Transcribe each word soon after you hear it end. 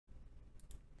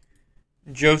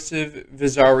Joseph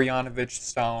Vissarionovich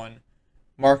Stalin,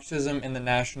 Marxism and the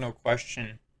National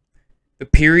Question. The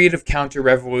period of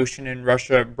counter-revolution in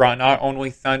Russia brought not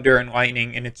only thunder and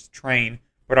lightning in its train,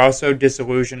 but also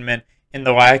disillusionment in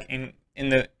the lack in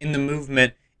the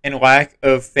movement and lack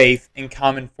of faith in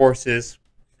common forces.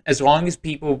 As long as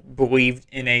people believed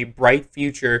in a bright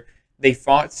future, they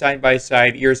fought side by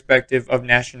side irrespective of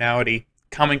nationality,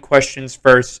 common questions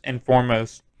first and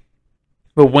foremost.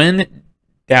 But when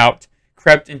doubt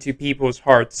crept into people's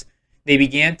hearts, they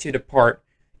began to depart,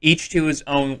 each to his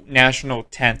own national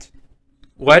tent.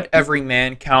 Let every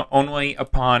man count only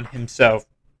upon himself.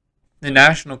 The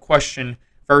national question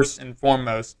first and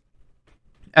foremost.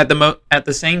 At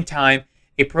the same time,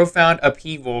 a profound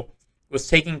upheaval was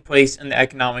taking place in the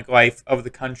economic life of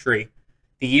the country.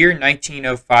 The year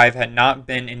 1905 had not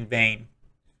been in vain.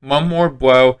 One more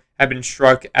blow had been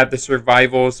struck at the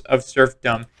survivals of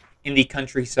serfdom in the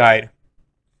countryside.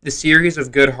 The series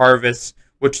of good harvests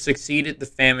which succeeded the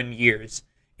famine years,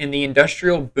 and the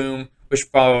industrial boom which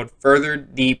followed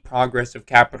furthered the progress of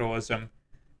capitalism.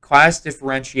 Class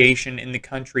differentiation in the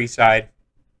countryside,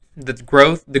 the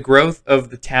growth of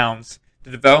the towns,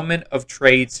 the development of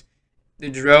trade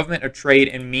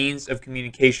and means of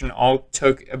communication all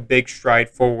took a big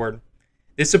stride forward.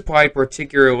 This applied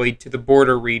particularly to the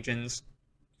border regions,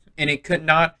 and it could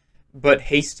not but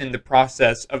hasten the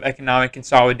process of economic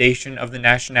consolidation of the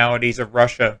nationalities of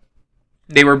Russia.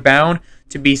 They were bound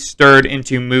to be stirred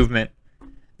into movement.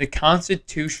 The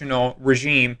constitutional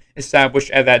regime established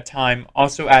at that time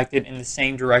also acted in the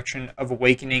same direction of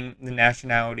awakening the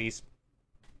nationalities.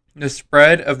 The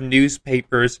spread of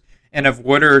newspapers and of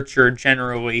literature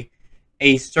generally,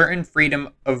 a certain freedom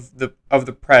of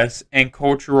the press and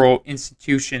cultural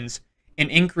institutions, an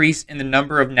increase in the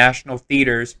number of national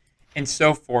theaters, and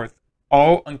so forth,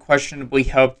 all unquestionably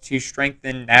helped to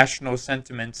strengthen national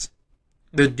sentiments.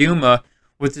 The Duma,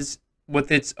 with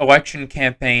its election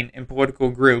campaign and political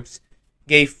groups,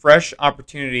 gave fresh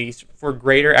opportunities for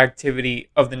greater activity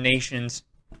of the nations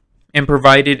and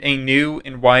provided a new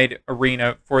and wide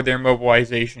arena for their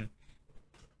mobilization.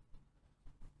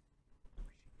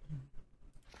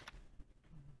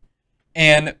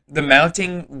 And the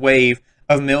mounting wave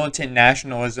of militant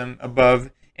nationalism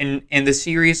above and the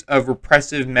series of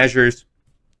repressive measures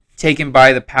taken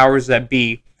by the powers that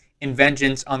be in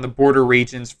vengeance on the border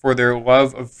regions for their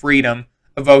love of freedom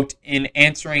evoked an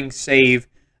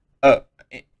uh,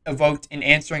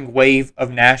 answering wave of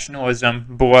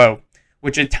nationalism below,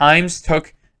 which at times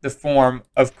took the form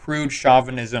of crude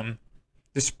chauvinism.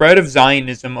 The spread of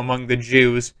Zionism among the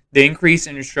Jews, the increase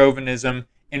in chauvinism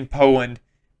in Poland,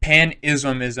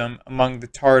 pan-Islamism among the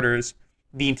Tatars,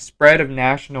 the spread of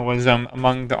nationalism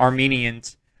among the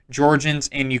Armenians, Georgians,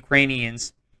 and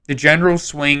Ukrainians, the general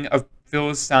swing of the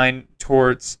Philistine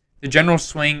towards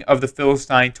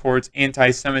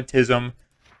anti-Semitism,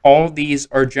 all these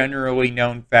are generally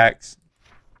known facts.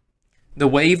 The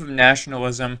wave of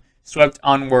nationalism swept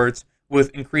onwards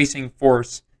with increasing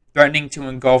force, threatening to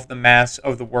engulf the mass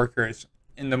of the workers,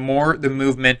 and the more the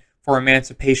movement for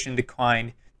emancipation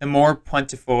declined, the more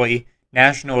plentifully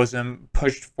nationalism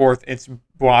pushed forth its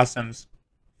blossoms.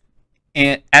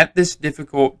 And at this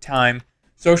difficult time,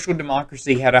 social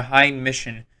democracy had a high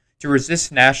mission to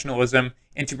resist nationalism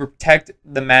and to protect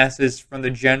the masses from the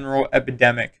general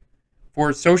epidemic.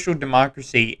 For social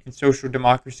democracy, and social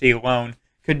democracy alone,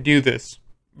 could do this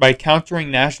by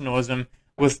countering nationalism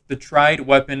with the tried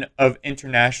weapon of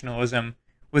internationalism,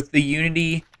 with the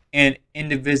unity and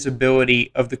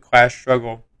indivisibility of the class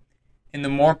struggle. And the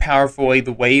more powerfully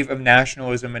the wave of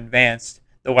nationalism advanced,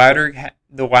 the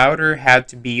louder had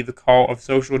to be the call of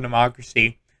social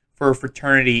democracy for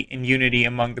fraternity and unity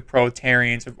among the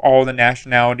proletarians of all the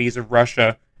nationalities of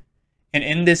Russia. And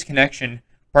in this connection,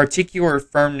 particular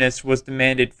firmness was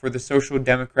demanded for the social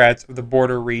democrats of the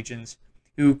border regions,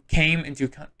 who came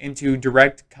into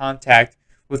direct contact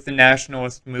with the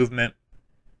nationalist movement.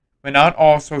 But not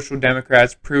all social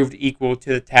democrats proved equal to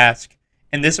the task,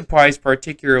 and this applies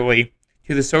particularly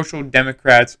to the social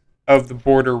democrats of the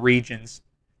border regions.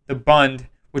 The Bund,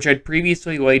 which had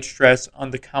previously laid stress on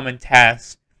the common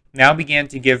tasks, now began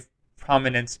to give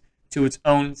prominence to its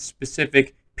own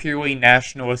specific, purely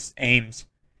nationalist aims.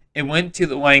 It went to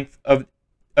the length of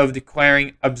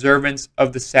declaring observance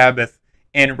of the Sabbath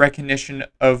and recognition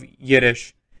of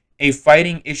Yiddish, a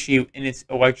fighting issue in its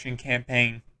election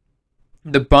campaign.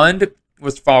 The Bund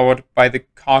was followed by the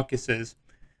Caucasus,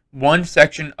 one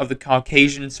section of the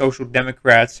Caucasian Social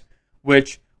Democrats,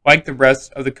 which, like the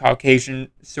rest of the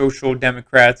Caucasian Social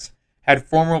Democrats, had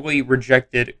formerly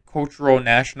rejected cultural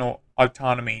national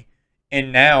autonomy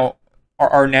and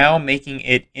are now making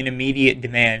it an immediate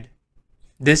demand.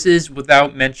 This is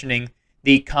without mentioning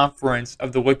the Conference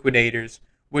of the Liquidators,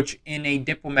 which in a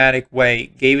diplomatic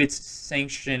way gave its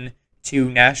sanction to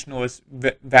nationalist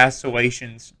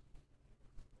vacillations.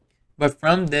 But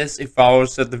from this it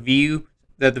follows that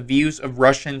the views of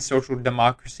Russian social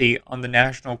democracy on the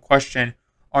national question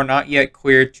are not yet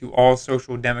clear to all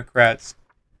social democrats.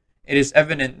 It is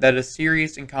evident that a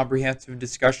serious and comprehensive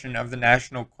discussion of the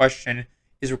national question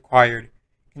is required.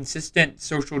 Consistent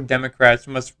social democrats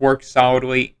must work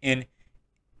solidly and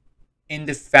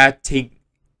indefatigably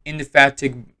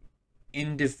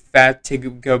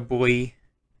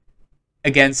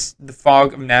against the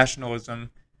fog of nationalism,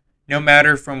 no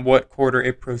matter from what quarter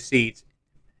it proceeds.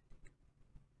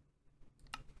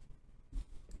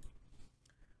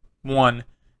 1.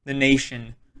 The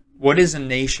nation. What is a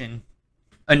nation?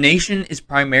 A nation is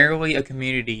primarily a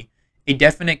community, a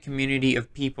definite community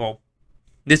of people.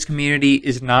 This community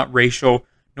is not racial,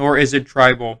 nor is it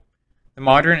tribal. The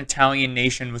modern Italian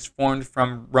nation was formed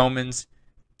from Romans,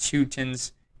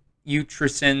 Teutons,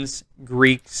 Etruscans,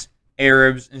 Greeks,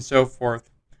 Arabs, and so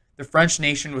forth. The French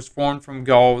nation was formed from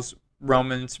Gauls,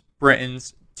 Romans,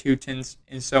 Britons, Teutons,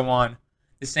 and so on.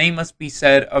 The same must be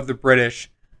said of the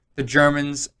British, the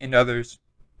Germans, and others,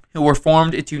 who were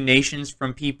formed into nations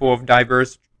from people of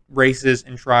diverse races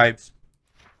and tribes.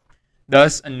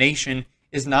 Thus, a nation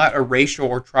is not a racial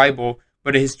or tribal,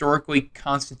 but a historically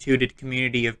constituted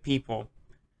community of people.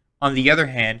 On the other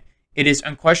hand, it is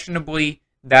unquestionably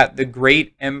that the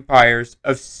great empires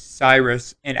of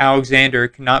Cyrus and Alexander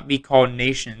cannot be called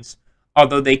nations,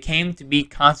 although they came to be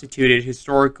constituted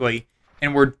historically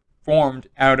and were formed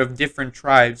out of different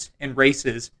tribes and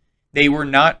races. They were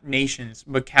not nations,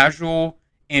 but casual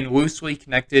and loosely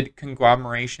connected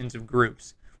conglomerations of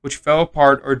groups, which fell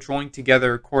apart or joined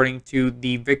together according to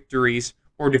the victories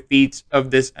or defeats of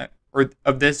this or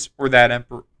that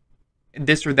emperor,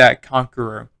 this or that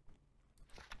conqueror.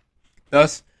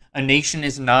 Thus, a nation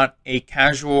is not a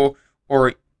casual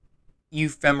or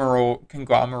ephemeral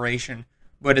conglomeration,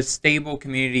 but a stable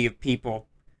community of people.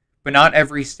 But not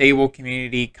every stable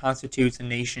community constitutes a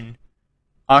nation.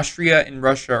 Austria and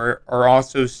Russia are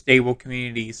also stable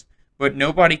communities, but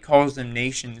nobody calls them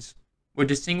nations. What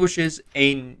distinguishes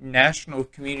a national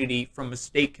community from a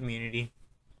state community?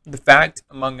 The fact,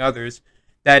 among others,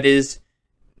 that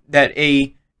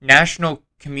a national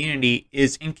community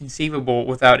is inconceivable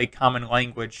without a common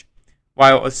language,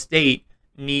 while a state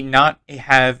need not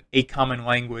have a common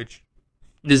language.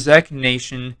 The Czech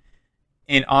nation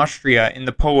in Austria and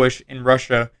the Polish in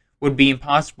Russia would be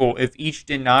impossible if each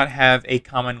did not have a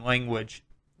common language,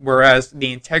 whereas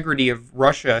the integrity of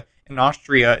Russia and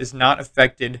Austria is not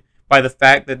affected by the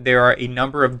fact that there are a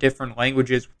number of different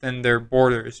languages within their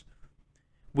borders.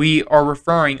 We are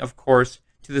referring, of course,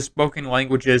 to the spoken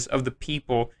languages of the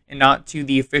people and not to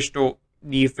the official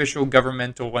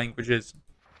governmental languages.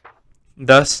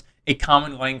 Thus, a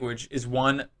common language is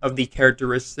one of the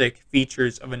characteristic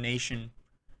features of a nation.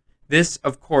 This,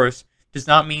 of course, does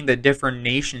not mean that different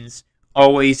nations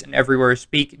always and everywhere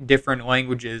speak different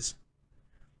languages,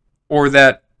 or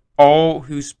that all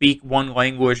who speak one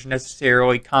language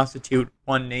necessarily constitute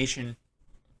one nation.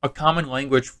 A common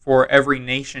language for every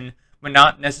nation, but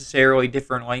not necessarily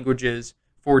different languages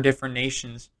for different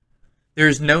nations. There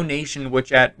is no nation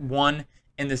which at one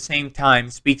and the same time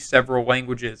speaks several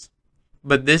languages.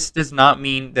 But this does not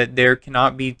mean that there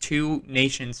cannot be two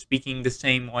nations speaking the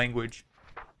same language.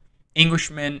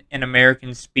 Englishmen and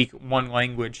Americans speak one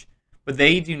language, but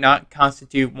they do not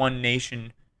constitute one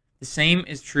nation. The same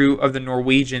is true of the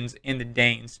Norwegians and the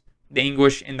Danes, the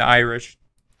English and the Irish.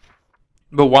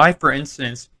 But why, for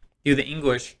instance, do the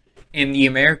English and the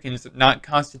Americans not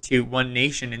constitute one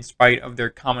nation in spite of their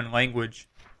common language?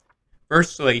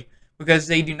 Firstly, because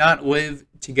they do not live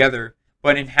together,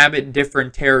 but inhabit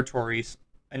different territories.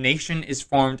 A nation is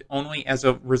formed only as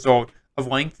a result of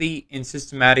lengthy and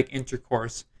systematic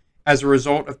intercourse, as a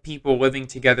result of people living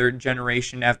together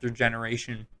generation after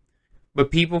generation.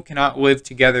 But people cannot live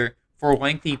together for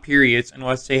lengthy periods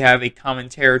unless they have a common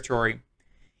territory.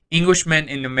 Englishmen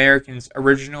and Americans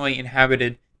originally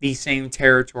inhabited the same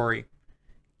territory.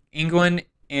 England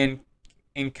and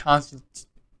constituted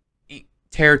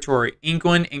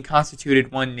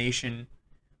one nation.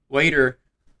 Later,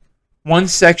 one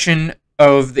section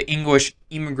of the English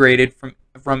immigrated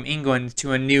from England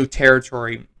to a new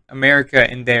territory,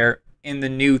 America, and there, in the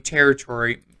new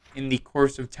territory, in the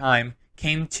course of time,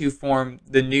 came to form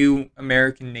the new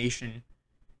American nation.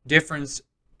 Difference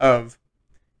of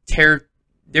territory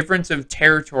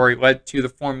led to the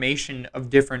formation of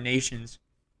different nations.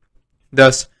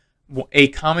 Thus, a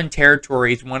common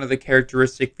territory is one of the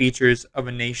characteristic features of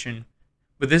a nation.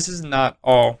 But this is not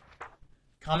all.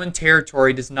 Common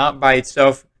territory does not by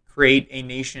itself create a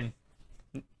nation.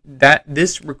 That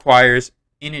this requires,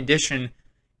 in addition,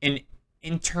 an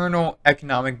internal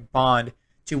economic bond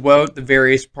to weld the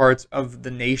various parts of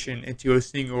the nation into a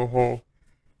single whole.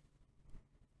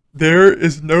 There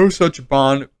is no such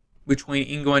bond between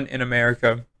England and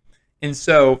America, and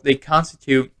so they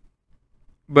constitute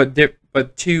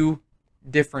but two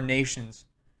different nations.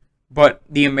 But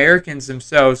the Americans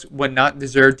themselves would not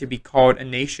deserve to be called a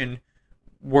nation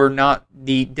were not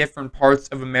the different parts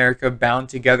of America bound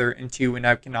together into an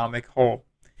economic whole,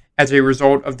 as a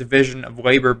result of division of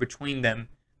labor between them,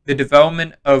 the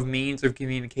development of means of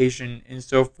communication, and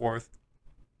so forth.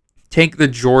 Take the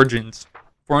Georgians,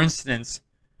 for instance.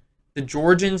 The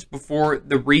Georgians before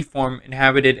the Reform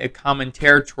inhabited a common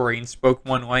territory and spoke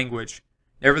one language.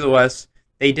 Nevertheless,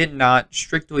 they did not,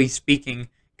 strictly speaking,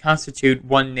 constitute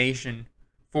one nation,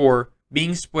 for,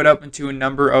 being split up into a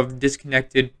number of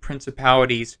disconnected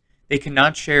principalities, they could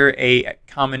not share a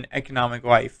common economic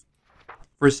life.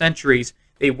 For centuries,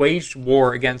 they waged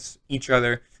war against each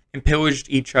other and pillaged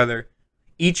each other,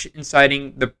 each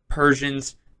inciting the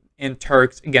Persians and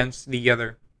Turks against the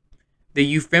other.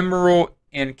 The ephemeral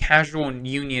and casual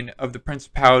union of the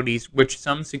principalities which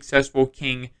some successful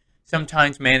king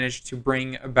sometimes managed to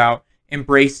bring about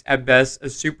embraced at best a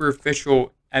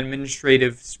superficial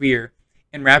administrative sphere,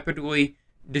 and rapidly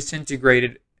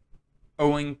disintegrated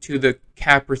owing to the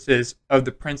caprices of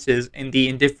the princes and the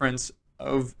indifference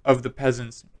of the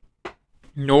peasants.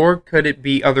 Nor could it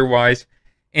be otherwise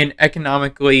in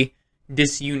economically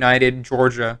disunited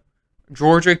Georgia.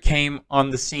 Georgia came on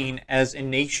the scene as a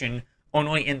nation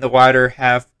only in the latter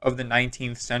half of the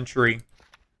 19th century,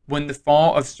 when the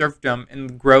fall of serfdom and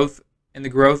the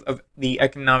growth of the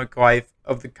economic life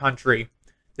of the country,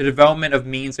 the development of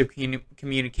means of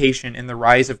communication, and the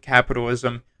rise of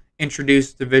capitalism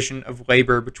introduced division of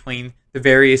labor between the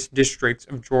various districts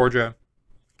of Georgia,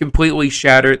 completely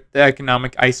shattered the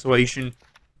economic isolation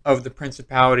of the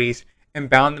principalities, and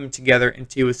bound them together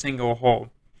into a single whole.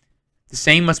 The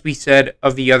same must be said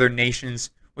of the other nations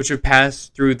which have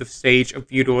passed through the stage of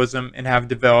feudalism and have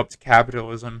developed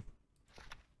capitalism.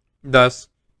 Thus,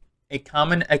 a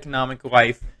common economic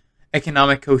life,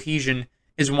 economic cohesion,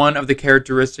 is one of the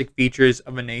characteristic features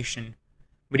of a nation.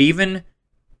 But even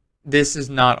this is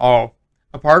not all.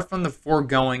 Apart from the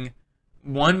foregoing,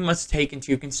 one must take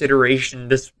into consideration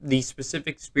the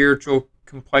specific spiritual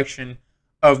complexion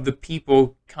of the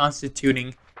people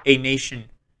constituting a nation.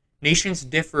 Nations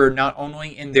differ not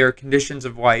only in their conditions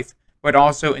of life, but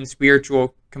also in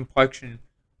spiritual complexion,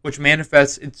 which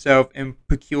manifests itself in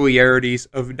peculiarities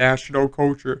of national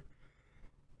culture.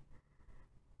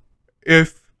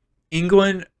 If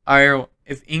England,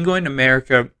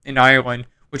 America, and Ireland,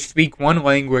 which speak one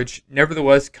language,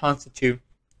 nevertheless constitute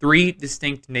three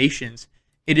distinct nations,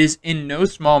 it is in no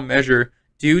small measure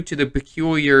due to the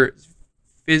peculiar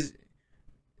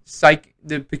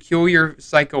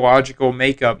psychological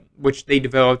makeup which they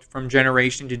developed from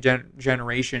generation to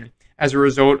generation as a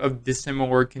result of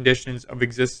dissimilar conditions of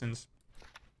existence.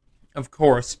 Of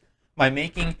course, by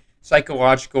making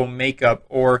psychological makeup,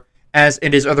 or as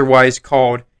it is otherwise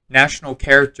called, national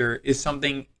character, is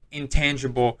something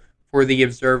intangible for the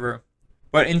observer,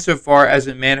 but insofar as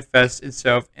it manifests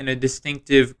itself in a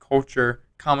distinctive culture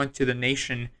common to the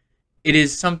nation, it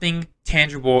is something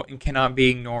tangible and cannot be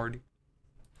ignored.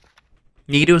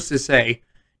 Needless to say,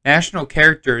 national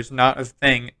character is not a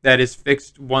thing that is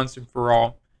fixed once and for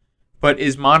all, but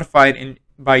is modified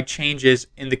by changes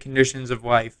in the conditions of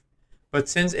life. But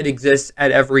since it exists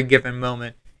at every given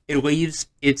moment, it leaves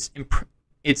its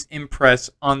impress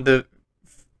on the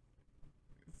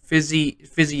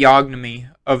physiognomy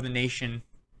of the nation.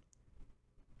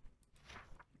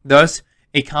 Thus,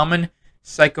 a common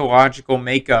psychological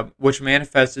makeup, which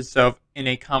manifests itself in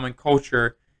a common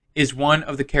culture, is one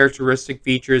of the characteristic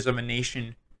features of a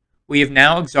nation. We have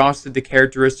now exhausted the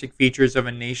characteristic features of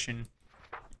a nation.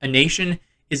 A nation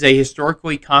is a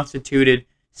historically constituted,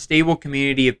 stable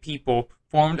community of people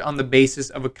formed on the basis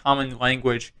of a common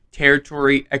language,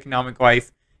 territory, economic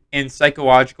life, and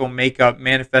psychological makeup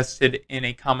manifested in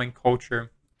a common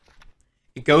culture.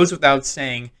 It goes without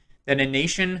saying that a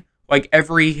nation, like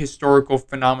every historical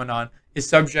phenomenon, is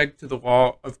subject to the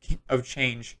law of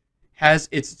change, has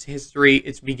its history,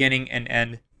 its beginning and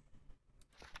end.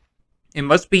 It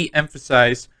must be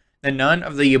emphasized that none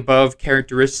of the above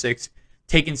characteristics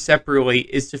taken separately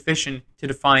is sufficient to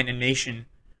define a nation.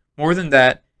 More than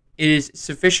that, it is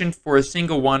sufficient for a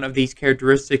single one of these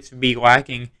characteristics to be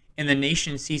lacking, and the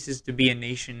nation ceases to be a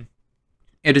nation.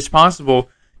 It is possible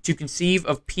to conceive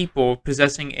of people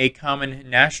possessing a common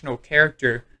national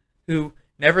character who,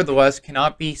 nevertheless,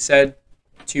 cannot be said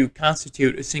to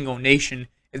constitute a single nation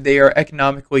if they are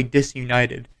economically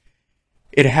disunited,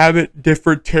 inhabit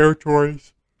different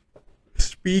territories,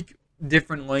 speak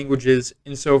different languages,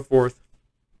 and so forth.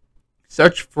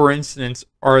 Such, for instance,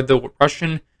 are the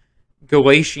Russian,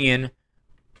 Galician,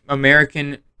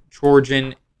 American,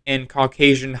 Georgian, and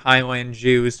Caucasian Highland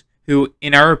Jews, who,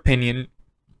 in our opinion,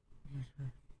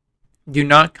 do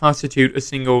not constitute a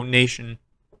single nation.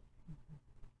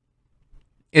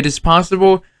 It is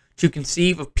possible to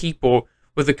conceive of people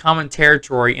with a common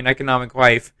territory and economic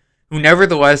life, who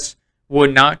nevertheless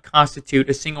would not constitute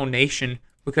a single nation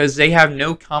because they have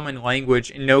no common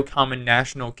language and no common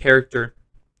national character.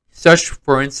 Such,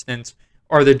 for instance,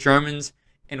 are the Germans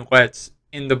and Letts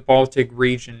in the Baltic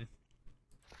region.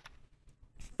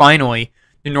 Finally,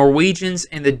 the Norwegians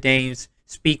and the Danes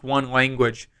speak one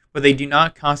language, but they do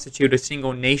not constitute a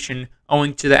single nation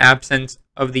owing to the absence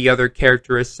of the other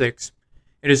characteristics.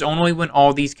 It is only when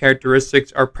all these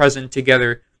characteristics are present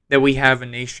together that we have a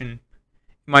nation.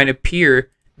 It might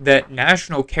appear that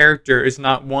national character is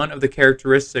not one of the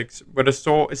characteristics, but a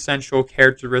sole essential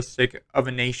characteristic of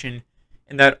a nation,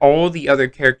 and that all the other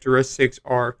characteristics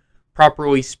are,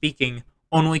 properly speaking,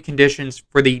 only conditions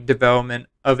for the development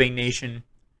of a nation,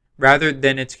 rather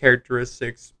than its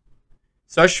characteristics.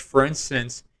 Such, for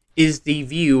instance, is the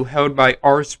view held by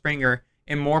R. Springer,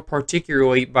 and more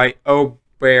particularly by O.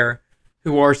 Baer,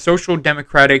 who are social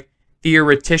democratic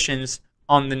theoreticians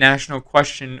on the national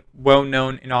question well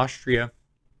known in Austria.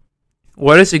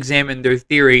 Let us examine their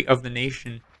theory of the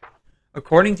nation.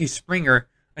 According to Springer,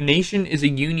 a nation is a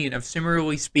union of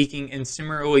similarly speaking and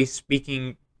similarly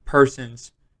speaking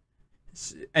persons.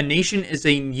 A nation is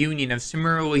a union of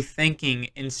similarly thinking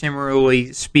and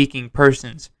similarly speaking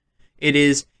persons. It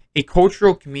is a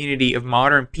cultural community of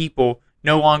modern people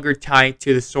no longer tied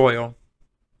to the soil.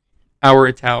 Our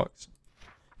italics.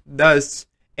 Thus,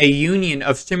 a union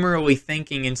of similarly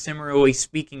thinking and similarly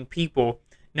speaking people,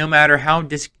 no matter how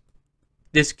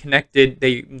disconnected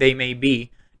they may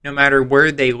be, no matter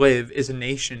where they live, is a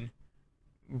nation.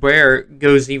 Blair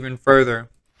goes even further.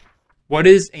 What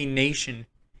is a nation?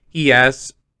 He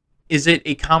asks. Is it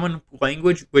a common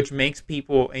language which makes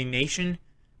people a nation?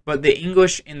 But the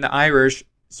English and the Irish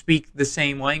speak the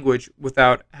same language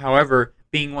without, however,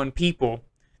 being one people.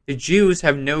 The Jews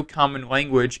have no common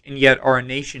language and yet are a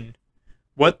nation.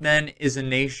 What then is a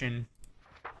nation?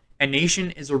 A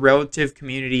nation is a relative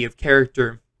community of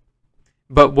character.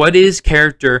 But what is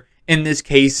character? In this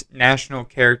case, national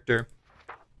character.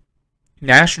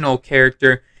 National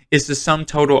character is the sum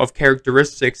total of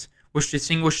characteristics which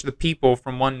distinguish the people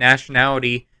from one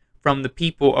nationality from the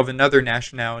people of another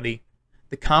nationality.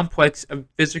 The complex of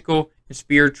physical and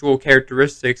spiritual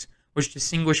characteristics which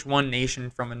distinguish one nation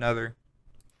from another.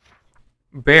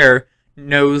 Baer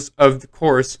knows, of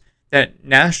course, that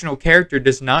national character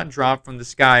does not drop from the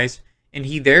skies, and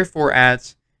he therefore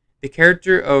adds, the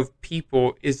character of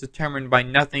people is determined by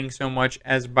nothing so much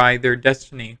as by their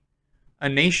destiny. A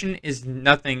nation is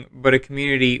nothing but a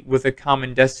community with a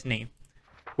common destiny,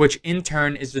 which in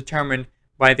turn is determined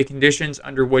by the conditions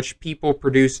under which people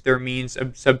produce their means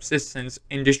of subsistence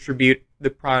and distribute the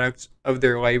products of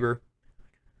their labor.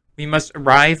 We must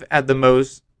arrive at the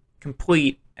most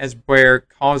complete, as Blair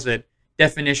calls it,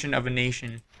 definition of a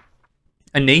nation.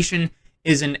 A nation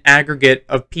is an aggregate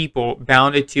of people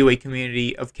bounded to a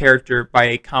community of character by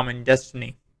a common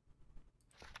destiny.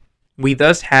 We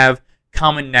thus have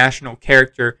common national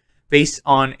character based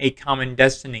on a common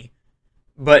destiny,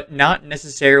 but not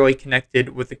necessarily connected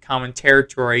with a common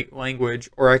territory, language,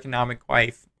 or economic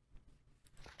life.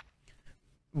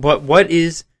 But what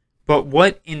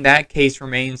in that case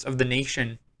remains of the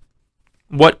nation?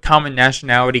 What common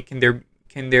nationality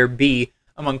can there be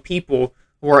among people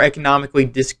who are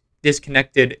economically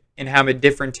disconnected, inhabit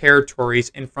different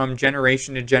territories, and from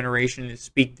generation to generation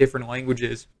speak different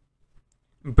languages?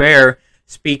 Baer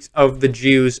speaks of the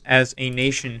Jews as a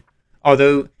nation,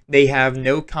 although they have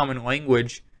no common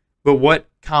language. But what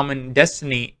common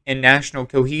destiny and national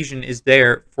cohesion is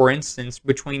there, for instance,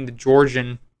 between the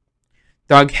Georgian,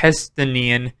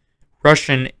 Daghestanian,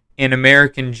 Russian, and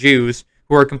American Jews,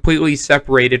 who are completely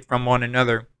separated from one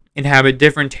another, inhabit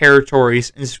different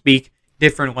territories, and speak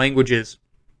different languages?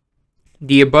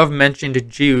 The above-mentioned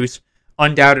Jews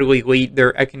undoubtedly lead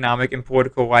their economic and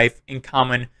political life in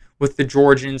common with the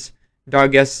Georgians,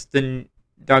 Daghestanians,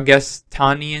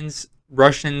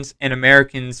 Russians, and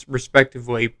Americans,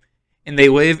 respectively, and they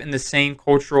live in the same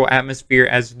cultural atmosphere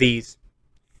as these.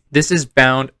 This is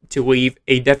bound to leave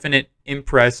a definite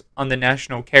impress on the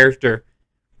national character.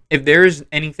 If there is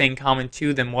anything common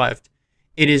to them left,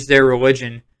 it is their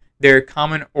religion, their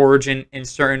common origin, and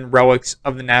certain relics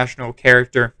of the national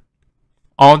character.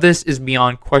 All this is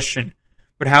beyond question,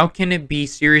 but how can it be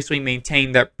seriously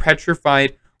maintained that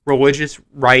petrified religious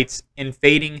rites and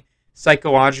fading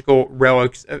psychological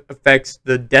relics affects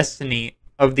the destiny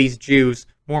of these Jews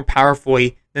more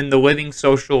powerfully than the living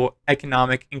social,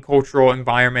 economic, and cultural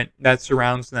environment that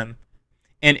surrounds them?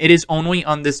 And it is only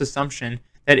on this assumption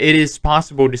that it is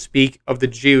possible to speak of the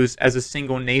Jews as a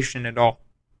single nation at all.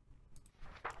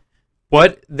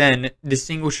 What then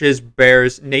distinguishes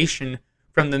Baer's nation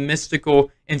from the mystical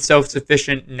and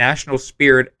self-sufficient national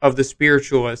spirit of the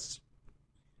spiritualists?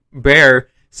 Baer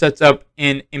sets up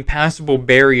an impassable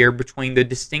barrier between the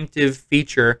distinctive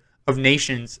feature of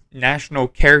nations, national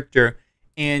character,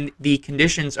 and the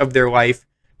conditions of their life,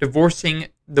 divorcing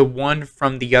the one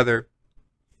from the other.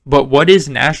 But what is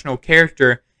national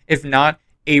character if not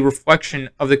a reflection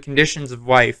of the conditions of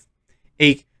life,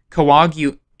 a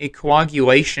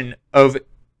coagulation of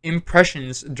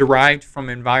impressions derived from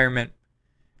environment?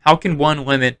 How can one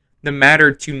limit the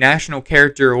matter to national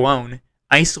character alone,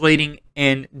 isolating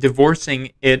and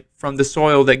divorcing it from the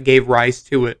soil that gave rise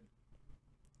to it?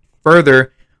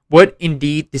 Further, what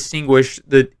indeed distinguished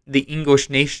the English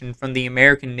nation from the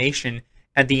American nation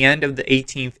at the end of the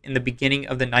 18th and the beginning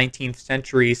of the 19th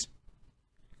centuries?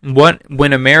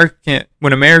 When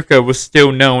America was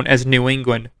still known as New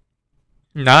England?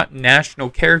 Not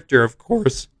national character, of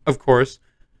course,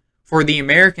 for the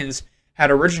Americans had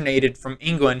originated from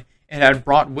England and had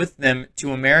brought with them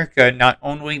to America not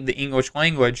only the English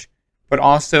language, but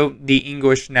also the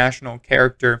English national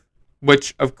character,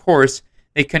 which, of course,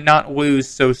 they could not lose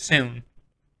so soon.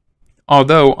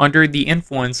 Although, under the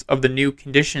influence of the new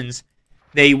conditions,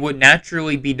 they would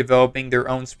naturally be developing their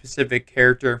own specific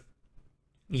character.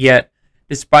 Yet,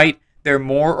 despite their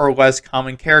more or less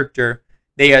common character,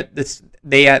 they at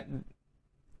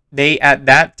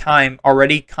that time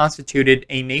already constituted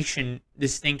a nation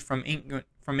distinct from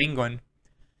England.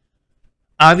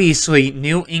 Obviously,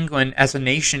 New England as a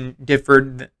nation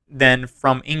differed then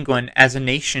from England as a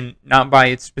nation, not by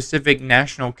its specific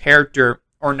national character,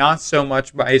 or not so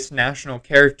much by its national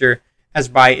character as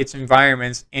by its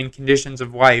environments and conditions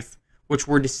of life, which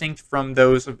were distinct from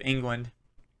those of England.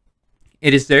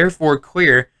 It is therefore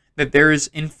clear that there is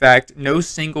in fact no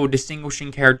single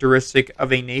distinguishing characteristic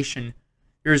of a nation.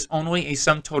 There is only a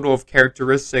sum total of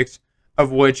characteristics,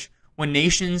 of which, when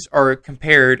nations are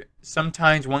compared,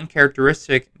 sometimes one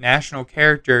characteristic, national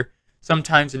character,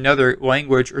 sometimes another,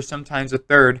 language, or sometimes a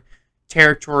third,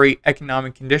 territory,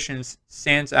 economic conditions,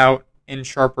 stands out in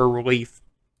sharper relief.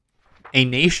 A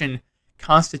nation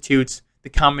constitutes the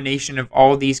combination of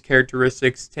all these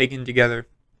characteristics taken together.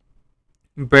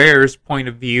 Baer's point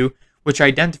of view, which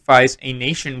identifies a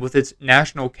nation with its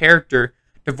national character,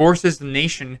 divorces the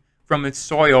nation from its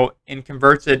soil and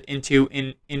converts it into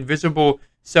an invisible,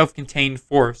 self-contained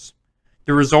force.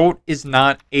 The result is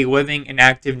not a living and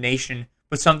active nation,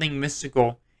 but something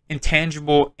mystical,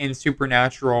 intangible, and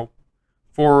supernatural.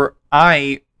 For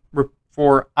I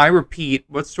repeat,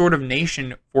 what sort of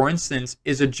nation, for instance,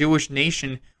 is a Jewish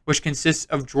nation which consists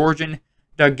of Georgian,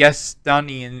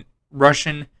 Dagestanian,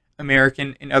 Russian,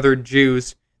 American, and other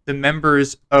Jews, the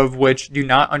members of which do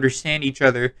not understand each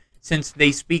other, since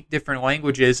they speak different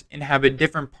languages, inhabit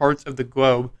different parts of the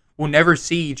globe, will never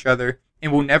see each other,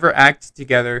 and will never act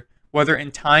together, whether in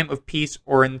time of peace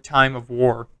or in time of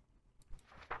war?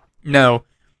 No,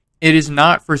 it is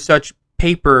not for such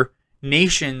paper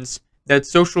nations that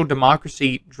social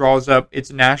democracy draws up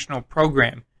its national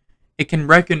program. It can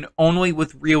reckon only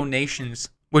with real nations,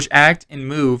 which act and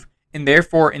move, and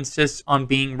therefore insists on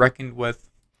being reckoned with.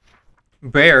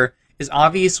 Baer is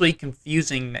obviously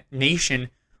confusing nation,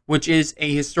 which is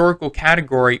a historical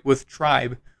category, with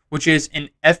tribe, which is an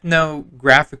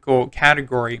ethnographical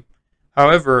category.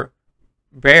 However,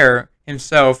 Baer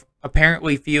himself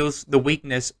apparently feels the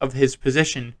weakness of his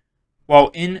position.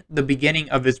 While in the beginning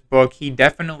of his book he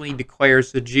definitely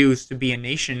declares the Jews to be a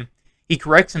nation, he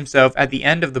corrects himself at the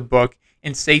end of the book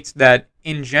and states that,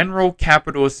 in general,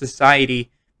 capitalist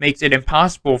society makes it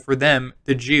impossible for them,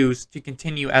 the Jews, to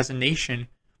continue as a nation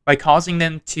by causing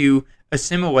them to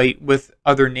assimilate with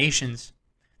other nations.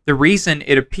 The reason,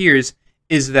 it appears,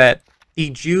 is that the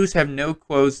Jews have no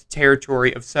closed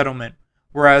territory of settlement,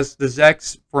 whereas the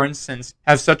Czechs, for instance,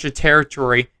 have such a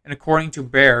territory and, according to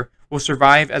Baer, will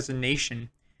survive as a nation.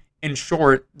 In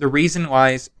short, the reason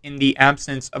lies in the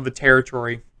absence of a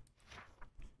territory.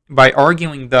 By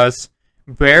arguing thus,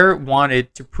 Baer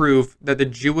wanted to prove that the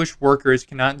Jewish workers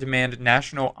cannot demand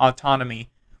national autonomy,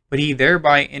 but he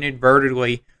thereby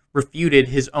inadvertently refuted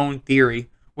his own theory,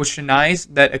 which denies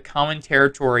that a common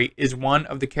territory is one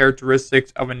of the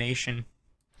characteristics of a nation.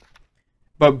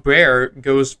 But Baer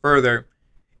goes further.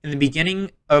 In the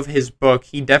beginning of his book,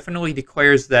 he definitely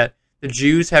declares that the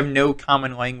Jews have no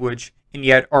common language and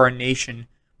yet are a nation,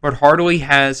 but hardly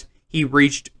has he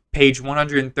reached page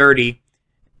 130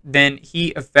 then he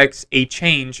effects a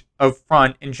change of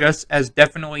front and just as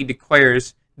definitely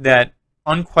declares that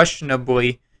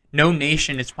unquestionably no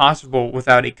nation is possible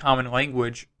without a common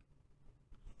language.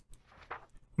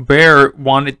 Baer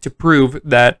wanted to prove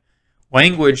that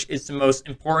language is the most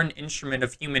important instrument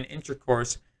of human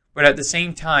intercourse, but at the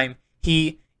same time,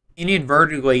 he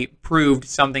inadvertently proved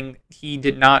something he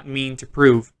did not mean to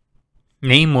prove,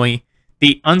 namely,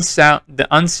 the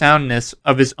unsoundness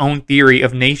of his own theory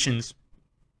of nations,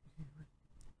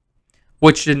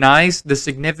 which denies the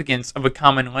significance of a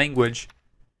common language.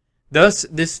 Thus,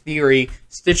 this theory,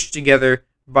 stitched together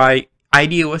by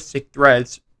idealistic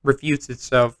threads, refutes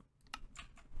itself.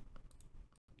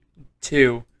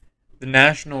 2. The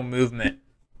national movement.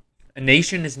 A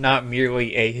nation is not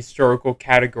merely a historical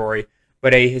category,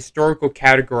 but a historical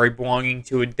category belonging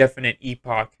to a definite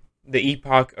epoch, the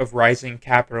epoch of rising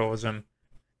capitalism.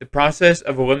 The process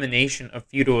of elimination of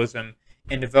feudalism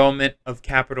and development of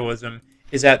capitalism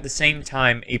is at the same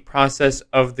time a process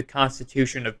of the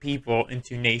constitution of people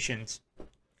into nations.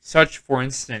 Such, for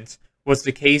instance, was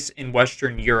the case in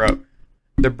Western Europe.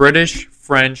 The British,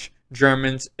 French,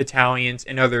 Germans, Italians,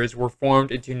 and others were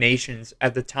formed into nations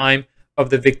at the time of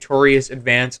the victorious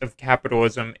advance of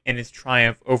capitalism and its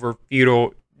triumph over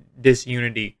feudal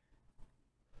disunity.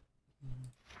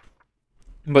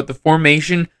 But the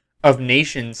formation of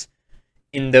nations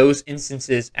in those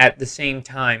instances at the same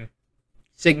time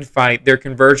signified their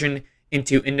conversion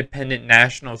into independent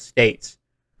national states.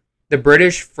 The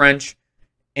British, French,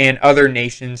 and other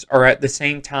nations are at the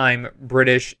same time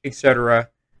British, etc.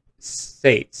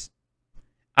 states.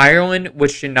 Ireland,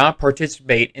 which did not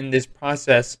participate in this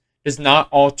process, does not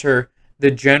alter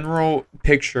the general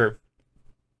picture.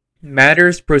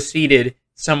 Matters proceeded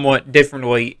somewhat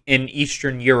differently in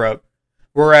Eastern Europe,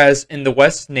 whereas in the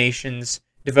West nations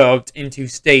developed into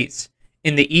states.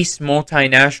 In the East,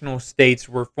 multinational states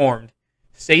were formed,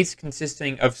 states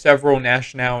consisting of several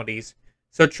nationalities,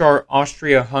 such are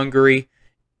Austria, Hungary,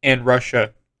 and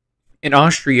Russia. In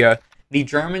Austria, the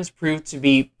Germans proved to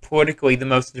be politically the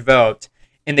most developed,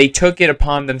 and they took it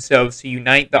upon themselves to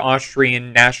unite the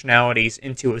Austrian nationalities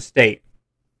into a state.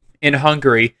 In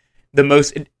Hungary, the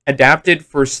most adapted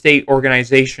for state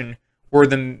organization were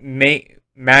the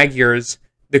Magyars,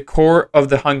 the core of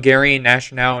the Hungarian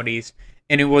nationalities,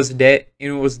 and it was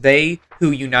they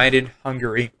who united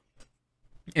Hungary.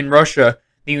 In Russia,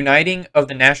 the uniting of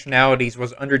the nationalities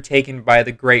was undertaken by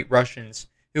the Great Russians,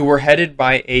 who were headed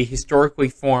by a historically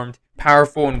formed,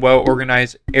 powerful, and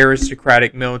well-organized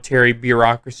aristocratic military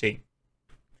bureaucracy.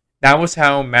 That was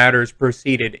how matters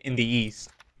proceeded in the East.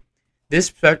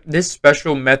 This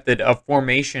special method of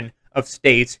formation of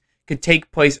states could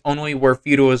take place only where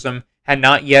feudalism had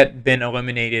not yet been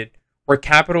eliminated, where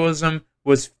capitalism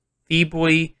was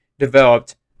feebly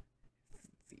developed,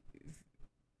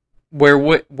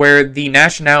 where the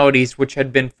nationalities which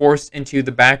had been forced into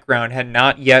the background had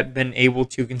not yet been able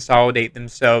to consolidate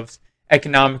themselves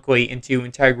economically into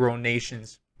integral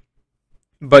nations.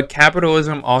 But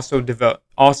capitalism also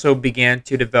began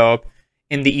to develop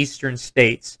in the eastern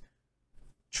states.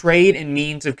 Trade and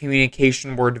means of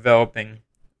communication were developing.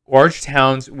 Large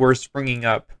towns were springing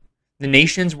up. The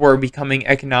nations were becoming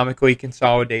economically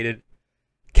consolidated.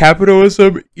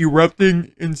 Capitalism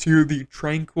erupting into the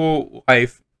tranquil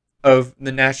life of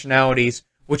the nationalities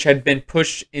which had been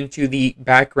pushed into the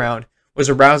background was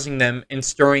arousing them and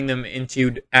stirring them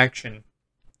into action.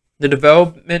 The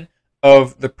development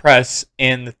of the press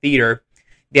and the theater,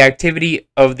 the activity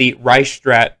of the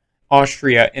Reichsrat,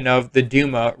 Austria, and of the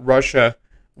Duma, Russia,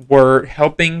 were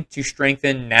helping to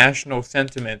strengthen national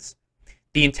sentiments.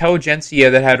 The intelligentsia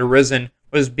that had arisen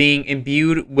was being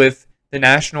imbued with the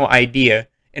national idea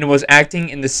and was acting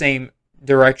in the same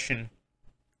direction.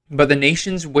 But the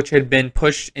nations which had been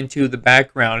pushed into the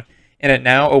background and had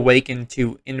now awakened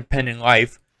to independent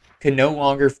life could no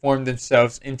longer form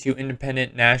themselves into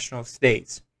independent national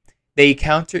states. They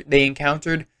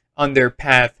encountered on their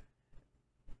path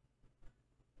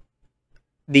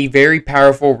the very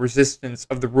powerful resistance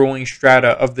of the ruling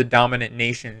strata of the dominant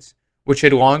nations, which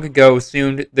had long ago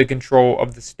assumed the control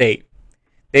of the state.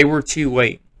 They were too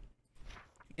late.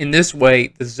 In this way,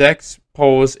 the Czechs,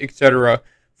 Poles, etc.,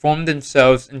 formed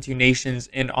themselves into nations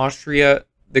in Austria,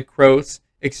 the Croats,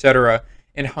 etc.,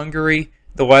 in Hungary,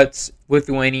 the Lets,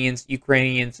 Lithuanians,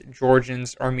 Ukrainians,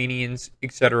 Georgians, Armenians,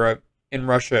 etc., in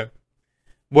Russia.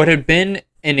 What had been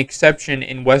an exception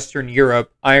in Western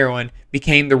Europe, Ireland,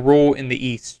 became the rule in the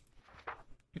East.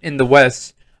 In the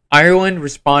West, Ireland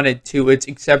responded to its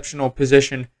exceptional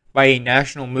position by a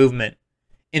national movement.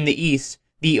 In the East,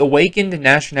 the awakened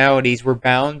nationalities were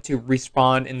bound to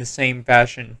respond in the same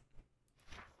fashion.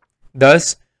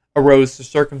 Thus arose the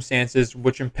circumstances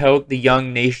which impelled the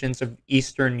young nations of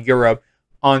Eastern Europe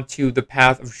onto the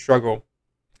path of struggle.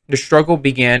 The struggle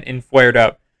began and flared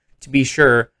up, to be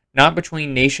sure, not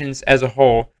between nations as a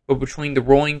whole, but between the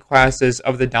ruling classes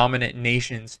of the dominant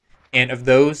nations and of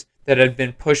those that had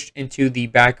been pushed into the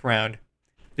background.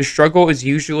 The struggle is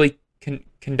usually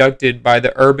conducted by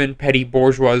the urban petty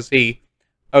bourgeoisie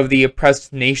of the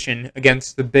oppressed nation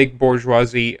against the big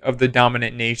bourgeoisie of the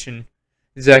dominant nation,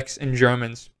 Czechs and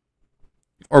Germans,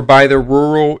 or by the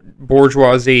rural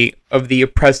bourgeoisie of the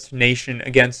oppressed nation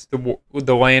against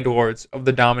the landlords of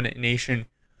the dominant nation,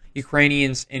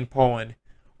 Ukrainians in Poland,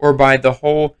 or by the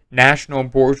whole national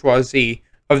bourgeoisie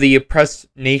of the oppressed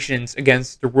nations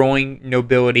against the ruling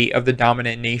nobility of the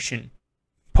dominant nation,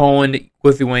 Poland,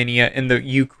 Lithuania, and the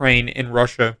Ukraine and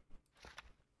Russia.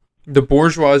 The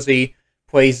bourgeoisie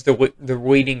plays the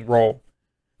leading role.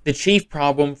 The chief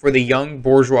problem for the young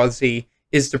bourgeoisie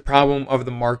is the problem of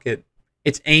the market.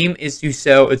 Its aim is to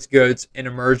sell its goods and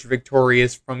emerge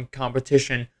victorious from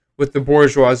competition with the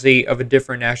bourgeoisie of a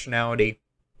different nationality.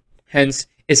 Hence,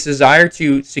 its desire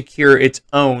to secure its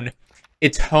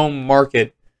home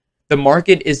market. The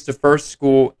market is the first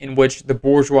school in which the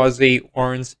bourgeoisie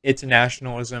learns its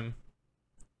nationalism.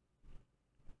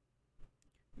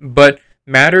 But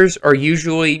matters are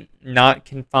usually not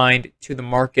confined to the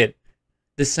market.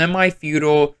 The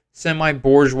semi-feudal,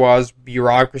 semi-bourgeois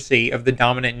bureaucracy of the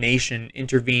dominant nation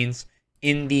intervenes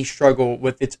in the struggle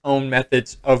with its own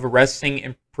methods of arresting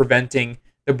and preventing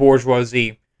the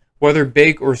bourgeoisie, whether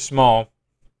big or small,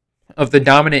 of the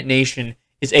dominant nation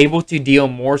is able to deal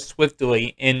more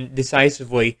swiftly and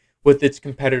decisively with its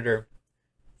competitor.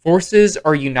 Forces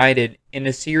are united and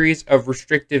a series of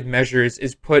restrictive measures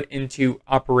is put into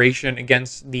operation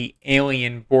against the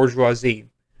alien bourgeoisie,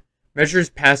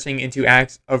 measures passing into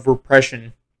acts of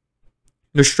repression.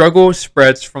 The struggle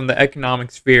spreads from the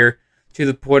economic sphere to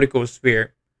the political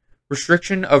sphere.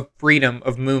 Restriction of freedom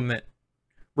of movement,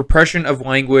 repression of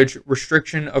language,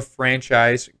 restriction of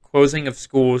franchise, closing of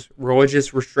schools,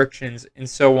 religious restrictions, and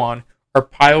so on are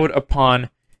piled upon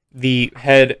the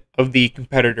head of the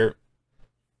competitor.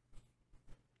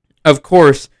 Of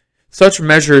course, such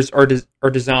measures are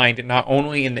designed not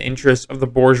only in the interests of the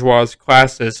bourgeois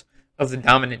classes of the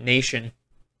dominant nation,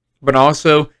 but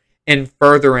also in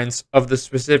furtherance of the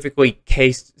specifically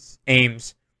cased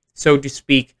aims, so to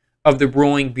speak, of the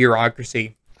ruling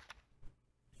bureaucracy.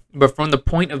 But from the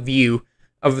point of view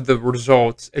of the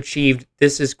results achieved,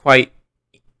 this is quite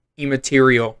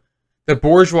immaterial. The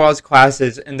bourgeois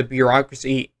classes and the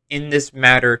bureaucracy in this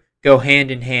matter go hand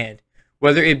in hand,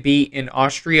 whether it be in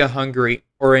Austria-Hungary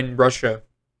or in Russia.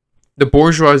 The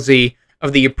bourgeoisie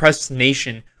of the oppressed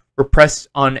nation, repressed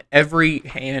on every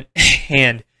hand,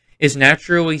 is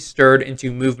naturally stirred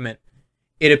into movement.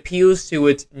 It appeals to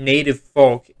its native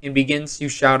folk and begins to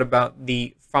shout about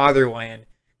the fatherland,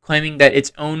 claiming that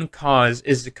its own cause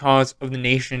is the cause of the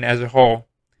nation as a whole.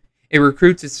 It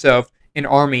recruits itself an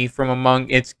army from among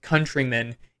its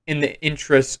countrymen in the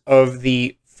interests of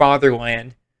the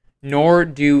fatherland, nor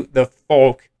do the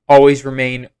folk always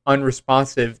remain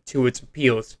unresponsive to its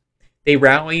appeals. They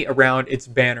rally around its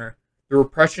banner. The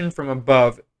repression from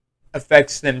above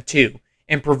affects them too,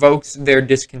 and provokes their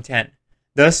discontent.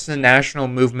 Thus the national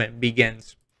movement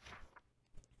begins.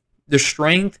 The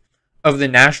strength of the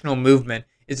national movement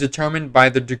is determined by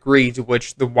the degree to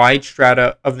which the wide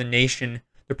strata of the nation,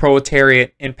 the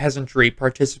proletariat, and peasantry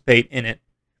participate in it.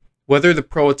 Whether the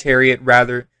proletariat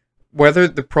rallies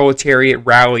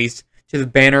to the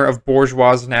banner of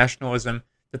bourgeois nationalism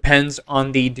depends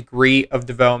on the degree of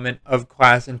development of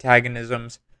class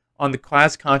antagonisms, on the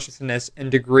class consciousness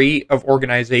and degree of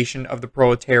organization of the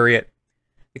proletariat.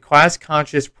 The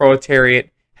class-conscious proletariat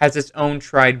has its own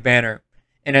tried banner,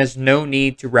 and has no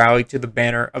need to rally to the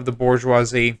banner of the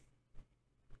bourgeoisie.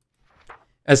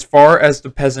 As far as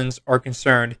the peasants are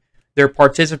concerned, their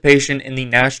participation in the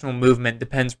national movement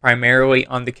depends primarily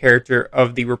on the character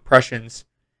of the repressions.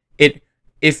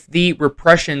 If the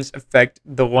repressions affect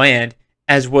the land,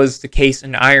 as was the case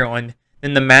in Ireland,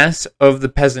 then the mass of the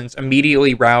peasants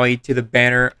immediately rally to the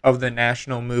banner of the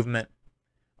national movement.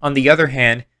 On the other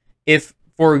hand, if,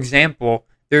 for example,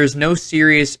 there is no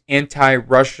serious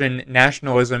anti-Russian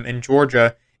nationalism in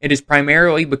Georgia, it is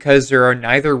primarily because there are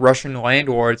neither Russian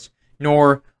landlords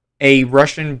nor a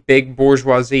Russian big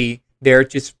bourgeoisie there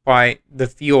to supply the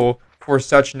fuel for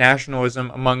such nationalism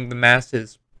among the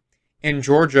masses. In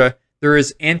Georgia, there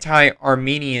is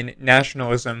anti-Armenian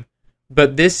nationalism,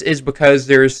 But this is because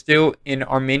there is still an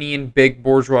Armenian big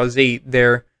bourgeoisie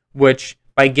there, which,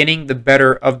 by getting the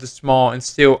better of the small and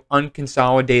still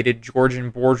unconsolidated Georgian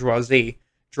bourgeoisie,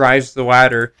 drives the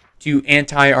latter to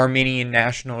anti-Armenian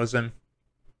nationalism.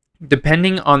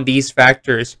 Depending on these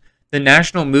factors, the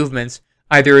national movements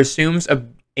either assumes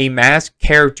a mass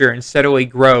character and steadily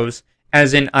grows,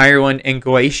 as in Ireland and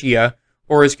Galicia,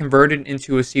 or is converted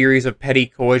into a series of petty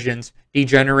collisions,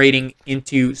 degenerating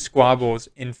into squabbles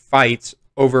and fights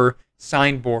over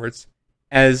signboards,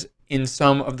 as in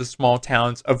some of the small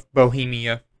towns of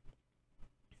Bohemia.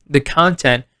 The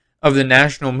content of the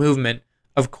national movement,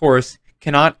 of course,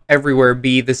 cannot everywhere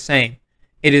be the same.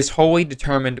 It is wholly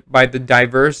determined by the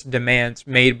diverse demands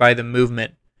made by the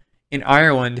movement. In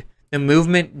Ireland, the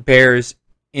movement bears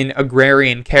an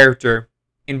agrarian character.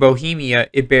 In Bohemia,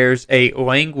 it bears a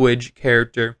language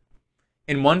character.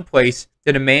 In one place,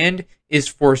 the demand is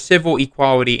for civil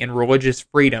equality and religious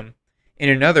freedom. In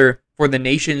another, for the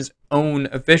nation's own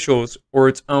officials or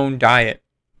its own diet.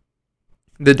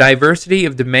 The diversity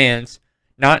of demands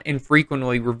not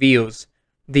infrequently reveals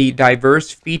the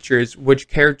diverse features which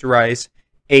characterize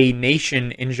a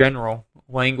nation in general,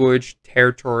 language,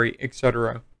 territory,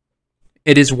 etc.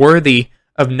 It is worthy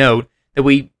of note that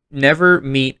we never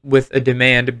meet with a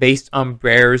demand based on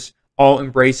Blair's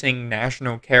all-embracing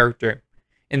national character,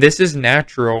 and this is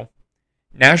natural.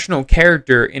 National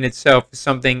character in itself is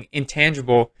something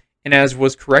intangible, and as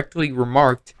was correctly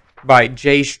remarked by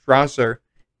J. Strasser,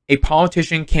 a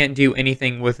politician can't do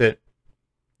anything with it.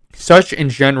 Such, in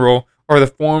general, are the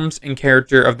forms and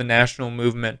character of the national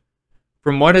movement.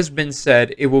 From what has been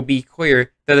said, it will be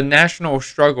clear that the national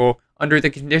struggle under the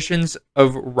conditions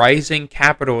of rising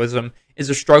capitalism is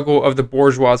a struggle of the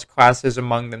bourgeois classes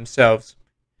among themselves.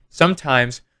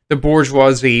 Sometimes the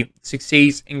bourgeoisie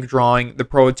succeeds in drawing the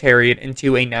proletariat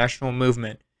into a national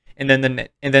movement, and then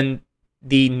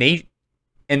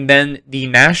the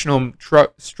national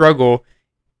struggle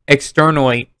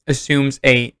externally assumes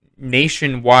a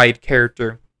nationwide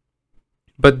character.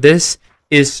 But this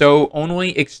is so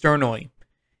only externally.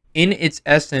 In its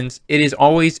essence, it is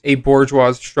always a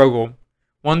bourgeois struggle,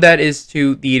 one that is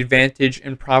to the advantage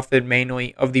and profit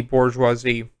mainly of the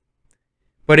bourgeoisie.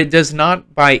 But it does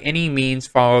not by any means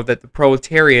follow that the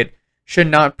proletariat should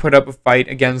not put up a fight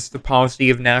against the policy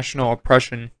of national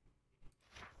oppression.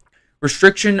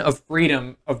 Restriction of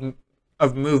freedom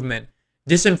of movement,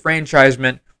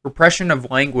 disenfranchisement, repression of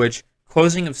language,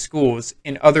 closing of schools,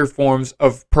 and other forms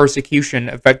of persecution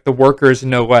affect the workers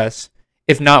no less,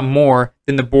 if not more,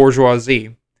 than the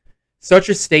bourgeoisie. Such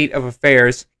a state of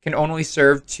affairs can only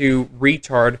serve to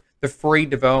retard the free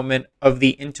development of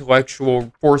the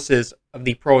intellectual forces of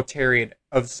the proletariat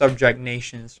of subject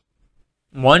nations.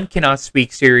 One cannot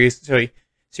speak seriously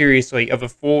of a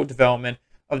full development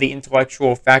of the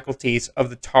intellectual faculties of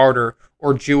the Tartar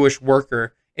or Jewish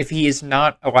worker if he is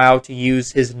not allowed to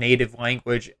use his native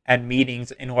language at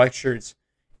meetings and lectures,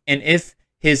 and if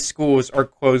his schools are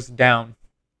closed down.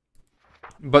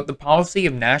 But the policy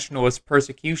of nationalist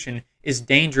persecution is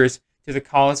dangerous to the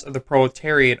cause of the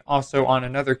proletariat also on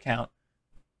another count.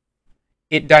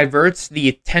 It diverts the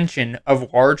attention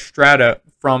of large strata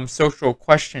from social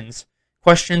questions,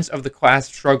 questions of the class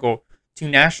struggle, to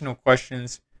national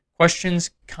questions, questions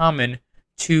common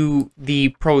to the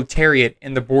proletariat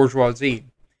and the bourgeoisie.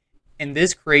 And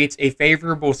this creates a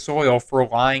favorable soil for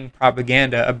lying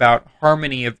propaganda about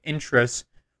harmony of interests,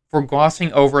 for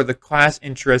glossing over the class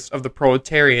interests of the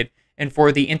proletariat, and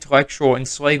for the intellectual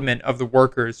enslavement of the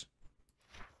workers.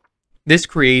 This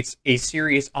creates a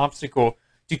serious obstacle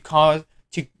to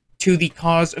the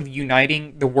cause of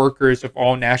uniting the workers of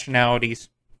all nationalities.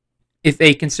 If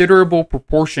a considerable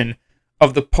proportion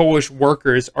of the Polish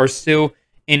workers are still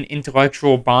in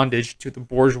intellectual bondage to the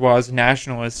bourgeois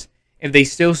nationalists, if they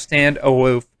still stand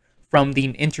aloof from the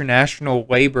international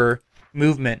labor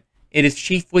movement, it is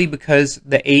chiefly because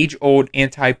the age-old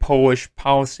anti-Polish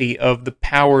policy of the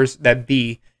powers that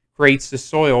be creates the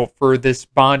soil for this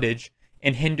bondage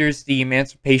and hinders the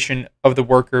emancipation of the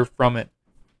worker from it.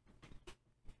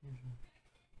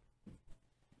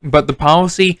 But the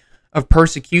policy of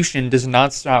persecution does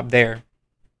not stop there.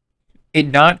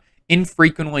 It not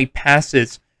infrequently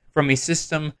passes from a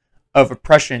system of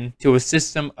oppression to a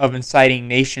system of inciting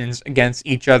nations against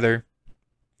each other,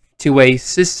 to a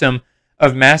system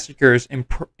of massacres and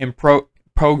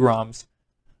pogroms.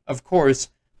 Of course,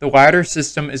 the latter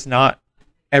system is not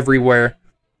everywhere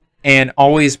and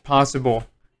always possible,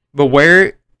 but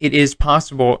where it is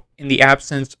possible in the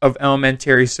absence of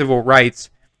elementary civil rights,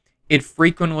 it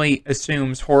frequently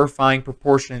assumes horrifying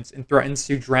proportions and threatens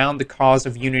to drown the cause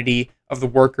of unity of the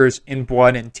workers in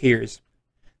blood and tears.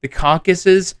 The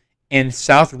Caucasus and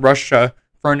South Russia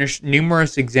furnish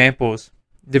numerous examples.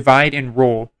 Divide and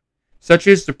rule. Such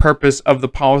is the purpose of the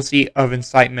policy of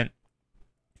incitement.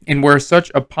 And where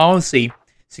such a policy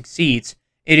succeeds,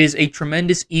 it is a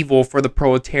tremendous evil for the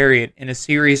proletariat and a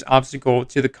serious obstacle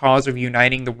to the cause of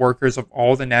uniting the workers of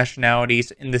all the nationalities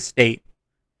in the state.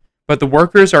 But the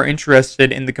workers are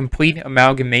interested in the complete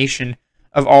amalgamation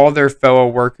of all their fellow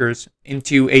workers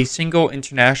into a single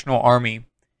international army,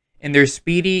 in their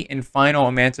speedy and final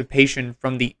emancipation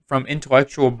from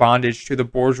intellectual bondage to the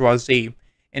bourgeoisie,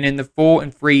 and in the full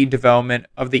and free development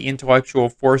of the intellectual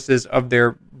forces of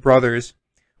their brothers,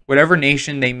 whatever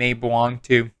nation they may belong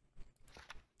to.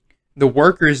 The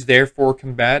workers therefore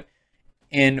combat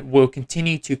and will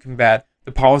continue to combat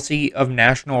the policy of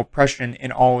national oppression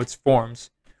in all its forms,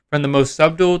 from the most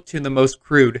subtle to the most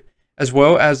crude, as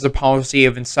well as the policy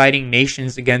of inciting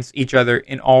nations against each other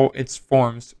in all its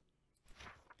forms.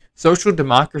 Social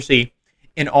democracy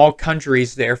in all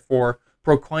countries, therefore,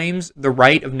 proclaims the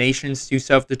right of nations to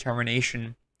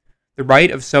self-determination. The right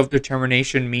of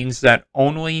self-determination means that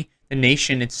only the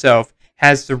nation itself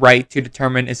has the right to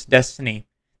determine its destiny,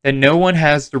 that no one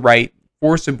has the right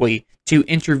forcibly to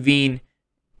interfere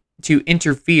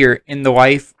in the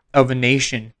life of a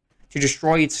nation, to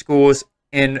destroy its schools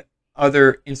and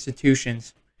other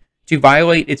institutions, to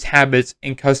violate its habits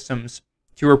and customs,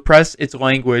 to repress its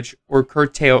language or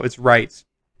curtail its rights.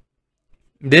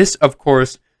 This, of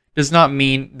course, does not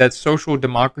mean that social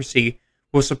democracy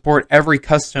will support every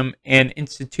custom and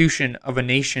institution of a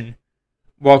nation.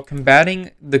 While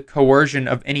combating the coercion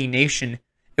of any nation,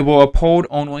 it will uphold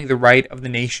only the right of the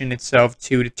nation itself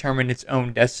to determine its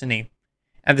own destiny,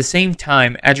 at the same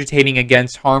time agitating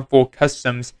against harmful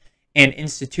customs and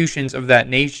institutions of that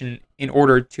nation in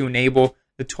order to enable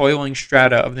the toiling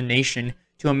strata of the nation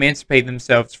to emancipate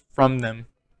themselves from them.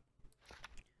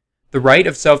 The right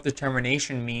of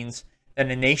self-determination means that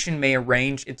a nation may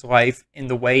arrange its life in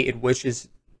the way it wishes.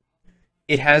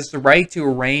 It has the right to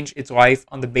arrange its life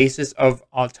on the basis of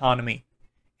autonomy.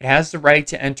 It has the right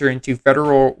to enter into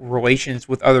federal relations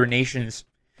with other nations.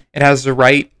 It has the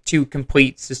right to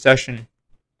complete secession.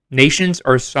 Nations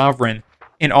are sovereign,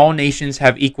 and all nations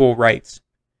have equal rights.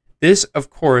 This, of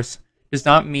course, does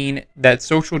not mean that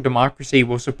social democracy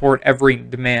will support every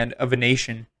demand of a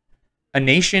nation. A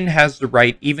nation has the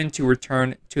right even to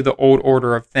return to the old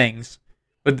order of things,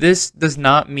 but this does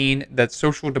not mean that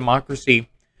social democracy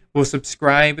will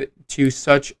subscribe to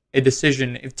such a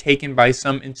decision if taken by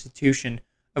some institution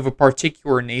of a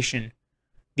particular nation.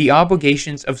 The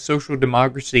obligations of social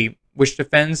democracy, which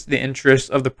defends the interests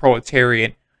of the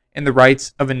proletariat, and the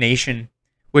rights of a nation,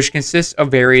 which consists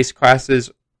of various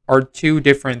classes, are two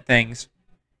different things.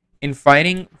 In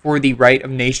fighting for the right of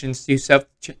nations to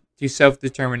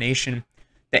self-determination,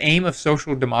 the aim of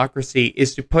social democracy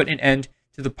is to put an end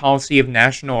to the policy of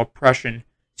national oppression,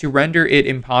 to render it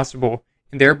impossible,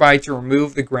 and thereby to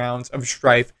remove the grounds of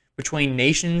strife between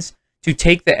nations, to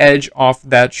take the edge off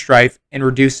that strife and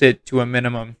reduce it to a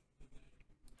minimum.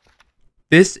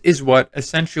 This is what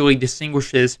essentially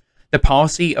distinguishes the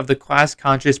policy of the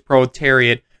class-conscious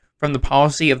proletariat from the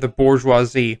policy of the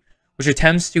bourgeoisie, which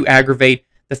attempts to aggravate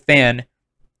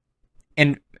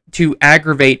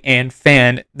and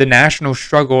fan the national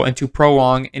struggle and to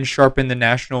prolong and sharpen the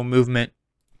national movement.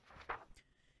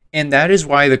 And that is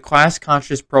why the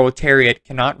class-conscious proletariat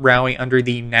cannot rally under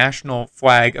the national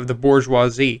flag of the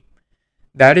bourgeoisie.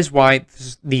 That is why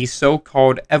the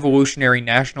so-called evolutionary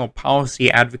national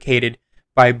policy advocated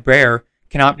by Baer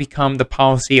cannot become the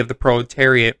policy of the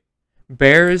proletariat.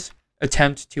 Baer's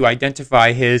attempt to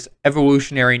identify his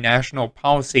evolutionary national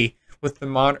policy with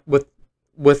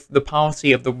the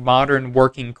policy of the modern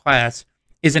working class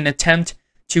is an attempt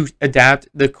to adapt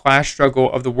the class struggle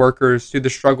of the workers to the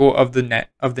struggle of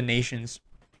the nations.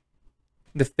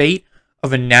 The fate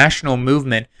of a national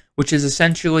movement, which is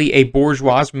essentially a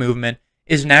bourgeois movement,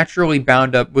 is naturally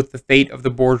bound up with the fate of the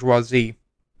bourgeoisie.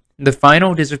 The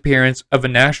final disappearance of a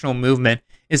national movement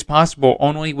is possible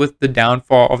only with the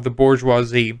downfall of the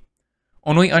bourgeoisie.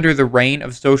 Only under the reign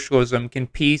of socialism can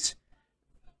peace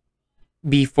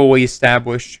be fully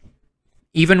established.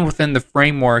 Even within the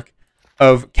framework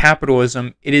of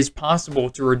capitalism, it is possible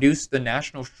to reduce the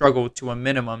national struggle to a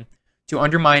minimum, to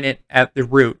undermine it at the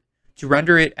root, to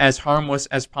render it as harmless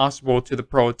as possible to the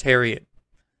proletariat.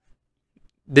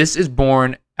 This is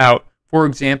borne out, for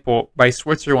example, by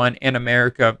Switzerland and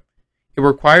America. It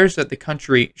requires that the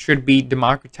country should be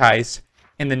democratized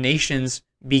and the nations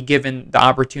be given the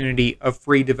opportunity of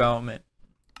free development.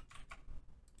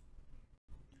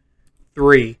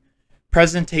 3.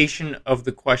 Presentation of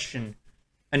the question.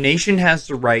 A nation has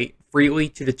the right freely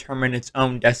to determine its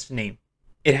own destiny.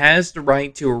 It has the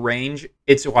right to arrange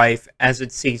its life as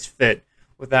it sees fit,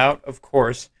 without, of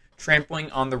course,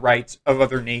 trampling on the rights of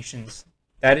other nations.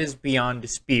 That is beyond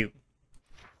dispute.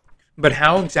 But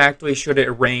how exactly should it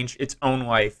arrange its own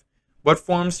life? What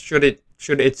forms should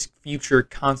its future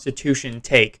constitution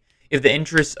take if the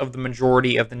interests of the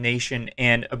majority of the nation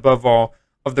and, above all,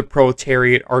 of the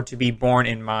proletariat are to be borne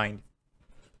in mind?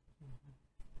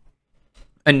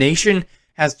 A nation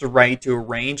has the right to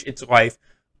arrange its life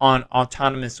on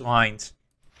autonomous lines.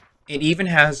 It even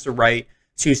has the right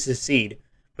to secede,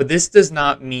 but this does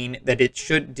not mean that it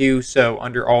should do so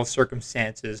under all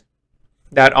circumstances.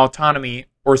 That autonomy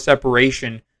or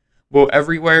separation will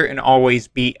everywhere and always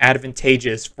be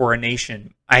advantageous for a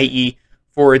nation, i.e.,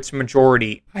 for its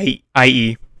majority,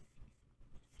 i.e.,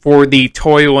 for the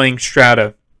toiling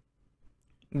strata.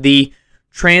 The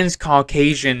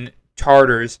Transcaucasian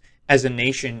Tartars as a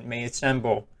nation may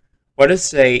assemble, let us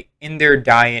say, in their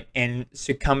diet and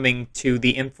succumbing to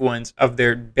the influence of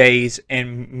their beys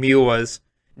and mullahs,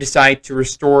 decide to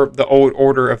restore the old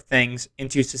order of things and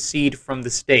to secede from the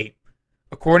state.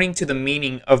 According to the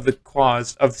meaning of the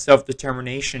clause of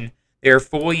self-determination, they are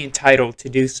fully entitled to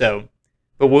do so.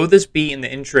 But will this be in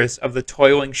the interest of the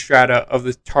toiling strata of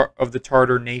the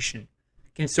Tartar nation?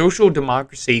 Can social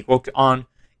democracy look on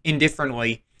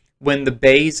indifferently when the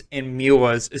beys and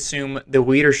mullahs assume the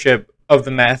leadership of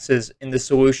the masses in the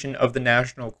solution of the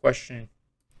national question?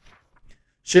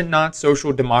 Should not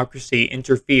social democracy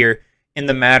interfere in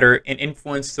the matter and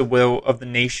influence the will of the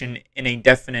nation in a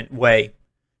definite way?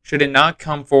 Should it not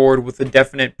come forward with a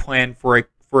definite plan for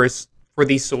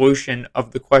the solution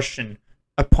of the question,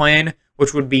 a plan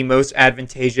which would be most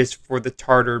advantageous for the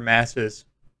Tartar masses?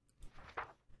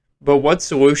 But what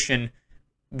solution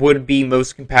would be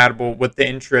most compatible with the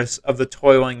interests of the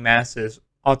toiling masses,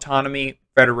 autonomy,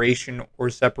 federation, or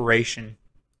separation?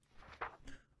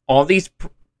 All these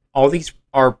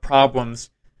are problems,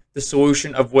 the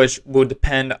solution of which will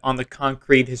depend on the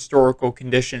concrete historical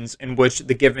conditions in which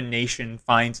the given nation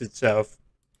finds itself.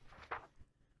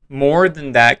 More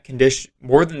than that, conditions,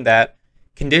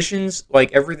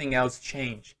 like everything else,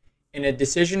 change, and a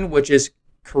decision which is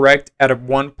correct at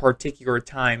one particular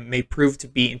time may prove to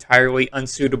be entirely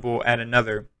unsuitable at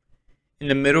another. In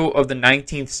the middle of the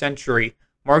 19th century,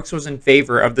 Marx was in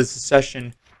favor of the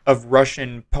secession of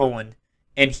Russian Poland,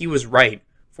 and he was right,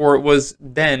 for it was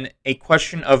then a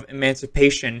question of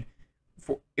emancipation.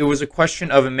 It was a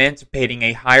question of emancipating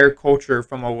a higher culture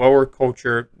from a lower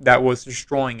culture that was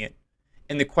destroying it.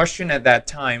 And the question at that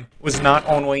time was not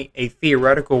only a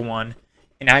theoretical one,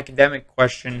 an academic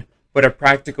question, but a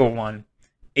practical one,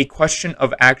 a question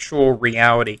of actual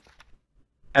reality.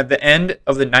 At the end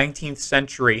of the 19th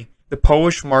century, the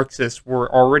Polish Marxists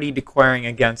were already declaring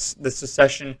against the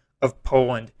secession of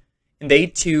Poland, and they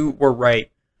too were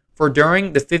right, for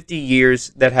during the 50 years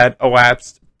that had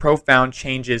elapsed, profound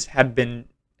changes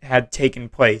had taken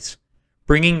place,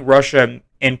 bringing Russia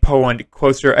and Poland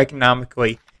closer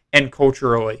economically and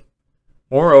culturally.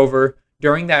 Moreover,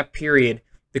 during that period,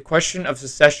 the question of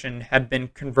secession had been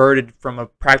converted from a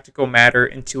practical matter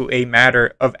into a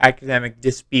matter of academic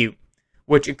dispute,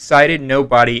 which excited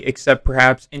nobody except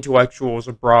perhaps intellectuals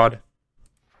abroad.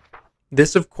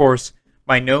 This, of course,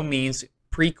 by no means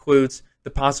precludes the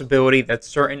possibility that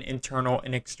certain internal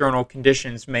and external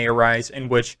conditions may arise in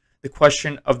which the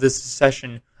question of the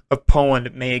secession of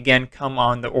Poland may again come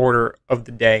on the order of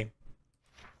the day.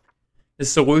 The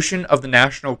solution of the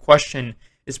national question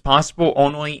is possible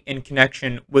only in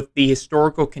connection with the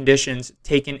historical conditions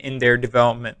taken in their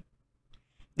development.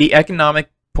 The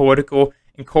economic, political,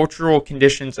 and cultural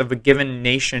conditions of a given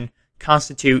nation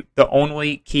constitute the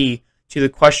only key to the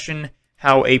question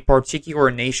how a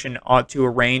particular nation ought to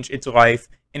arrange its life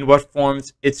and what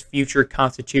forms its future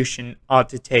constitution ought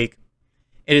to take.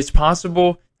 It is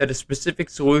possible that a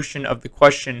specific solution of the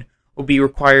question will be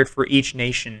required for each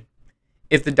nation.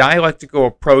 If the dialectical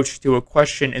approach to a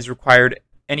question is required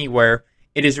anywhere,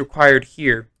 it is required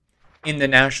here, in the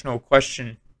national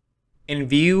question. In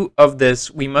view of this,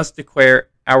 we must declare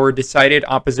our decided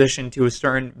opposition to a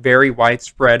certain very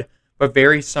widespread but a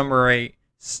very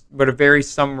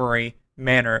summary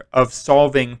manner of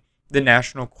solving the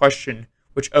national question,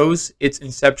 which owes its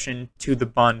inception to the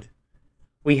Bund.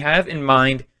 We have in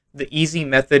mind the easy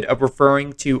method of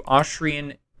referring to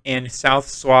Austrian and South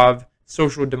Slav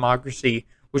social democracy,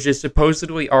 which has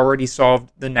supposedly already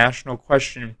solved the national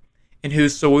question, in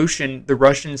whose solution the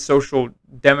Russian social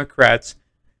democrats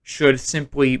should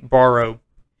simply borrow.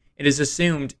 It is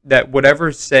assumed that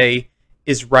whatever, say,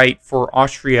 is right for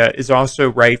Austria is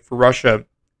also right for Russia.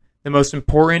 The most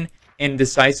important and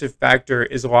decisive factor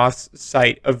is lost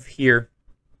sight of here,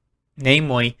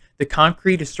 namely, the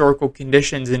concrete historical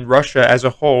conditions in Russia as a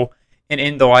whole and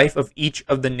in the life of each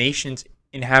of the nations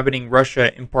inhabiting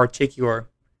Russia in particular.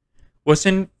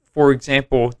 Listen, for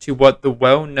example, to what the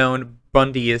well-known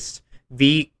Bundyist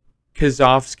V.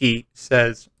 Kozovsky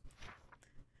says.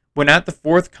 When at the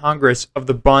Fourth Congress of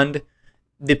the Bund,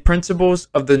 the principles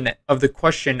of the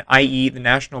question, i.e. the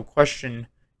national question,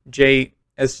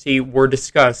 JST, were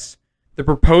discussed, the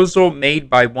proposal made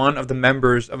by one of the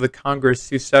members of the Congress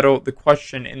to settle the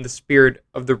question in the spirit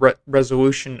of the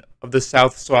resolution of the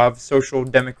South Slav Social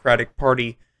Democratic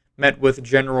Party met with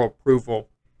general approval.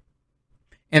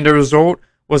 And the result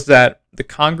was that the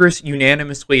Congress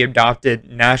unanimously adopted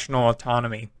national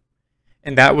autonomy.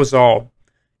 And that was all.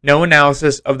 No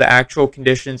analysis of the actual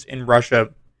conditions in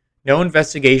Russia. No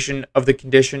investigation of the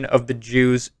condition of the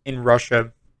Jews in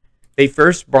Russia. They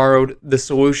first borrowed the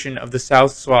solution of the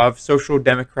South Slav Social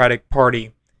Democratic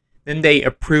Party. Then they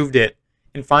approved it.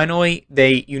 And finally,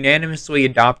 they unanimously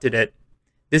adopted it.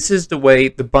 This is the way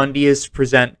the Bundyists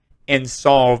present and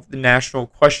solve the national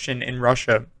question in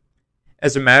Russia.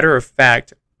 As a matter of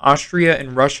fact, Austria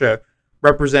and Russia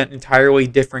represent entirely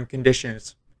different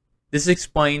conditions. This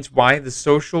explains why the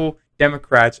Social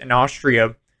Democrats in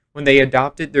Austria, when they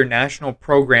adopted their national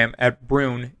program at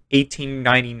Brunn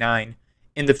 1899,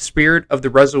 in the spirit of the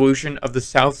resolution of the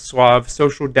South Slav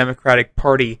Social Democratic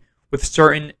Party, with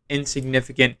certain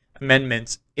insignificant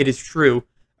amendments, it is true,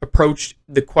 approached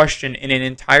the question in an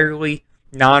entirely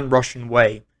non-Russian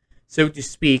way, so to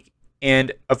speak,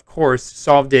 and, of course,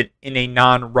 solved it in a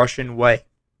non-Russian way.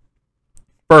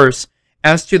 First,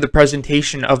 as to the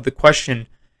presentation of the question,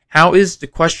 how is the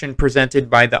question presented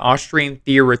by the Austrian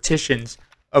theoreticians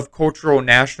of cultural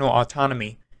national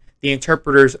autonomy, the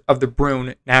interpreters of the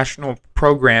Brunn national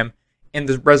program, and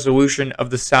the resolution of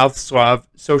the South Slav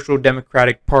Social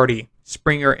Democratic Party,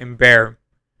 Springer and Baer?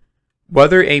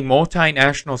 Whether a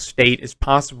multinational state is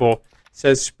possible,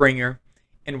 says Springer,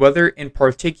 and whether in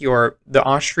particular the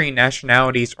Austrian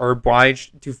nationalities are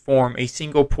obliged to form a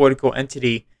single political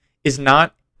entity is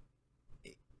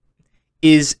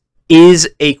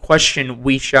a question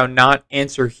we shall not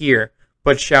answer here,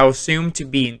 but shall assume to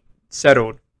be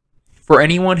settled. For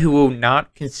anyone who will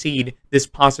not concede this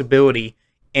possibility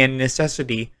and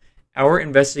necessity, our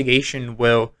investigation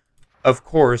will, of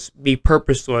course, be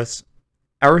purposeless.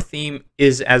 Our theme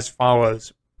is as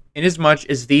follows. Inasmuch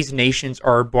as these nations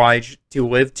are obliged to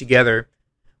live together,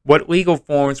 what legal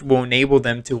forms will enable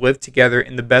them to live together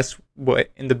in the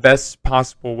best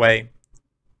possible way?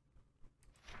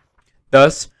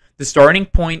 Thus, the starting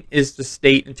point is the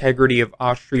state integrity of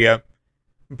Austria.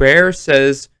 Baer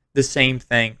says the same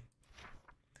thing.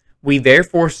 We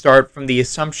therefore start from the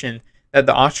assumption that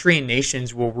the Austrian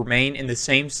nations will remain in the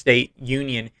same state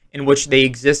union in which they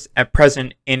exist at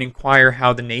present and inquire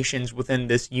how the nations within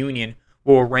this union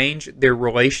will arrange their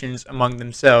relations among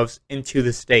themselves into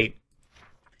the state.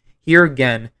 Here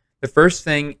again, the first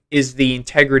thing is the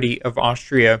integrity of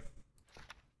Austria.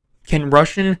 Can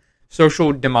Russian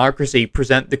social democracy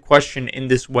present the question in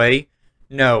this way?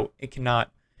 No, it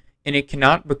cannot. And it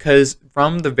cannot because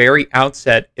from the very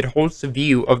outset it holds the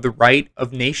view of the right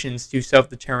of nations to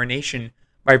self-determination,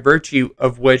 by virtue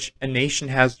of which a nation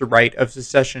has the right of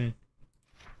secession.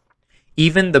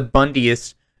 Even the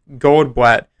Bundyist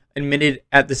Goldblatt admitted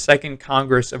at the Second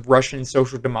Congress of Russian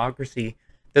Social Democracy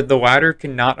that the latter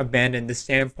could not abandon the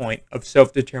standpoint of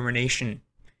self-determination.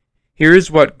 Here is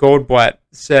what Goldblatt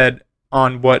said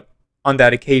on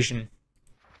that occasion.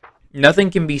 Nothing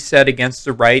can be said against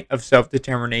the right of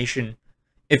self-determination.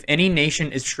 If any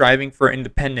nation is striving for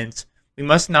independence, we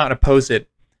must not oppose it.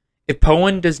 If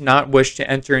Poland does not wish to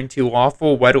enter into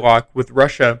lawful wedlock with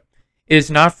Russia, it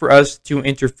is not for us to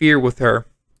interfere with her.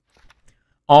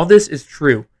 All this is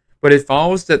true, but it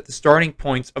follows that the starting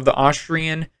points of the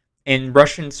Austrian and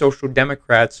Russian Social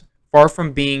Democrats, far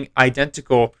from being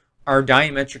identical, are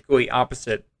diametrically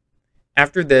opposite.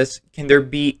 After this, can there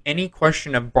be any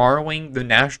question of borrowing the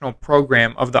national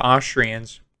program of the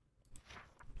Austrians?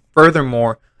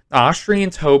 Furthermore, the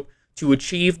Austrians hope to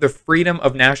achieve the freedom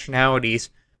of nationalities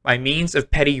by means of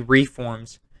petty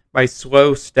reforms, by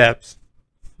slow steps,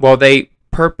 while they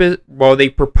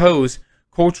propose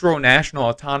cultural national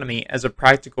autonomy as a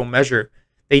practical measure.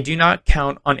 They do not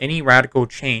count on any radical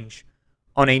change,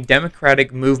 on a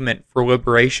democratic movement for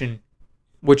liberation,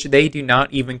 which they do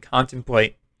not even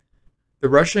contemplate. The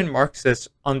Russian Marxists,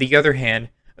 on the other hand,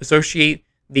 associate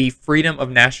the freedom of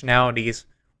nationalities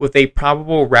with a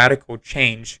probable radical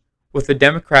change, with a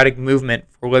democratic movement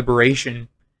for liberation,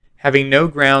 having no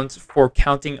grounds for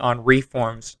counting on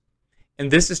reforms. And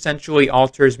this essentially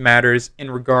alters matters in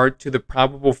regard to the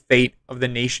probable fate of the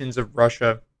nations of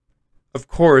Russia. Of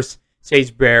course,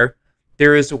 says Baer,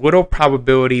 there is little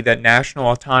probability that national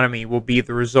autonomy will be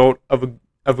the result of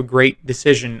a great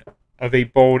decision, of a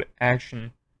bold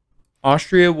action.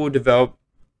 Austria will develop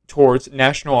towards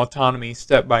national autonomy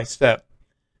step by step,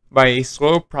 by a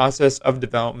slow process of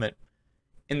development,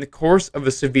 in the course of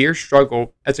a severe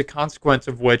struggle, as a consequence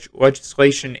of which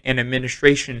legislation and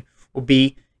administration will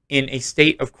be in a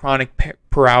state of chronic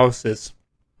paralysis.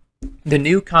 The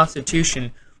new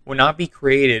constitution will not be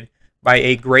created by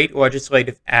a great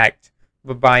legislative act,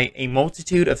 but by a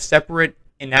multitude of separate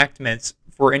enactments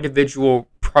for individual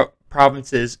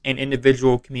provinces and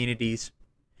individual communities.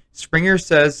 Springer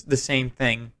says the same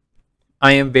thing.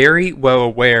 I am very well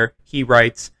aware, he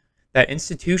writes, that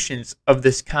institutions of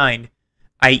this kind,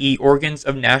 i.e. organs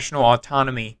of national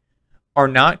autonomy, are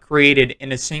not created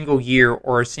in a single year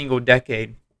or a single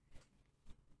decade.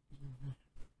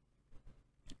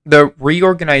 The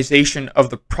reorganization of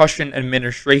the Prussian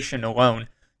administration alone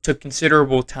took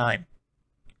considerable time.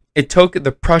 It took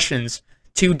the Prussians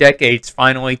 2 decades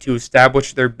finally to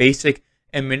establish their basic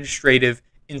administrative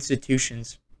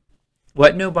institutions.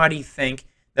 Let nobody think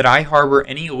that I harbor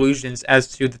any illusions as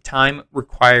to the time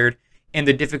required and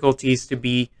the difficulties to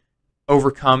be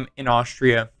overcome in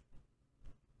Austria.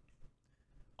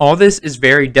 All this is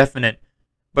very definite,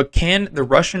 but can the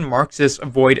Russian Marxists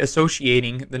avoid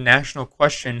associating the national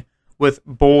question with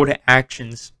bold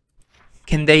actions?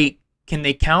 Can they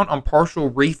count on partial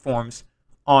reforms,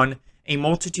 on a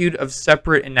multitude of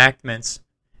separate enactments,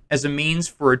 as a means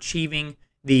for achieving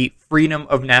the freedom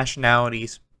of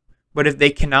nationalities? But if they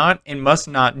cannot and must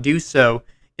not do so,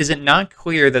 is it not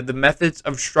clear that the methods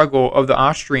of struggle of the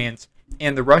Austrians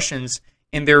and the Russians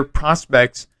and their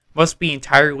prospects must be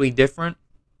entirely different?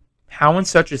 How in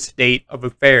such a state of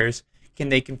affairs can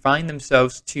they confine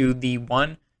themselves to the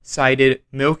one-sided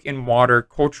milk and water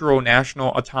cultural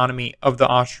national autonomy of the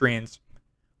Austrians?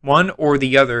 One or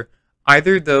the other,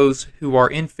 either those who are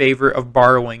in favor of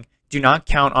borrowing do not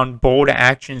count on bold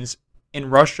actions in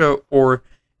Russia, or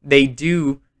they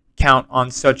do count on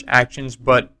such actions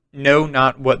but know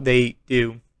not what they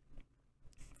do.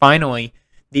 Finally,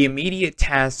 the immediate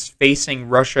tasks facing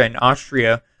Russia and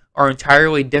Austria are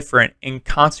entirely different and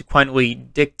consequently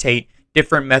dictate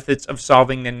different methods of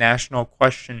solving the national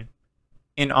question.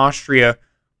 In Austria,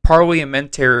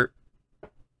 parliamentarism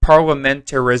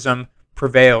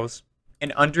prevails,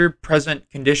 and under present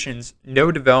conditions,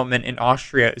 no development in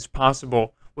Austria is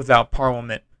possible without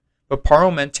parliament. But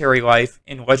parliamentary life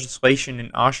and legislation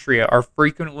in Austria are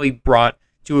frequently brought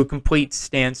to a complete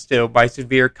standstill by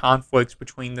severe conflicts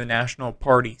between the national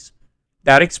parties.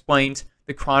 That explains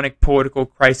the chronic political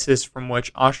crisis from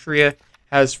which Austria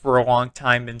has for a long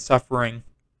time been suffering.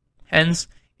 Hence,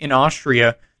 in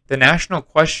Austria, the national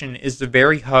question is the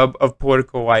very hub of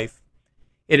political life.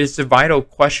 It is the vital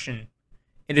question.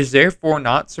 It is therefore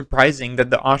not surprising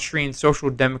that the Austrian social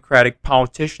democratic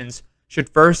politicians should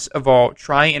first of all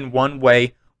try in one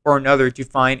way or another to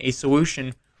find a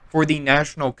solution for the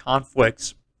national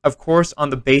conflicts, of course on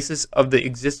the basis of the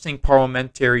existing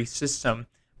parliamentary system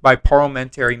by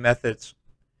parliamentary methods.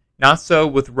 Not so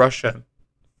with Russia.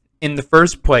 In the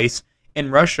first place,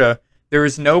 in Russia, there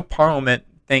is no parliament,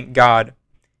 thank God.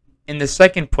 In the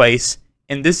second place,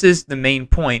 and this is the main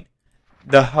point,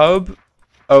 the hub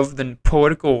of the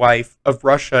political life of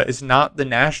Russia is not the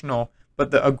national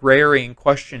but the agrarian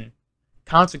question.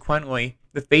 Consequently,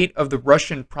 the fate of the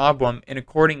Russian problem, and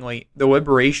accordingly the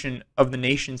liberation of the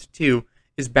nations too,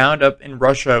 is bound up in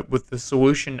Russia with the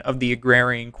solution of the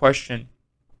agrarian question,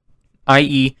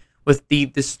 i.e. with the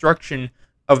destruction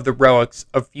of the relics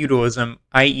of feudalism,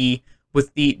 i.e.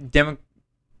 with the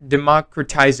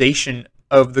democratization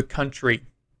of the country.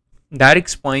 That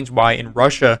explains why in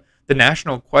Russia the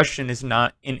national question is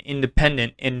not an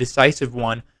independent and decisive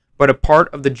one, but a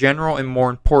part of the general and more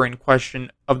important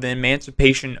question of the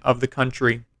emancipation of the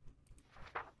country.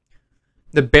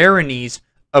 The baronies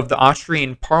of the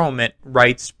Austrian parliament,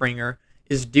 writes Springer,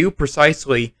 is due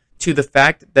precisely to the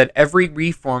fact that every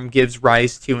reform gives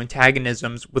rise to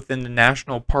antagonisms within the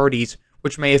national parties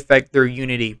which may affect their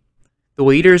unity. The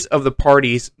leaders of the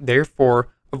parties, therefore,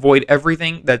 avoid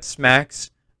everything that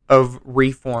smacks of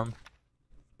reform.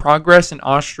 Progress in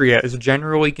Austria is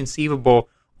generally conceivable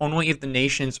only if the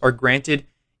nations are granted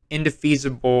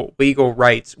indefeasible legal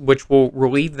rights which will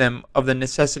relieve them of the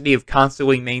necessity of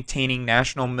constantly maintaining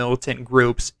national militant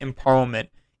groups in parliament,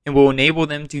 and will enable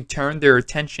them to turn their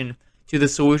attention to the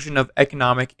solution of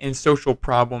economic and social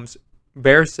problems.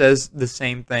 Baer says the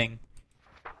same thing.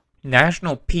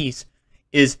 National peace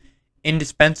is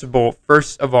indispensable,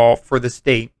 first of all, for the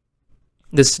state.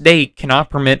 The state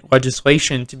cannot permit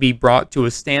legislation to be brought to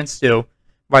a standstill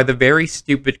by the very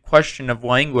stupid question of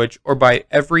language or by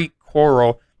every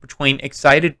quarrel between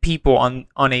excited people on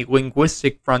a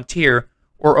linguistic frontier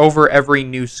or over every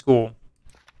new school.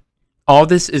 All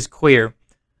this is clear,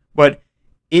 but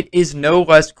it is no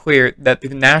less clear that the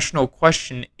national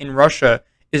question in Russia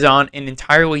is on an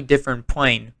entirely different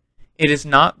plane. It is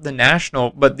not the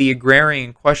national but the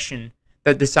agrarian question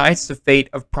that decides the fate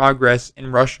of progress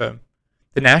in Russia.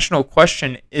 The national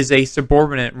question is a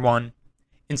subordinate one,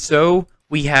 and so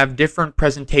we have different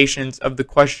presentations of the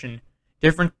question,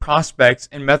 different prospects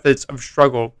and methods of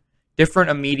struggle, different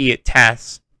immediate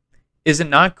tasks. Is it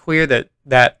not clear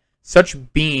that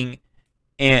such being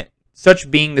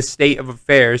the state of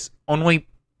affairs, only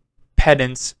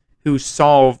pedants who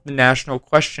solve the national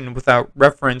question without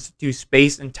reference to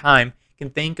space and time can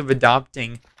think of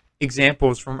adopting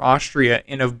examples from Austria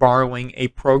and of borrowing a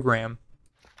program?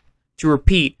 To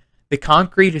repeat, the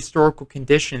concrete historical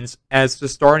conditions as the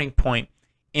starting point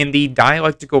and the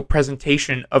dialectical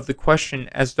presentation of the question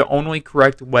as the only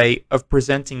correct way of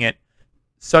presenting it,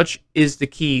 such is the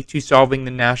key to solving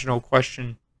the national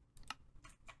question.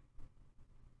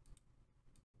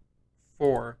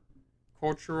 4.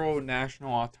 Cultural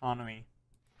national autonomy.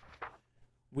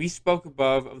 We spoke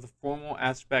above of the formal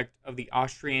aspect of the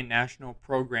Austrian national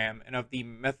program and of the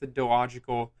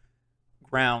methodological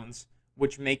grounds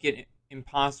which make it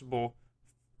impossible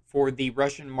for the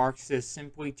Russian Marxists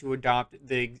simply to adopt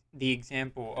the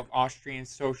example of Austrian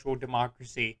social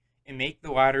democracy and make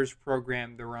the latter's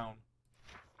program their own.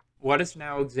 Let us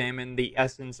now examine the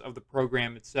essence of the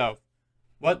program itself.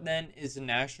 What then is the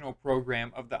national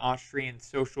program of the Austrian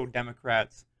Social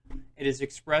Democrats? It is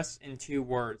expressed in two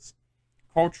words: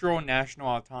 cultural national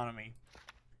autonomy.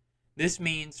 This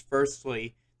means,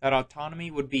 firstly, that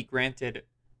autonomy would be granted,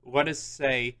 let us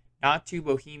say, not to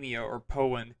Bohemia or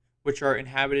Poland, which are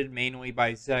inhabited mainly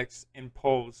by Czechs and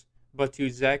Poles, but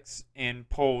to Czechs and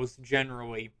Poles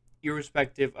generally,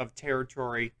 irrespective of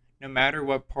territory, no matter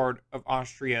what part of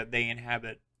Austria they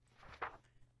inhabit.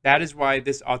 That is why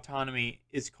this autonomy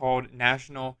is called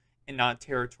national and not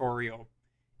territorial.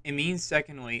 It means,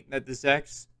 secondly, that the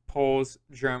Czechs, Poles,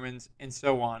 Germans, and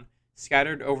so on,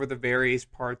 scattered over the various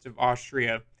parts of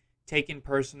Austria, taken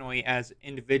personally as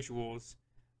individuals,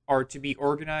 are to be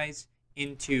organized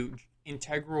into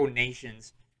integral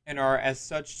nations and are as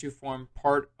such to form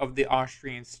part of the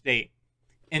Austrian state.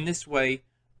 In this way,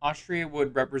 Austria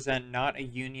would represent not a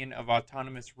union of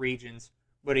autonomous regions,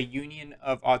 but a union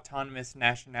of autonomous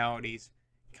nationalities,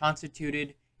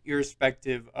 constituted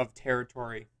irrespective of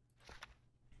territory.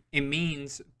 It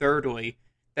means, thirdly,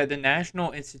 that the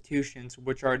national institutions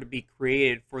which are to be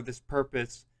created for this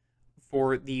purpose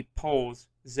for the Poles,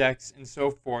 Czechs, and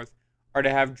so forth are to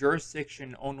have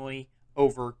jurisdiction only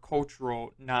over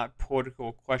cultural, not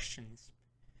political questions.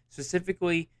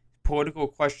 Specifically, political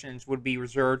questions would be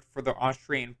reserved for the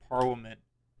Austrian Parliament,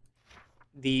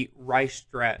 the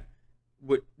Reichsrat.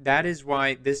 That is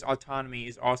why this autonomy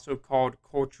is also called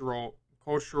cultural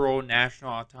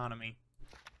national autonomy.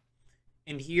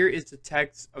 And here is the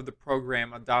text of the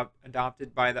program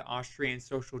adopted by the Austrian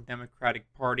Social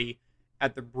Democratic Party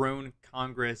at the Brunn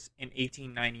Congress in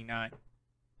 1899.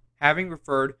 Having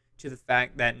referred to the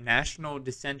fact that national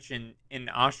dissension in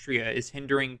Austria is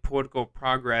hindering political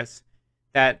progress,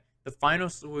 that the final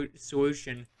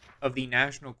solution of the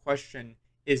national question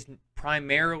is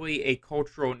primarily a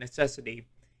cultural necessity,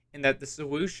 and that the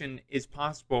solution is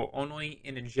possible only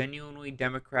in a genuinely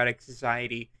democratic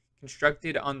society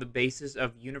constructed on the basis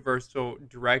of universal,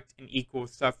 direct, and equal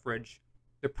suffrage,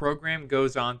 the program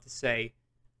goes on to say,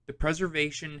 the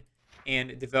preservation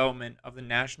and development of the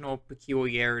national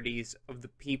peculiarities of the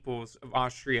peoples of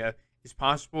Austria is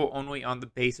possible only on the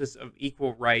basis of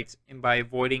equal rights and by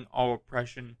avoiding all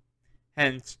oppression.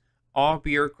 Hence, all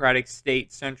bureaucratic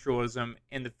state centralism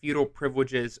and the feudal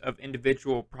privileges of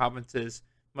individual provinces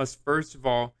must first of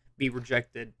all be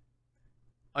rejected.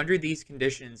 Under these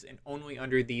conditions, and only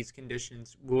under these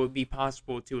conditions, will it be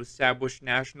possible to establish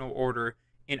national order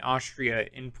in Austria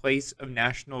in place of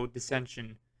national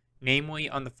dissension, namely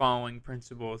on the following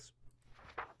principles.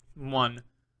 1.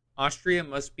 Austria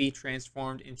must be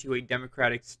transformed into a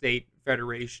democratic state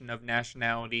federation of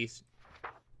nationalities.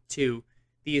 2.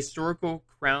 The historical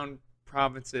crown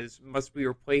provinces must be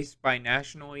replaced by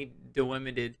nationally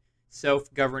delimited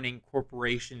self-governing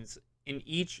corporations, in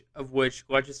each of which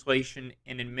legislation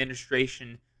and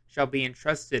administration shall be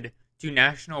entrusted to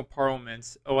national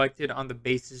parliaments elected on the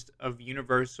basis of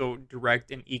universal,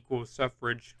 direct, and equal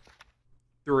suffrage.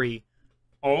 3.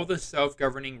 All the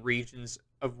self-governing regions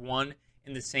of one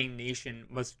and the same nation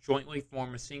must jointly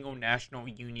form a single national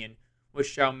union, which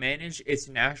shall manage its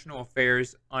national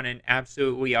affairs on an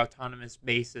absolutely autonomous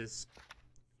basis.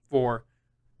 4.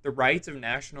 The rights of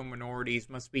national minorities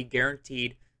must be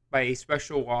guaranteed by a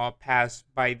special law passed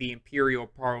by the imperial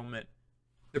parliament.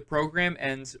 The program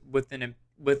ends with an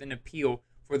appeal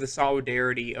for the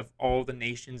solidarity of all the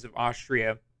nations of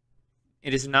Austria.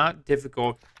 It is not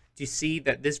difficult to see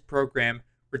that this program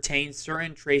retains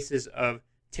certain traces of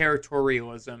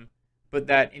territorialism, but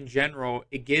that in general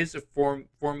it gives a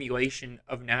formulation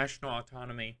of national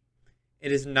autonomy.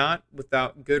 It is not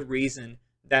without good reason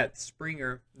that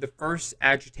Springer, the first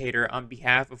agitator on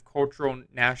behalf of cultural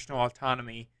national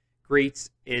autonomy, greets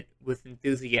it with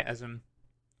enthusiasm.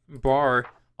 Barr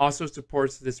also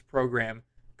supports this program,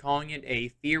 calling it a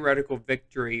theoretical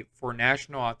victory for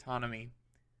national autonomy.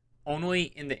 Only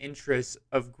in the interests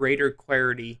of greater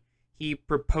clarity, he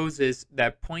proposes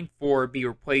that point 4 be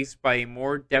replaced by a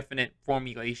more definite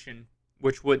formulation,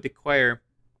 which would declare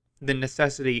the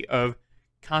necessity of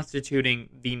constituting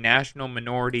the national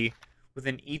minority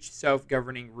within each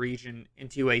self-governing region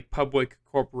into a public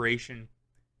corporation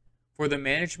for the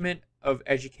management of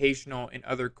educational and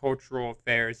other cultural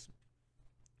affairs.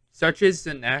 Such is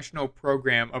the national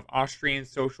program of Austrian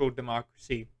social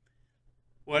democracy.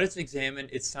 Let us examine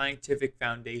its scientific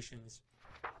foundations.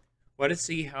 Let us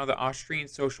see how the Austrian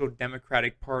Social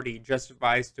Democratic Party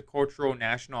justifies the cultural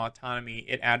national autonomy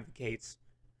it advocates.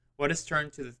 Let us turn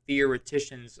to the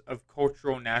theoreticians of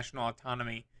cultural national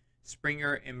autonomy,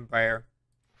 Springer and Baer.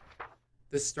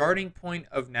 The starting point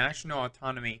of national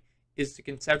autonomy is the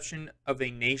conception of a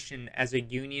nation as a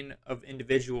union of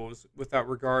individuals without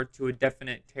regard to a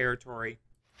definite territory.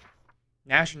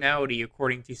 Nationality,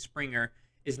 according to Springer,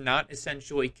 is not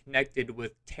essentially connected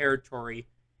with territory.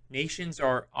 Nations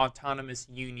are autonomous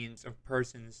unions of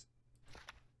persons.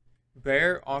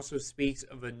 Baer also speaks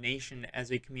of a nation as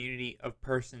a community of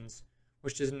persons,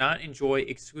 which does not enjoy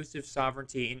exclusive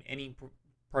sovereignty in any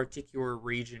particular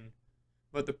region.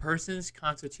 But the persons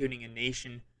constituting a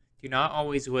nation do not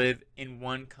always live in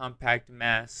one compact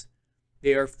mass.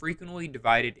 They are frequently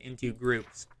divided into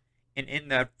groups, and in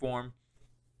that form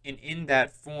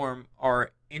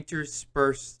are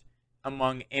interspersed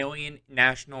among alien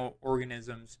national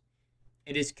organisms.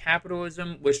 It is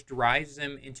capitalism which drives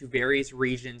them into various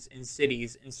regions and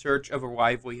cities in search of a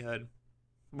livelihood.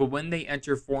 But when they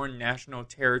enter foreign national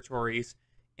territories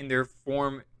in their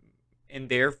form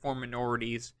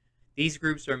minorities, these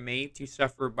groups are made to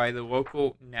suffer by the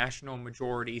local national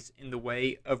majorities in the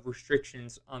way of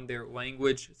restrictions on their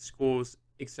language, schools,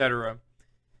 etc.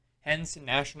 Hence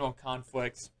national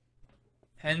conflicts.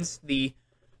 Hence the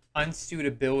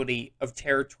unsuitability of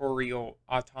territorial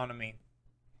autonomy.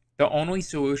 The only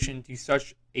solution to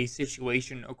such a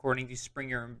situation, according to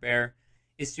Springer and Baer,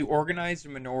 is to organize the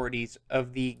minorities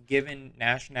of the given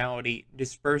nationality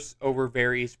dispersed over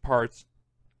various parts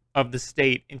of the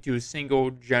state into a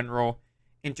single general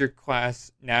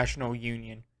interclass national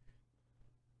union.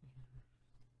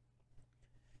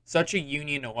 Such a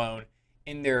union alone,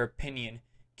 in their opinion,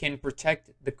 can protect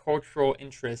the cultural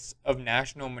interests of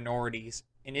national minorities,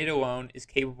 and it alone is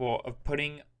capable of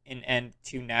putting an end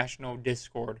to national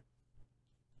discord.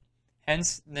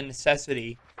 Hence the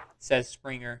necessity, says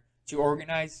Springer, to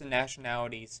organize the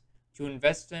nationalities, to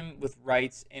invest them with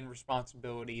rights and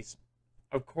responsibilities.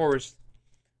 Of course,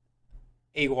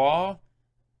 a law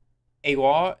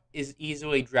is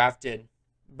easily drafted,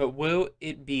 but will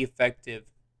it be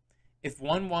effective? If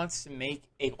one wants to make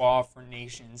a law for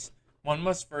nations, one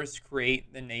must first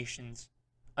create the nations.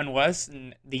 Unless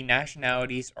the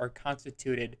nationalities are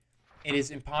constituted, it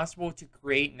is impossible to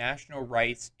create national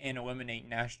rights and eliminate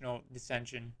national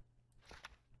dissension.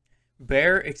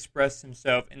 Baer expressed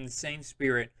himself in the same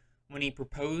spirit when he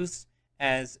proposed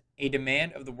as a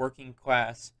demand of the working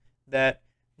class that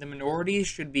the minorities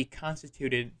should be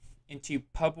constituted into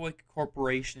public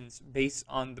corporations based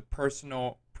on the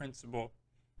personal principle.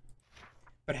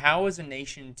 But how is a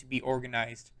nation to be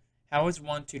organized? How is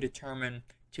one to determine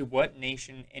to what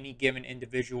nation any given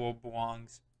individual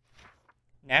belongs?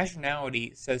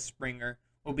 Nationality, says Springer,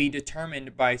 will be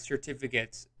determined by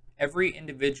certificates. Every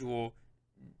individual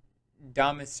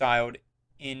domiciled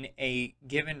in a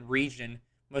given region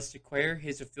must declare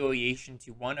his affiliation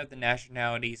to one of the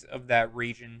nationalities of that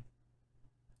region.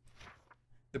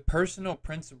 The personal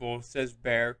principle, says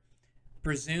Baer,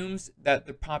 presumes that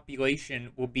the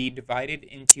population will be divided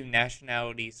into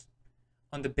nationalities.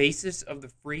 On the basis of the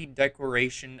free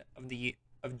declaration of the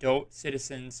adult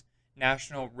citizens,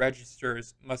 national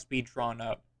registers must be drawn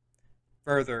up.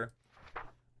 Further,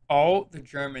 all the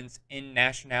Germans in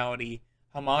nationality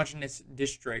homogeneous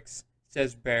districts,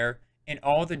 says Baer, and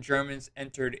all the Germans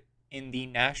entered in the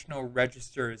national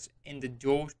registers in the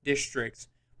dual districts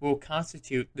will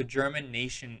constitute the German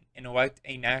nation and elect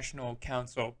a national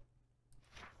council.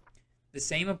 The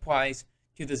same applies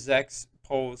to the Czechs,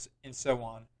 Poles, and so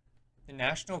on. The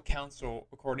National Council,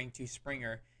 according to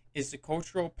Springer, is the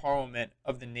cultural parliament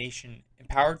of the nation,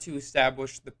 empowered to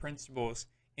establish the principles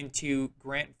and to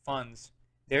grant funds,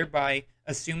 thereby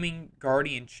assuming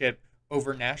guardianship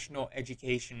over national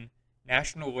education,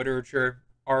 national literature,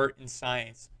 art, and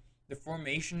science, the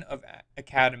formation of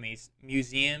academies,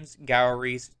 museums,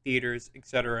 galleries, theaters,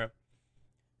 etc.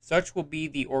 Such will be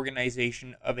the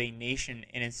organization of a nation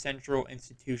in a central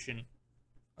institution.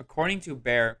 According to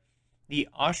Baer, the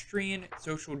Austrian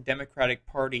Social Democratic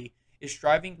Party is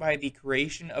striving by the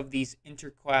creation of these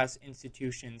interclass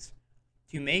institutions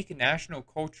to make national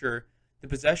culture the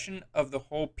possession of the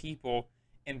whole people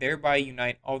and thereby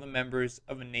unite all the members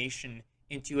of a nation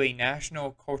into a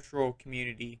national cultural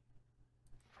community.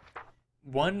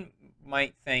 One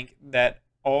might think that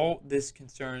all this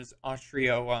concerns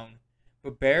Austria alone,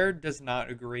 but Baer does not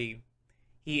agree.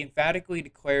 He emphatically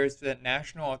declares that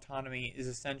national autonomy is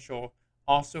essential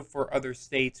also for other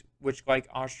states which, like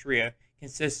Austria,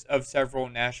 consists of several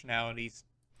nationalities.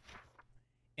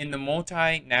 In the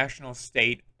multinational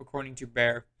state, according to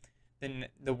Baer,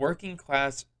 the working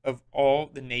class of all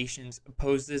the nations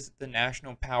opposes the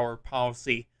national power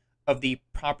policy of the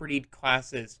propertied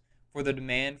classes for the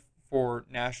demand for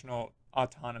national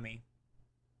autonomy.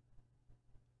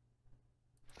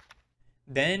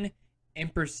 Then,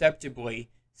 imperceptibly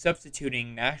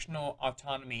substituting national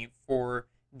autonomy for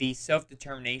the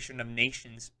self-determination of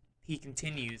nations, he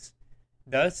continues,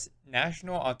 thus,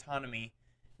 national autonomy,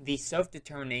 the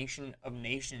self-determination of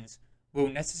nations, will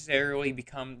necessarily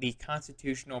become the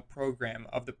constitutional program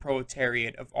of the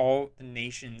proletariat of all the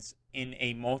nations in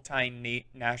a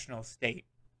multinational state.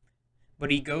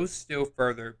 But he goes still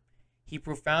further. He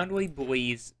profoundly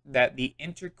believes that the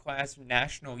interclass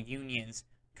national unions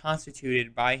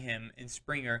constituted by him and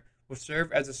Springer will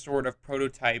serve as a sort of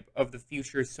prototype of the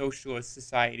future socialist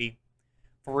society,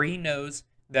 for he knows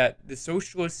that the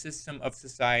socialist system of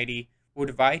society will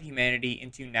divide humanity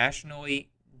into nationally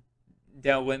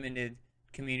delimited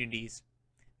communities,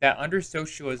 that under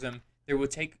socialism there will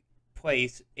take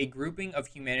place a grouping of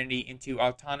humanity into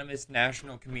autonomous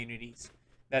national communities,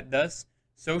 that thus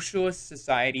socialist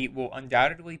society will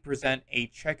undoubtedly present a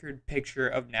checkered picture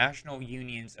of national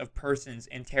unions of persons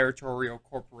and territorial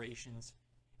corporations,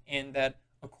 and that,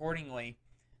 accordingly,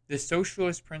 the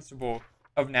socialist principle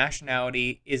of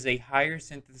nationality is a higher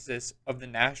synthesis of the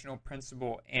national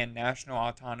principle and national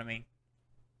autonomy.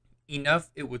 Enough,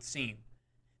 it would seem.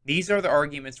 These are the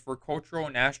arguments for cultural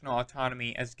national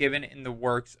autonomy as given in the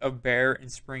works of Baer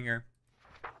and Springer.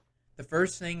 The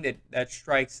first thing that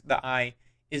strikes the eye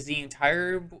is the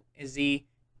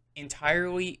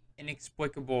entirely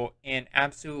inexplicable and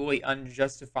absolutely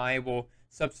unjustifiable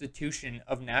substitution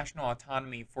of national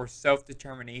autonomy for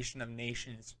self-determination of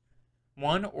nations.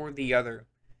 One or the other.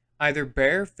 Either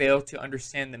Baer failed to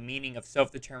understand the meaning of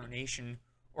self-determination,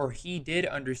 or he did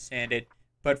understand it,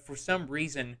 but for some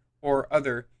reason or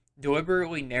other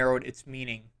deliberately narrowed its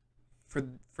meaning.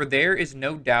 For there is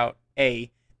no doubt,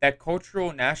 A, that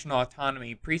cultural national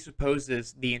autonomy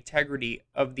presupposes the integrity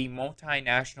of the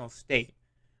multinational state,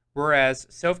 whereas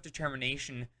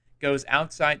self-determination goes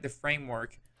outside the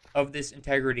framework of this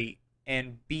integrity,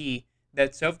 and B,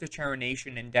 that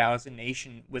self-determination endows a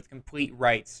nation with complete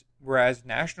rights, whereas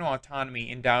national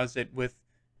autonomy endows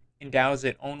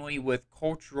it only with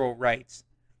cultural rights.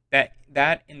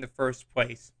 That in the first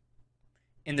place.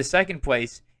 In the second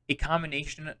place, a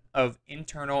combination of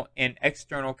internal and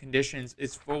external conditions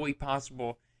is fully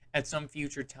possible at some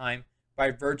future time,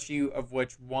 by virtue of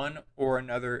which one or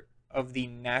another of the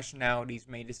nationalities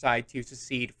may decide to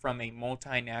secede from a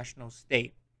multinational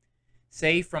state.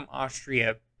 Say from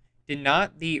Austria, did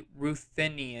not the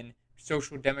Ruthenian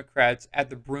Social Democrats at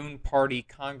the Brunn Party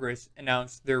Congress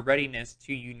announce their readiness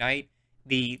to unite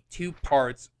the two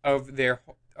parts of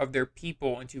their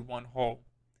people into one whole?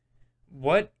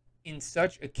 What in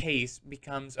such a case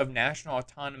becomes of national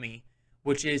autonomy,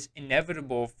 which is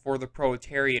inevitable for the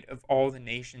proletariat of all the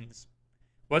nations?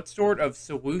 What sort of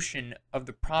solution of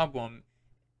the problem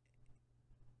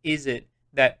is it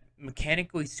that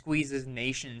mechanically squeezes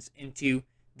nations into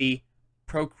the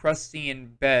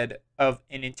Procrustean bed of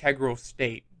an integral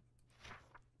state?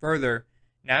 Further,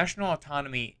 national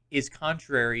autonomy is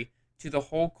contrary to the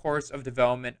whole course of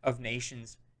development of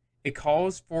nations. It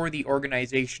calls for the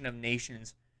organization of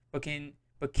nations, but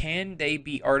can they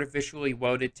be artificially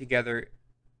welded together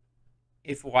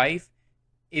if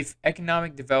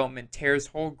economic development tears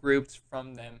whole groups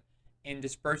from them and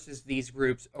disperses these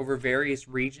groups over various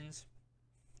regions,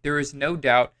 there is no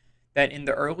doubt that in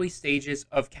the early stages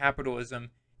of capitalism,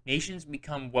 nations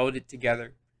become welded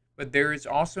together. But there is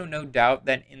also no doubt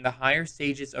that in the higher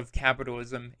stages of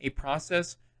capitalism, a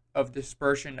process of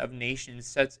dispersion of nations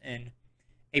sets in,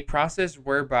 a process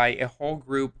whereby a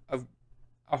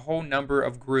whole number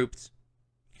of groups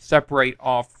separate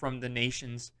off from the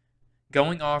nations,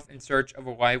 going off in search of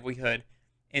a livelihood,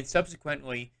 and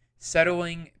subsequently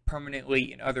settling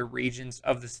permanently in other regions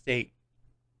of the state.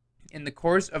 In the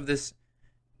course of this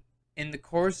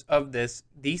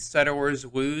these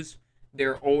settlers lose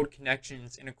their old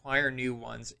connections and acquire new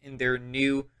ones in their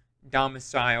new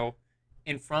domicile,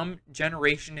 and from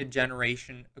generation to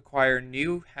generation acquire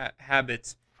new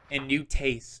habits and new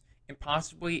tastes, and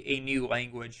possibly a new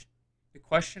language. The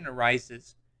question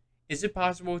arises, is it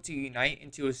possible to unite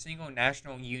into a single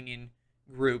national union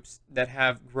groups that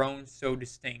have grown so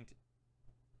distinct?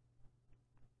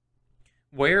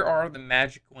 Where are the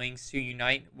magic links to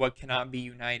unite what cannot be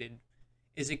united?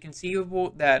 Is it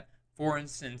conceivable that, for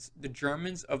instance, the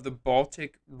Germans of the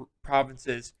Baltic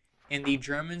provinces and the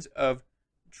Germans of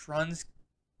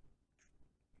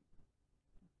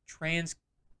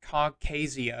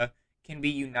Transcaucasia can be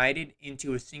united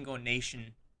into a single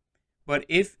nation? But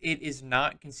if it is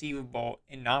not conceivable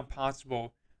and not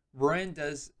possible, wherein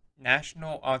does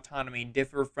national autonomy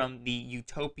differ from the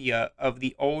utopia of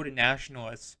the old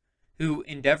nationalists who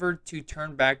endeavored to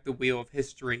turn back the wheel of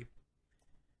history?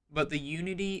 But the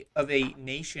unity of a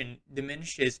nation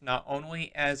diminishes not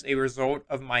only as a result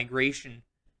of migration,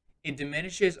 it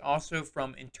diminishes also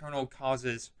from internal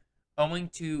causes, owing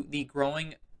to the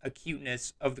growing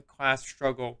acuteness of the class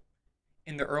struggle.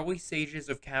 In the early stages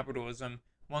of capitalism,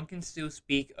 one can still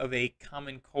speak of a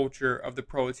common culture of the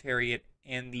proletariat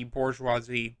and the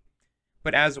bourgeoisie.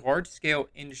 But as large-scale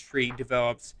industry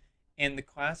develops and the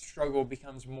class struggle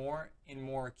becomes more and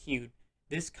more acute,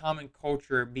 this common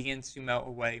culture begins to melt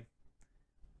away.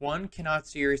 One cannot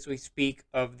seriously speak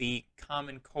of the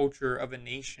common culture of a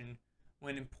nation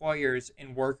when employers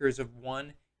and workers of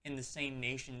one and the same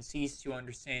nation cease to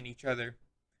understand each other.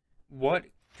 What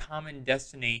common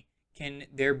destiny can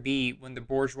there be when the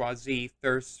bourgeoisie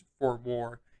thirsts for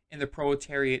war and the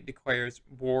proletariat declares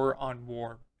war on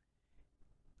war?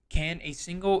 Can a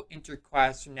single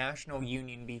interclass national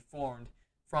union be formed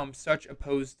from such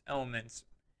opposed elements?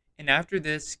 And after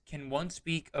this, can one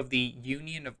speak of the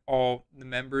union of all the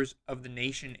members of the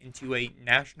nation into a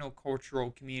national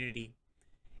cultural community?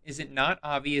 Is it not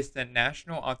obvious that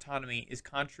national autonomy is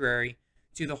contrary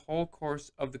to the whole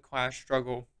course of the class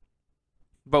struggle?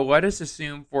 But let us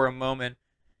assume for a moment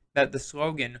that the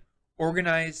slogan,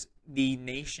 organize the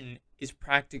nation, is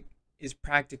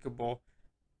practicable.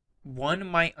 One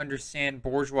might understand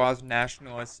bourgeois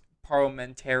nationalist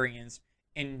parliamentarians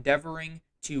endeavoring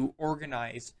to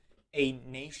organize a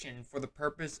nation for the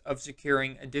purpose of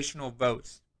securing additional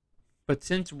votes. But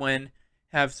since when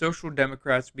have social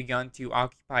democrats begun to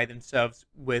occupy themselves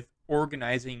with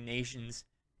organizing nations,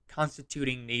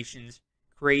 constituting nations,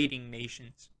 creating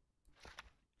nations?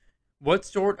 What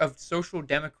sort of social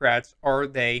democrats are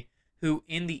they who,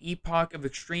 in the epoch of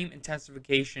extreme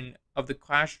intensification of the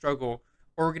class struggle,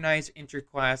 organize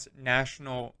interclass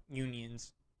national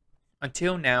unions?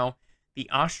 Until now, the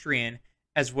Austrian,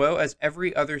 as well as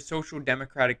every other social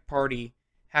democratic party,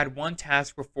 had one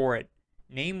task before it,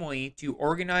 namely to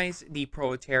organize the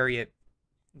proletariat.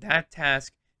 That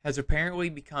task has apparently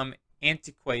become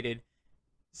antiquated.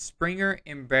 Springer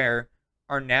and Baer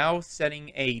are now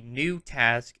setting a new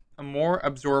task, a more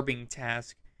absorbing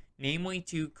task, namely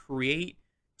to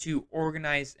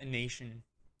organize a nation.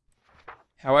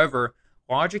 However,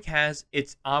 logic has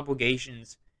its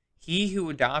obligations. He who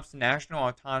adopts national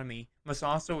autonomy must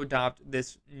also adopt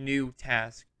this new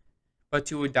task. But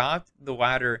to adopt the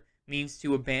latter means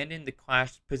to abandon the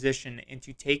class position and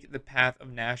to take the path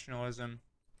of nationalism.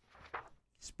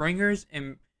 Springer's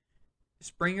and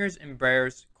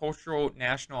Baer's cultural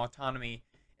national autonomy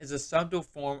is a subtle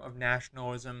form of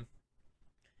nationalism,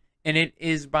 and it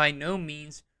is by no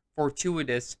means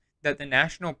fortuitous that the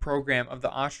national program of the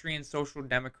Austrian Social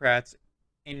Democrats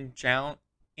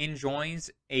enjoins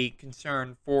a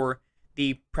concern for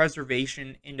the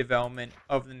preservation and development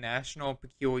of the national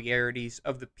peculiarities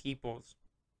of the peoples.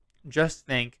 Just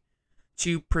think,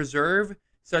 to preserve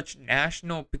such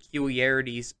national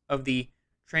peculiarities of the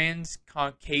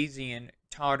Transcaucasian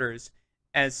Tatars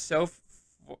as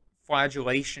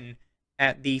self-flagellation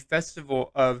at the festival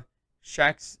of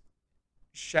Shaksi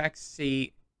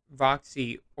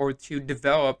Voxy, or to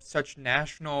develop such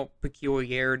national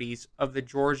peculiarities of the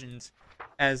Georgians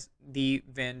as the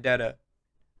vendetta.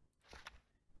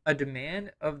 A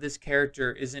demand of this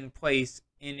character is in place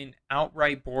in an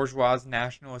outright bourgeois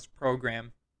nationalist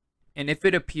program, and if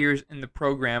it appears in the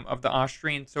program of the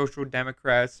Austrian Social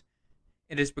Democrats,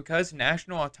 it is because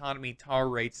national autonomy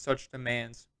tolerates such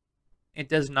demands. It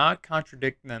does not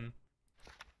contradict them.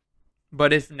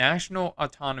 But if national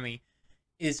autonomy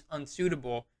is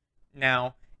unsuitable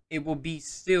now, it will be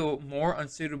still more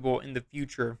unsuitable in the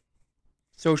future.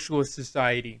 Socialist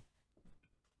society.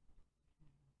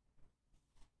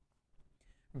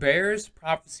 Baer's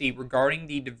prophecy regarding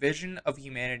the division of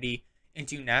humanity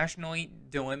into nationally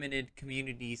delimited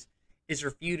communities is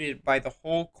refuted by the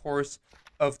whole course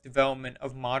of development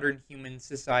of modern human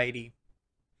society.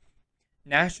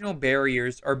 National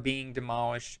barriers are being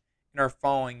demolished and are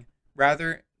falling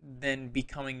rather than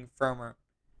becoming firmer.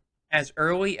 As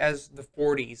early as the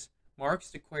 40s, Marx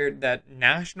declared that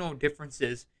national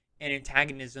differences and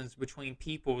antagonisms between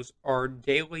peoples are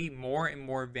daily more and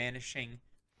more vanishing,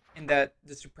 and that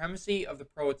the supremacy of the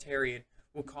proletariat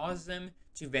will cause them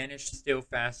to vanish still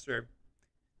faster.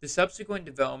 The subsequent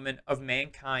development of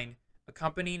mankind,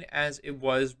 accompanied as it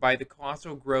was by the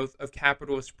colossal growth of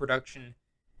capitalist production,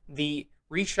 the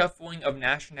reshuffling of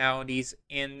nationalities,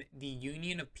 and the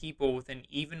union of people within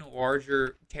even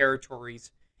larger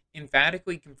territories,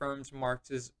 emphatically confirms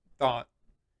Marx's thought.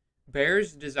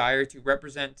 Baer's desire to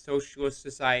represent socialist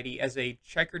society as a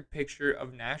checkered picture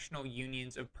of national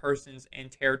unions of persons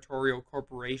and territorial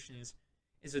corporations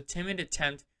is a timid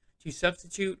attempt to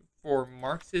substitute for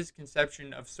Marx's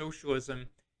conception of socialism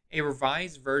a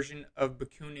revised version of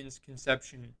Bakunin's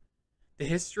conception. The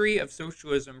history of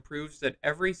socialism proves that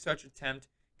every such attempt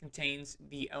contains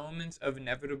the elements of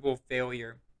inevitable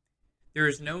failure. There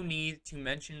is no need to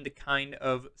mention the kind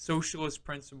of socialist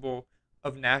principle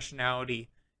of nationality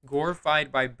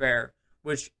glorified by Baer,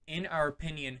 which, in our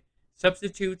opinion,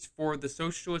 substitutes for the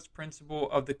socialist principle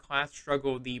of the class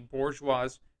struggle the bourgeois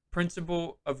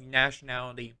principle of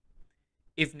nationality.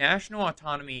 If national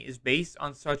autonomy is based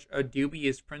on such a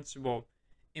dubious principle,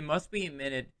 it must be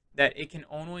admitted that it can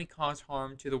only cause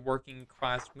harm to the working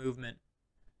class movement.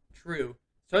 True,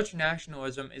 such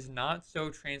nationalism is not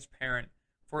so transparent,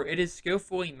 for it is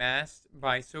skillfully masked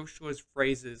by socialist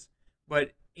phrases,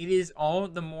 but it is all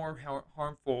the more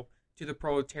harmful to the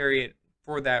proletariat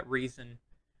for that reason.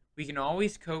 We can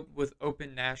always cope with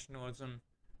open nationalism,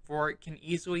 for it can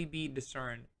easily be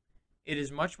discerned. It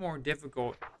is much more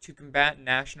difficult to combat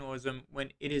nationalism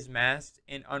when it is masked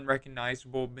and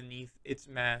unrecognizable beneath its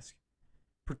mask.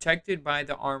 Protected by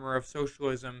the armor of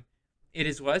socialism, it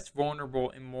is less vulnerable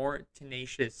and more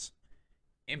tenacious.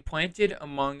 Implanted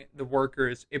among the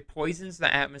workers, it poisons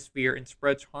the atmosphere and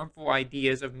spreads harmful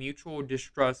ideas of mutual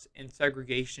distrust and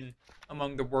segregation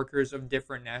among the workers of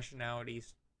different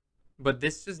nationalities. But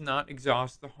this does not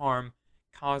exhaust the harm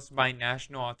caused by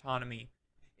national autonomy.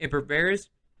 It prepares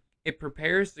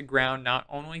the ground not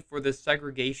only for the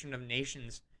segregation of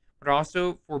nations, but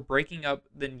also for breaking up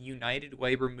the united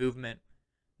labor movement.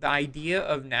 The idea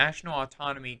of national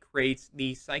autonomy creates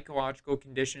the psychological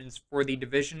conditions for the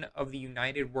division of the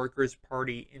United Workers'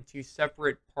 Party into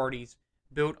separate parties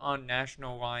built on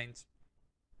national lines.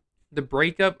 The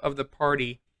breakup of the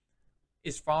party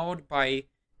is followed by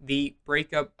the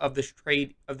breakup of the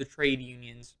trade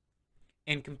unions,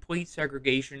 and complete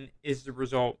segregation is the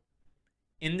result.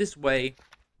 In this way,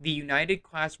 the united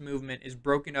class movement is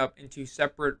broken up into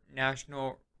separate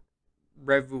national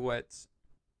revuets.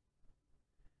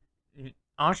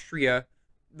 Austria,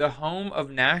 the home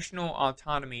of national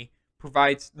autonomy,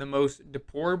 provides the most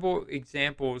deplorable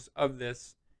examples of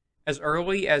this. As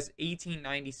early as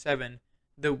 1897,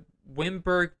 the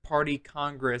Wimberg Party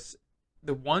Congress,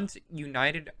 the once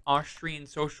united Austrian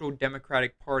Social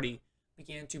Democratic Party,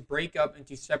 began to break up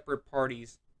into separate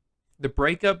parties. The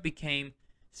breakup became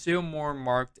still more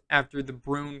marked after the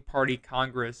Brune Party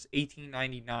Congress,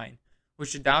 1899,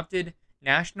 which adopted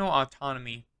national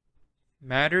autonomy.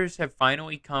 Matters have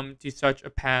finally come to such a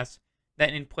pass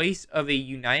that in place of a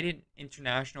united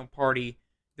international party,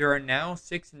 there are now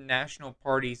 6 national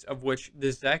parties, of which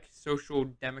the Czech Social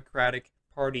Democratic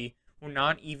Party will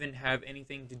not even have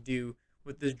anything to do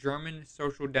with the German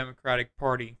Social Democratic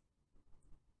Party.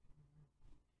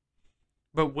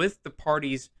 But with the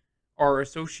parties are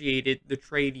associated the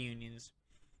trade unions.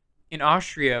 In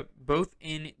Austria, both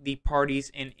in the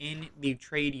parties and in the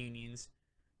trade unions,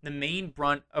 the main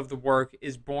brunt of the work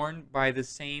is borne by the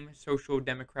same social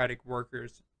democratic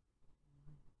workers.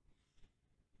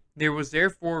 There was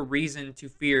therefore reason to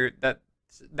fear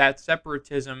that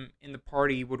separatism in the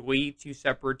party would lead to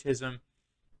separatism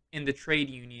in the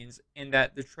trade unions, and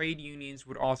that the trade unions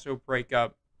would also break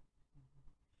up.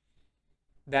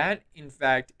 That, in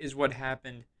fact, is what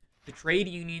happened. The trade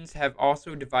unions have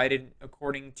also divided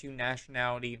according to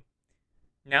nationality.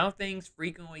 Now things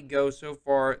frequently go so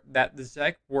far that the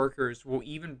Czech workers will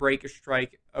even break a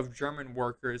strike of German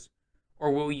workers,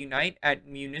 or will unite at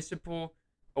municipal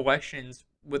elections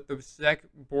with the Czech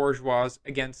bourgeois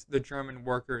against the German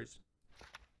workers.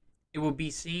 It will be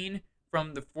seen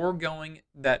from the foregoing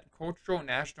that cultural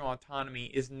national autonomy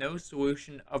is no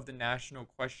solution of the national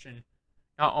question.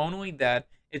 Not only that,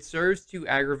 it serves to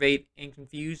aggravate and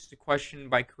confuse the question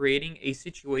by creating a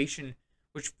situation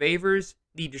which favors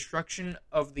the destruction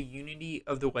of the unity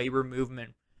of the labor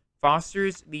movement,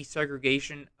 fosters the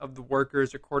segregation of the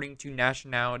workers according to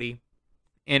nationality,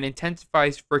 and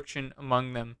intensifies friction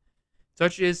among them.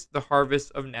 Such is the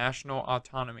harvest of national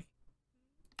autonomy.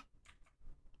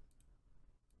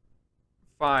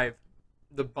 5.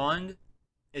 The Bund,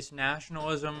 its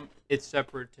nationalism, its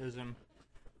separatism.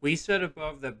 We said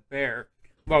above that Baer,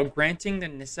 while granting the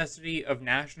necessity of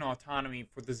national autonomy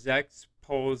for the Czechs,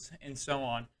 Poles, and so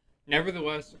on,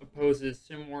 nevertheless opposes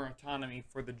similar autonomy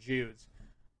for the Jews.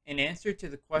 In answer to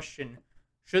the question,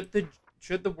 should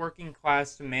the working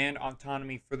class demand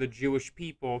autonomy for the Jewish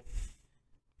people,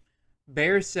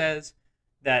 Baer says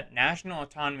that national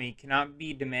autonomy cannot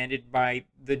be demanded by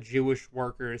the Jewish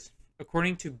workers.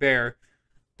 According to Baer,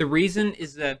 the reason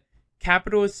is that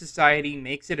capitalist society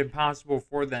makes it impossible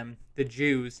for them, the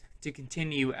Jews, to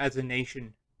continue as a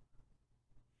nation.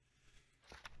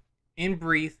 In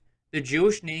brief, the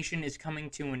Jewish nation is coming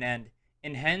to an end,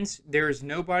 and hence there is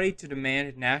nobody to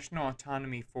demand national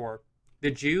autonomy for.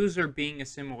 The Jews are being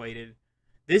assimilated.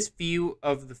 This view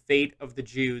of the fate of the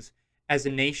Jews as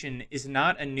a nation is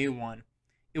not a new one.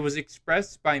 It was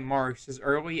expressed by Marx as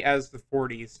early as the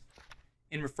 40s.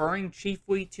 In referring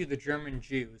chiefly to the German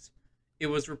Jews, it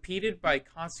was repeated by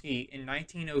Kautsky in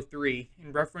 1903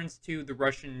 in reference to the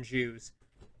Russian Jews.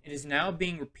 It is now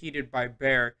being repeated by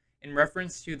Baer in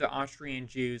reference to the Austrian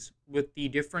Jews, with the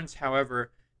difference,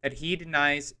 however, that he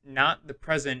denies not the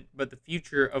present but the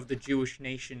future of the Jewish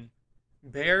nation.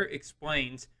 Baer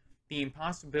explains the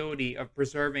impossibility of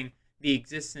preserving the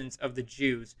existence of the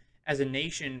Jews as a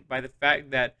nation by the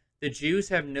fact that the Jews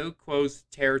have no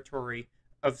closed territory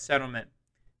of settlement.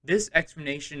 This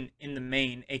explanation, in the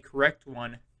main a correct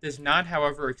one, does not,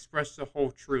 however, express the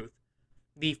whole truth.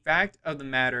 The fact of the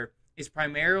matter is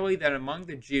primarily that among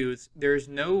the Jews there is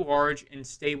no large and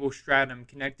stable stratum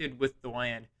connected with the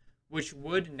land, which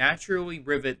would naturally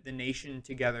rivet the nation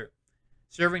together,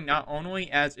 serving not only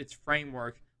as its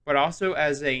framework, but also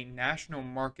as a national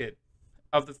market.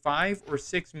 Of the 5 or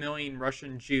 6 million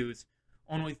Russian Jews,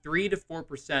 only 3 to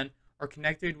 4% are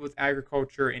connected with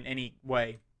agriculture in any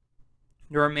way.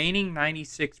 The remaining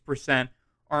 96%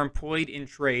 are employed in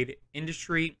trade,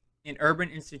 industry, and urban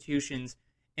institutions,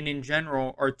 and in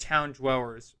general are town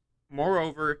dwellers.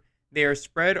 Moreover, they are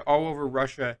spread all over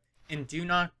Russia and do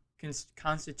not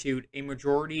constitute a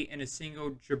majority in a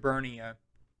single gubernia.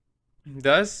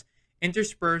 Thus,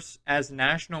 interspersed as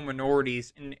national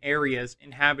minorities in areas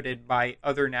inhabited by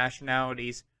other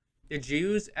nationalities, the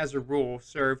Jews, as a rule,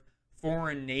 serve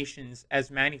foreign nations as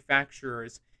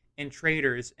manufacturers and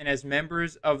traders and as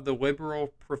members of the liberal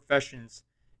professions,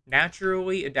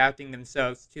 naturally adapting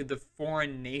themselves to the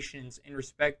foreign nations in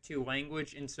respect to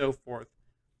language and so forth.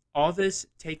 All this,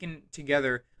 taken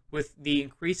together with the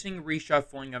increasing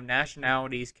reshuffling of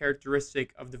nationalities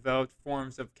characteristic of developed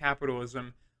forms of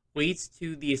capitalism, leads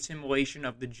to the assimilation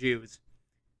of the Jews.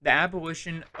 The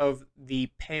abolition of the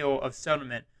Pale of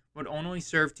Settlement would only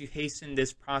serve to hasten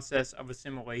this process of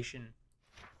assimilation.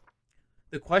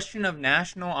 The question of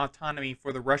national autonomy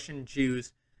for the Russian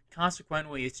Jews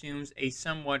consequently assumes a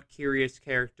somewhat curious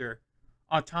character.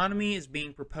 Autonomy is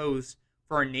being proposed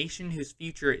for a nation whose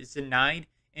future is denied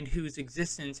and whose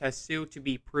existence has still to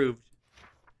be proved.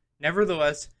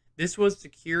 Nevertheless, this was the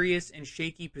curious and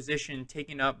shaky position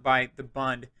taken up by the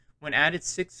Bund when at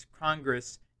its 6th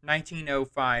Congress,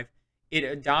 1905, it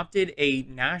adopted a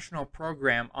national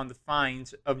program on the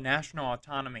fines of national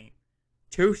autonomy.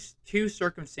 Two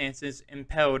circumstances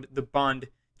impelled the Bund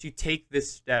to take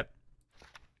this step.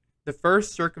 The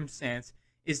first circumstance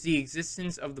is the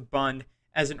existence of the Bund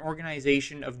as an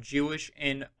organization of Jewish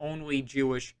and only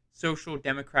Jewish social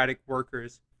democratic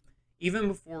workers. Even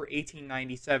before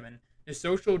 1897, the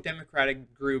social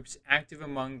democratic groups active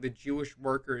among the Jewish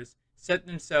workers set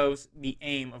themselves the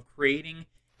aim of creating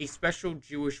a special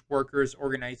Jewish workers'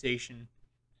 organization.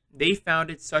 They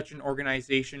founded such an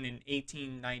organization in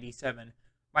 1897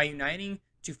 by uniting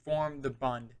to form the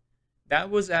Bund.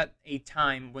 That was at a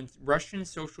time when Russian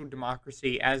social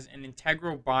democracy as an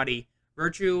integral body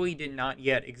virtually did not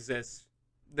yet exist.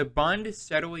 The Bund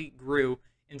steadily grew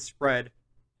and spread.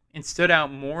 and stood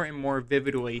out more and more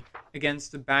vividly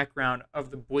against the background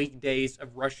of the bleak days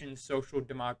of Russian social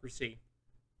democracy.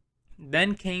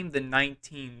 Then came the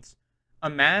 19s. A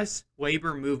mass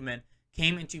labor movement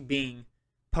came into being.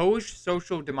 Polish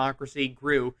social democracy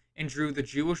grew and drew the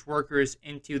Jewish workers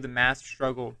into the mass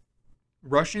struggle.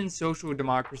 Russian social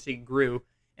democracy grew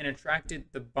and attracted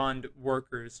the Bund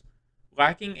workers.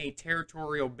 Lacking a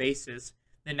territorial basis,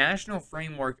 the national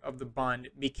framework of the Bund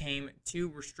became too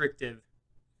restrictive.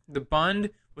 The Bund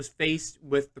was faced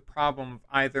with the problem of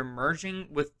either merging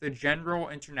with the general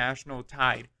international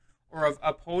tide or of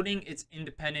upholding its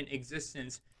independent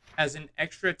existence as an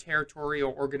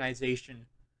extraterritorial organization.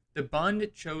 The Bund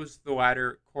chose the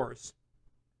latter course.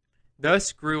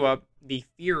 Thus grew up the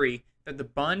theory that the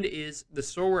Bund is the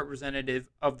sole representative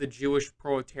of the Jewish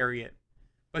proletariat.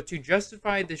 But to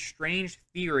justify this strange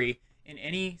theory in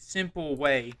any simple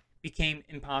way became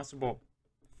impossible.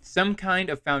 Some kind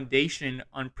of foundation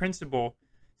on principle,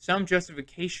 some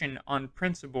justification on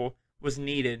principle was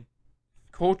needed.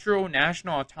 Cultural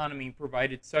national autonomy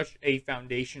provided such a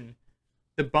foundation.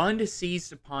 The Bund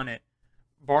seized upon it,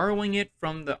 borrowing it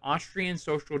from the Austrian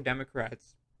Social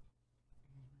Democrats.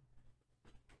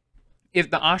 If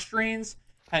the Austrians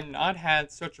had not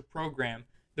had such a program,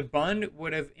 the Bund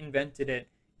would have invented it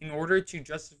in order to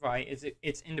justify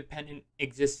its independent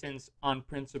existence on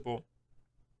principle.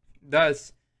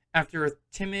 Thus, after a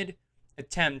timid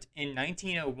attempt in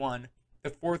 1901, the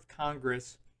Fourth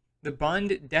Congress, the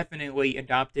Bund definitely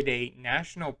adopted a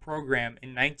national program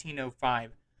in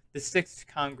 1905, the Sixth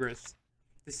Congress.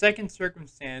 The second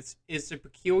circumstance is the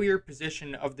peculiar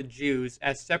position of the Jews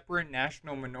as separate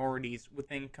national minorities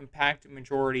within compact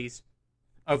majorities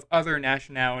of other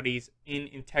nationalities in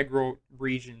integral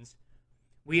regions.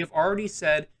 We have already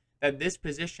said that this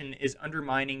position is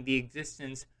undermining the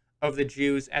existence of the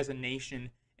Jews as a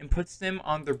nation and puts them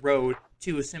on the road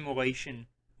to assimilation.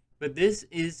 But this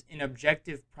is an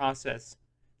objective process.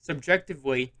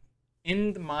 Subjectively,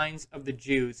 in the minds of the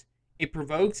Jews, it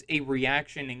provokes a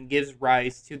reaction and gives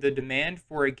rise to the demand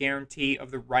for a guarantee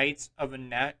of the rights of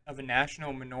a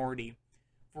national minority,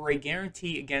 for a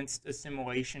guarantee against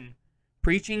assimilation,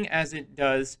 preaching as it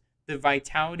does the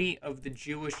vitality of the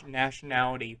Jewish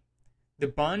nationality. The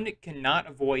Bund cannot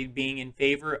avoid being in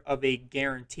favor of a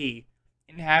guarantee,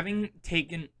 and having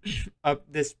taken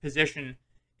up this position,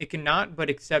 it cannot but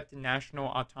accept national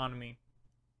autonomy.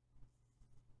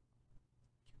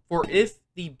 For if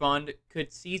the Bund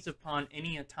could seize upon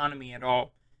any autonomy at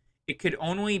all, it could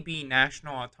only be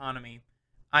national autonomy,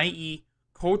 i.e.,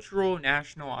 cultural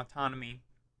national autonomy.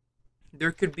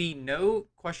 There could be no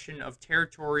question of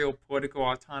territorial political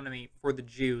autonomy for the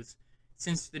Jews,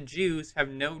 since the Jews have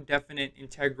no definite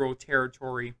integral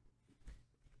territory.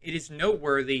 It is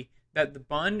noteworthy that the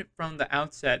Bund from the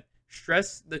outset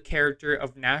stressed the character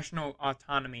of national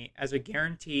autonomy as a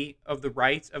guarantee of the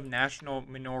rights of national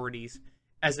minorities,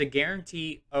 as a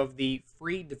guarantee of the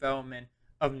free development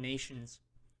of nations.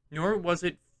 Nor was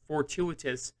it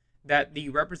fortuitous that the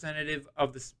representative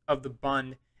of the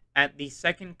Bund at the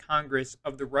Second Congress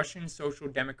of the Russian Social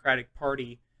Democratic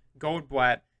Party,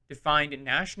 Goldblatt, defined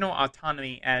national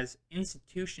autonomy as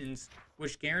institutions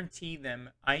which guarantee them,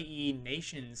 i.e.,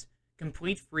 nations,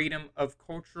 complete freedom of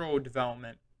cultural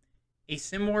development. A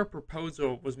similar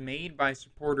proposal was made by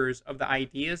supporters of the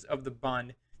ideas of the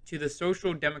Bund to the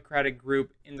Social Democratic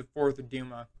group in the Fourth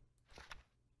Duma.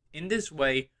 In this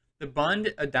way, the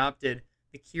Bund adopted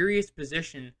the curious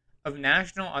position of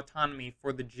national autonomy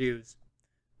for the Jews.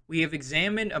 We have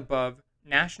examined above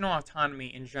national autonomy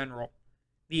in general.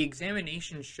 The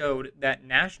examination showed that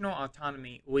national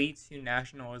autonomy leads to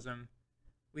nationalism.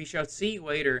 We shall see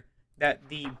later that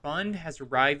the Bund has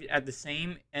arrived at the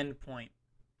same endpoint.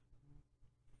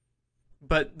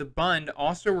 But the Bund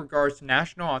also regards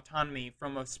national autonomy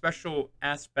from a special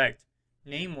aspect,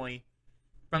 namely,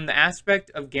 from the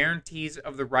aspect of guarantees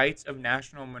of the rights of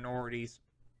national minorities.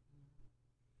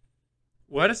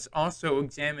 Let us also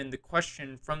examine the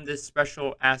question from this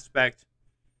special aspect.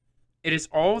 It is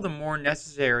all the more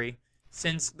necessary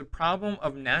since the problem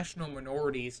of national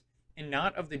minorities, and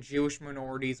not of the Jewish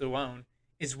minorities alone,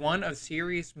 is one of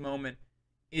serious moment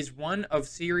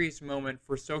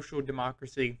for social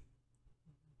democracy.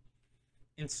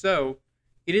 And so,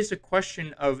 it is a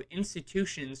question of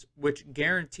institutions which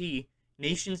guarantee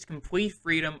nations complete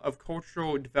freedom of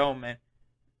cultural development.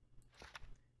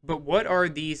 But what are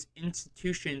these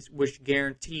institutions which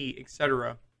guarantee,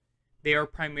 etc.? They are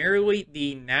primarily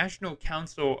the National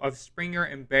Council of Springer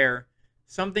and Bear,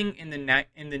 something in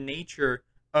the nature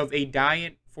of a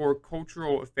Diet for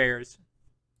Cultural Affairs.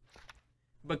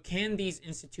 But can these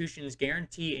institutions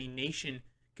guarantee a nation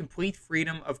complete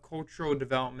freedom of cultural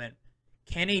development.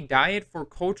 Can a diet for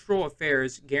cultural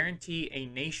affairs guarantee a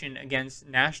nation against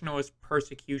nationalist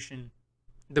persecution?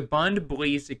 The Bund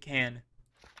believes it can,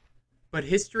 but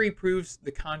history proves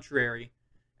the contrary.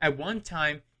 At one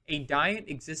time, a diet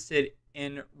existed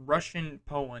in Russian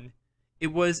Poland.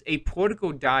 It was a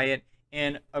political diet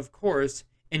and, of course,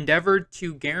 endeavored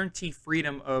to guarantee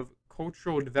freedom of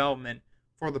cultural development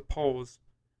for the Poles,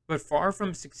 but far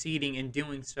from succeeding in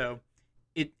doing so,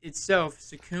 it itself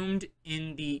succumbed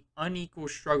in the unequal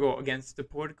struggle against the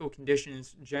political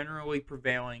conditions generally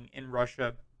prevailing in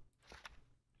Russia.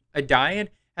 A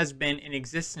diet has been in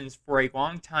existence for a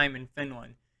long time in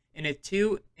Finland, and it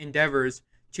too endeavors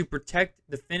to protect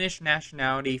the Finnish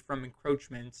nationality from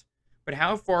encroachments, but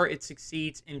how far it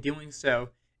succeeds in doing so,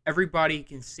 everybody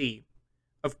can see.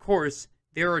 Of course,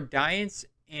 there are diets,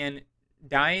 and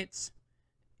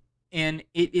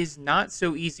it is not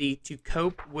so easy to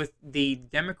cope with the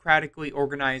democratically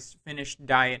organized Finnish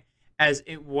diet as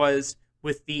it was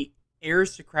with the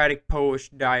aristocratic Polish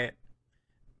diet.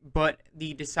 But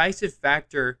the decisive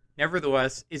factor,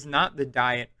 nevertheless, is not the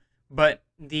diet, but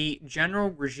the general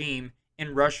regime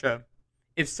in Russia.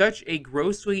 If such a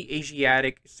grossly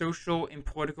Asiatic social and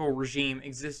political regime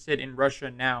existed in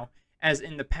Russia now, as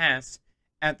in the past,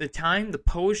 at the time the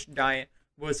Polish diet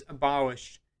was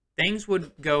abolished, things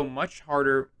would go much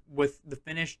harder with the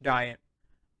Finnish diet.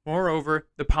 Moreover,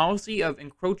 the policy of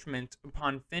encroachment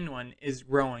upon Finland is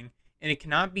growing, and it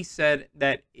cannot be said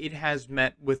that it has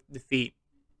met with defeat.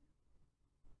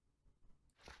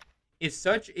 If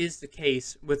such is the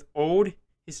case with old,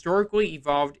 historically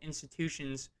evolved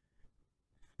institutions,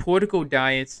 political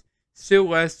diets, still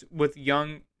less with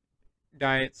young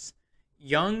diets,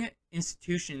 young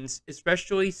institutions,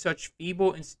 especially such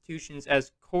feeble institutions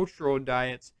as cultural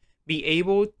diets, be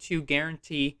able to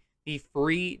guarantee the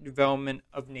free development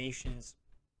of nations.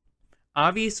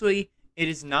 Obviously, it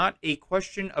is not a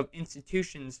question of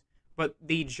institutions, but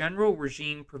the general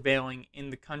regime prevailing in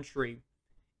the country.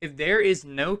 If there is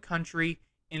no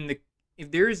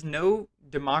if there is no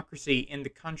democracy in the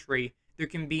country, there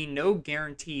can be no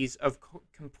guarantees of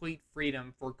complete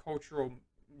freedom for cultural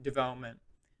development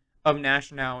of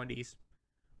nationalities.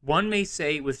 One may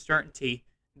say with certainty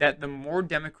that the more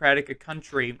democratic a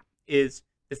country is,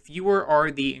 the fewer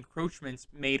are the encroachments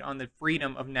made on the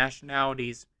freedom of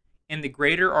nationalities, and the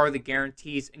greater are the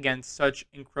guarantees against such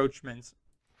encroachments.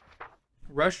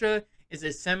 Russia is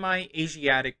a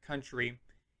semi-Asiatic country,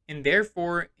 and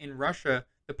therefore in Russia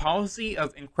the policy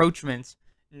of encroachments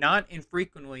not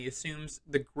infrequently assumes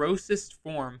the grossest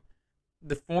form,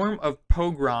 the form of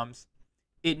pogroms.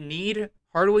 It need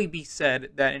hardly be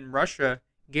said that in Russia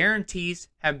guarantees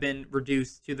have been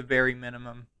reduced to the very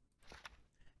minimum.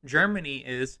 Germany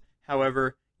is,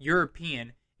 however,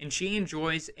 European, and she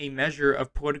enjoys a measure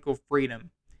of political freedom.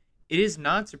 It is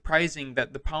not surprising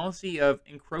that the policy of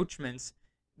encroachments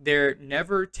there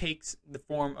never takes the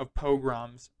form of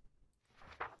pogroms.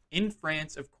 In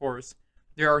France, of course,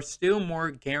 there are still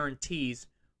more guarantees,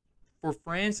 for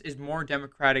France is more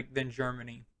democratic than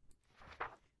Germany.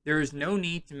 There is no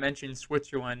need to mention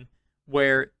Switzerland,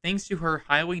 where, thanks to her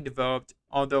highly developed,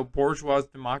 although bourgeois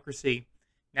democracy,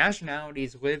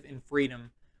 nationalities live in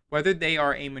freedom, whether they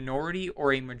are a minority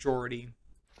or a majority.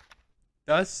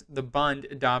 Thus, the Bund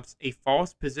adopts a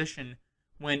false position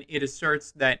when it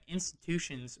asserts that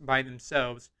institutions by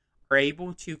themselves are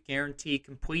able to guarantee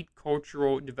complete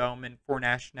cultural development for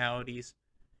nationalities.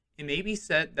 It may be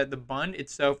said that the Bund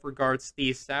itself regards the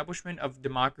establishment of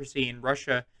democracy in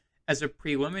Russia as a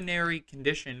preliminary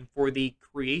condition for the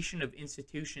creation of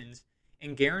institutions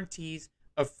and guarantees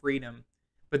of freedom.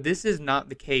 But this is not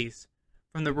the case.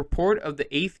 From the report of the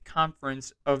 8th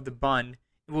Conference of the Bund,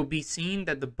 it will be seen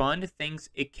that the Bund thinks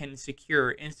it can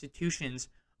secure institutions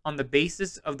on the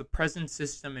basis of the present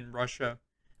system in Russia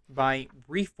by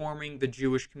reforming the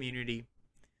Jewish community.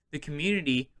 The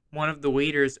community, one of the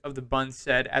leaders of the Bund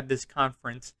said at this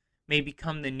conference, may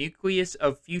become the nucleus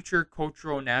of future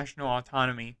cultural national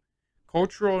autonomy.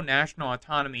 Cultural national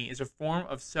autonomy is a form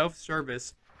of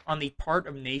self-service on the part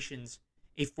of nations,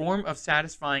 a form of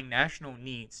satisfying national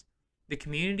needs. The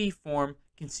community form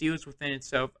conceals within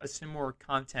itself a similar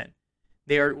content.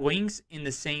 They are links in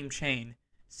the same chain,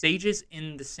 stages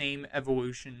in the same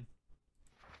evolution.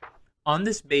 On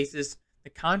this basis, the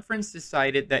conference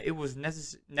decided that it was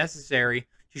necessary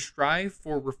to strive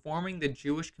for reforming the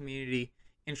Jewish community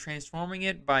and transforming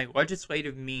it by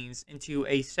legislative means into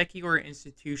a secular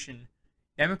institution,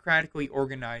 democratically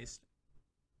organized.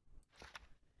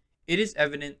 It is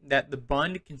evident that the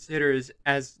Bund considers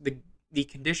as the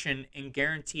condition and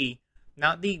guarantee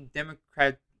not the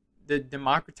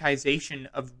democratization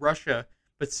of Russia,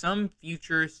 but some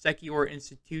future secular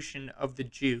institution of the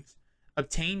Jews,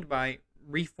 obtained by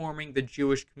reforming the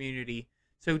Jewish community,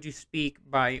 so to speak,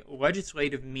 by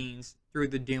legislative means through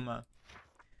the Duma.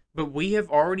 But we have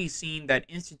already seen that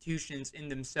institutions in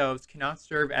themselves cannot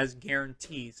serve as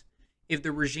guarantees if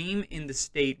the regime in the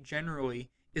state generally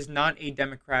is not a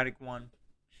democratic one.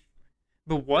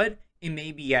 But what, it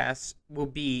may be asked, will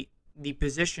be the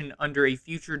position under a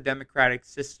future democratic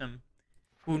system?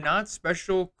 Will not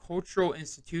special cultural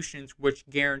institutions which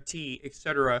guarantee,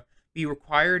 etc., be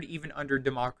required even under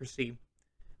democracy?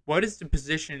 What is the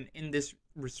position in this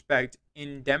respect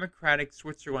in democratic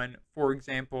Switzerland, for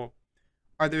example?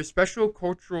 Are there special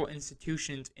cultural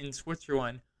institutions in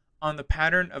Switzerland on the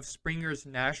pattern of Springer's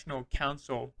National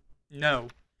Council? No,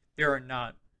 there are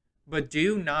not. But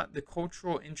do not the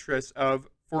cultural interests of,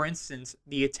 for instance,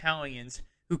 the Italians,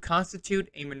 who constitute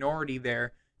a minority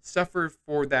there, suffer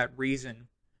for that reason?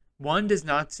 One does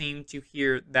not seem to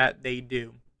hear that they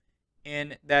do,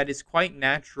 and that is quite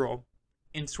natural.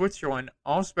 In Switzerland,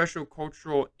 all special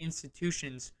cultural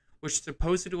institutions which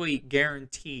supposedly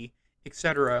guarantee,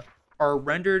 etc., are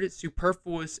rendered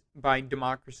superfluous by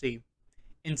democracy,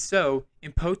 and so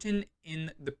impotent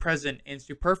in the present and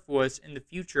superfluous in the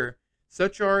future.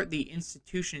 Such are the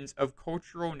institutions of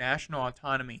cultural national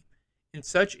autonomy, and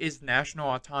such is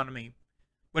national autonomy.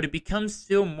 But it becomes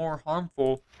still more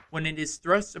harmful when it is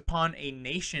thrust upon a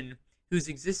nation whose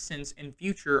existence and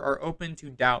future are open to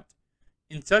doubt.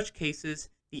 In such cases,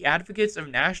 the advocates of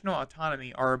national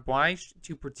autonomy are obliged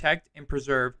to protect and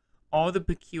preserve all the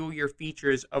peculiar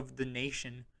features of the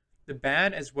nation, the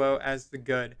bad as well as the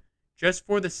good, just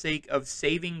for the sake of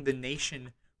saving the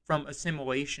nation from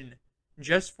assimilation,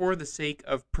 just for the sake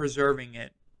of preserving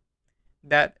it.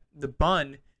 That the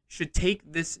Bund should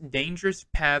take this dangerous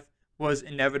path was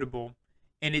inevitable,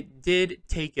 and it did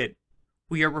take it.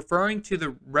 We are referring to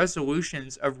the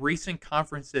resolutions of recent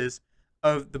conferences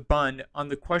of the Bund on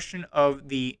the question of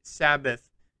the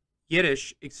Sabbath,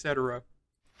 Yiddish, etc.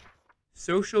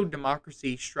 Social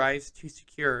democracy strives to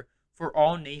secure for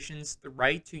all nations the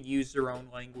right to use their own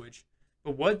language.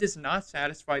 But what does not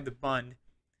satisfy the Bund?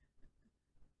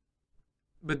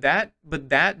 But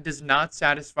that does not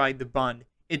satisfy the Bund.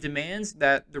 It demands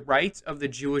that the rights of the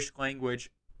Jewish language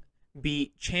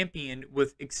be championed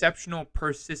with exceptional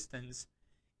persistence.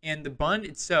 And the Bund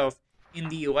itself, in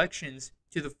the elections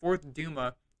to the Fourth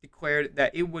Duma, declared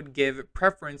that it would give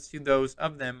preference to those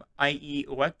of them, i.e.,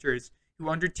 electors, who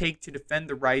undertake to defend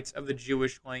the rights of the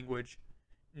Jewish language,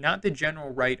 not the general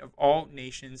right of all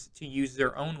nations to use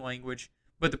their own language,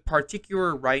 but the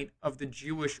particular right of the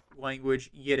Jewish language,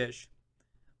 Yiddish.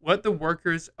 Let the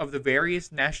workers of the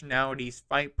various nationalities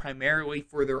fight primarily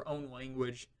for their own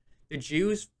language, the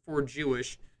Jews for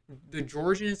Jewish, the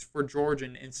Georgians for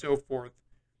Georgian, and so forth.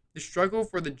 The struggle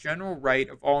for the general right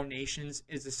of all nations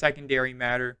is a secondary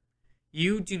matter.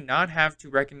 You do not have to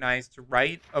recognize the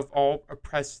right of all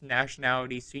oppressed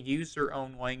nationalities to use their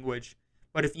own language,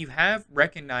 but if you have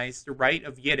recognized the right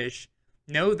of Yiddish,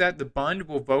 know that the Bund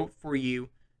will vote for you,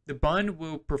 the Bund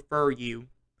will prefer you.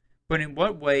 But in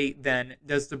what way, then,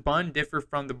 does the Bund differ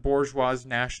from the bourgeois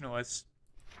nationalists?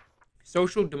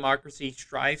 Social democracy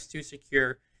strives to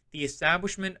secure the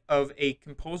establishment of a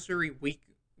compulsory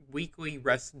weekly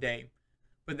rest day,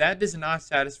 but that does not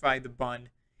satisfy the Bund.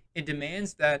 It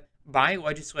demands that, by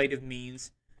legislative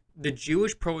means, the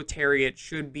Jewish proletariat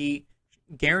should be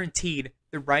guaranteed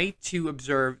the right to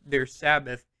observe their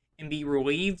Sabbath and be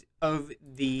relieved of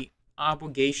the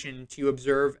obligation to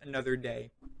observe another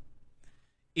day.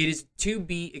 It is to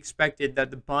be expected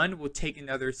that the Bund will take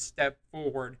another step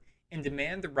forward and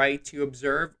demand the right to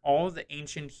observe all the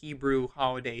ancient Hebrew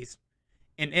holidays.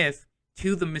 And if,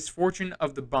 to the misfortune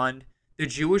of the Bund, the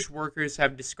Jewish workers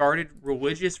have discarded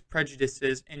religious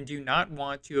prejudices and do not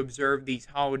want to observe these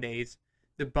holidays,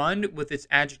 the Bund, with its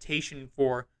agitation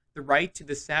for the right to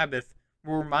the Sabbath,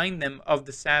 will remind them of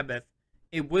the Sabbath.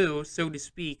 It will, so to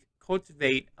speak,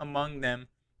 cultivate among them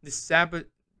the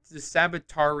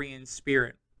Sabbatarian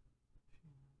spirit.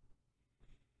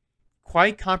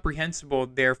 Quite comprehensible,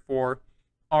 therefore,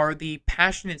 are the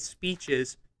passionate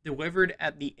speeches delivered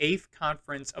at the 8th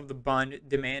conference of the Bund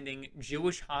demanding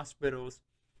Jewish hospitals,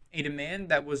 a demand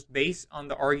that was based on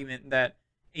the argument that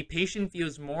a patient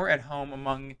feels more at home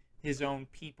among his own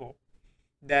people,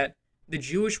 that the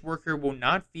Jewish worker will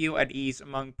not feel at ease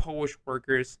among Polish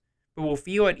workers, but will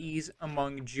feel at ease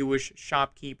among Jewish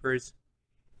shopkeepers.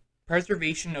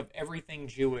 Preservation of everything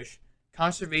Jewish,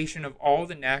 conservation of all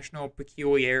the national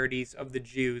peculiarities of the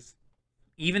Jews,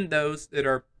 even those that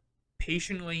are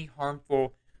patiently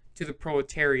harmful to the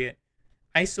proletariat,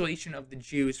 isolation of the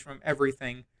Jews from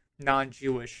everything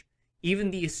non-Jewish,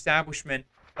 even the establishment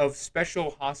of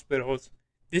special hospitals.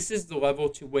 This is the level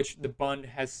to which the Bund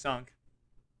has sunk.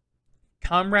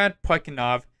 Comrade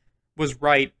Plekhanov was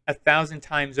right 1,000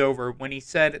 times over when he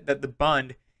said that the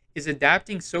Bund is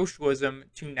adapting socialism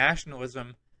to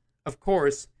nationalism. Of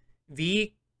course,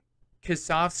 V.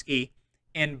 Kisovsky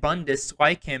and Bundists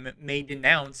like him may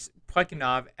denounce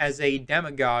Plekhanov as a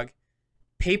demagogue.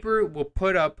 Paper will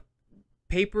put up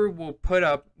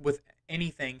with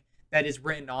anything that is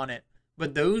written on it,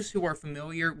 but those who are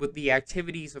familiar with the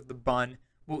activities of the Bund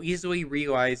will easily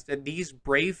realize that these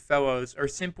brave fellows are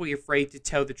simply afraid to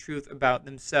tell the truth about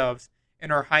themselves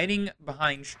and are hiding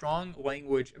behind strong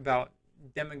language about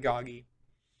demagogy.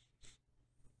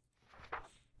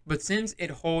 But since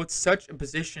it holds such a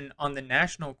position on the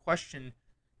national question,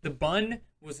 the Bund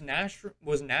was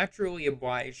naturally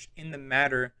obliged in the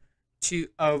matter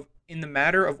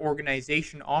of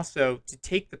organization also to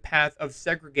take the path of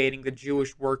segregating the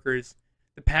Jewish workers,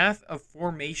 the path of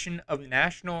formation of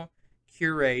national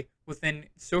cuirae within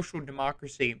social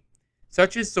democracy.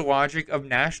 Such is the logic of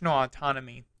national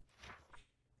autonomy.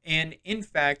 And in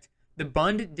fact, the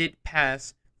Bund did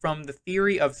pass from the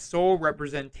theory of sole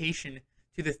representation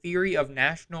to the theory of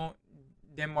national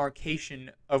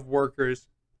demarcation of workers.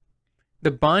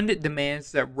 The Bund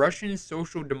demands that Russian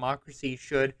social democracy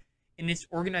should, in its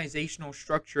organizational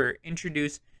structure,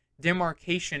 introduce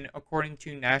demarcation according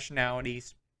to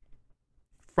nationalities.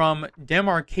 From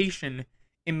demarcation,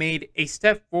 it made a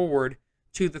step forward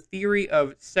to the theory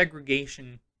of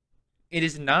segregation. It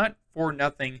is not for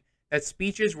nothing that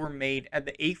speeches were made at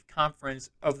the 8th conference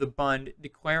of the Bund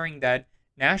declaring that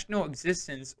national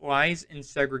existence lies in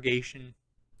segregation.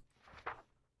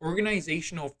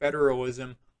 Organizational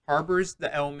federalism harbors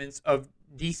the elements of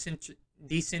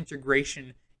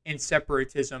disintegration and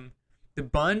separatism. The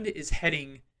Bund is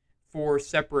heading for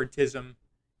separatism,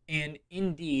 and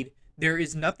indeed, there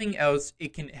is nothing else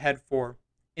it can head for.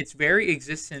 Its very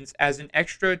existence as an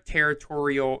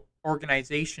extraterritorial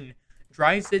organization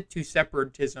drives it to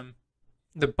separatism.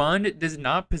 The Bund does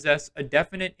not possess a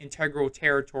definite integral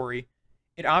territory.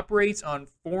 It operates on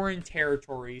foreign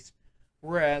territories,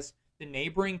 whereas the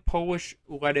neighboring Polish,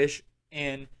 Lettish,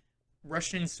 and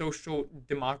Russian social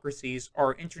democracies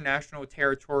are international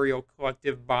territorial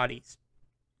collective bodies.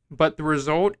 But the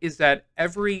result is that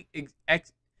every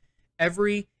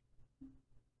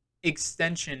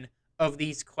extension of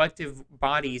these collective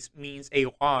bodies means a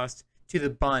loss to the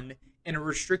Bund and a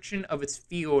restriction of its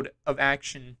field of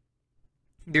action.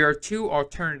 There are two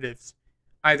alternatives.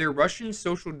 Either Russian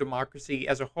social democracy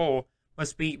as a whole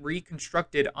must be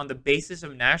reconstructed on the basis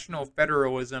of national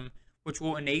federalism, which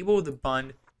will enable the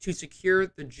Bund to secure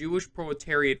the Jewish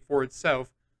proletariat for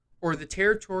itself, or the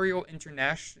territorial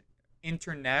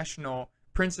international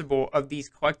principle of these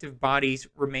collective bodies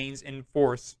remains in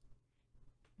force.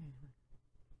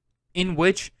 In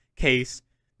which case,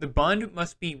 the Bund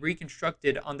must be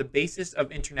reconstructed on the basis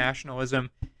of internationalism,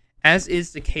 as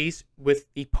is the case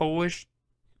with the Polish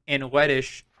and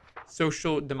Lettish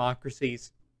social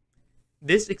democracies.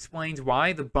 This explains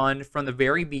why the Bund from the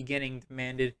very beginning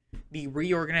demanded the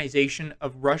reorganization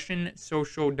of Russian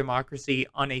social democracy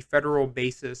on a federal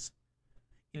basis.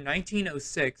 In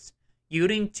 1906,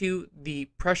 yielding to the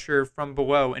pressure from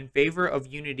below in favor of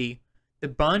unity, the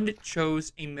Bund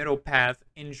chose a middle path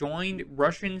and joined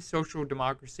Russian social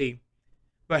democracy.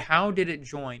 But how did it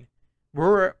join?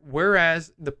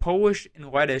 Whereas the Polish and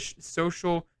Lettish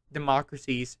social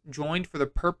democracies joined for the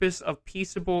purpose of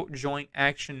peaceable joint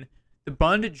action, the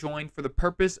Bund joined for the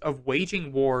purpose of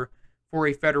waging war for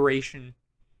a federation.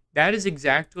 That is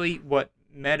exactly what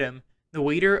Medem, the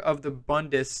leader of the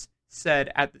Bundists,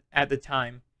 said at the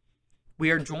time. We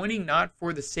are joining not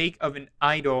for the sake of an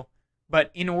idol,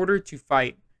 but in order to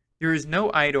fight. There is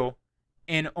no idol,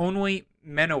 and only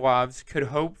Menelovs could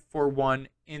hope for one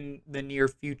in the near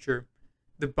future.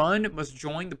 The Bund must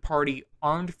join the party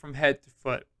armed from head to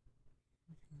foot.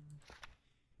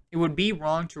 It would be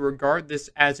wrong to regard this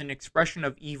as an expression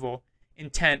of evil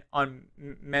intent on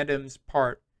Medem's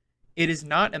part. It is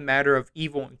not a matter of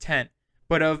evil intent,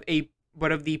 but of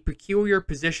the peculiar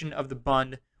position of the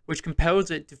Bund, which compels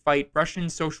it to fight Russian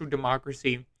social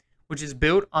democracy, which is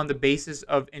built on the basis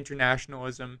of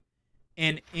internationalism.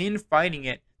 And in fighting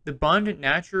it, the Bund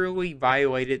naturally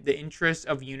violated the interests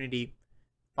of unity.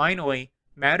 Finally,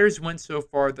 matters went so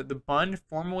far that the Bund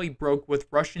formally broke with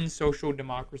Russian social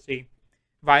democracy,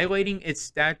 violating its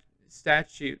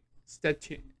statutes,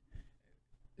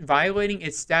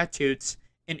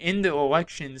 and in the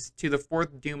elections to the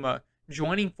Fourth Duma,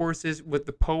 joining forces with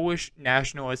the Polish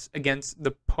nationalists against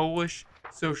the Polish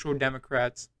Social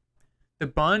Democrats. The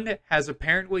Bund has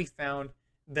apparently found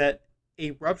that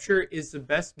a rupture is the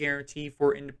best guarantee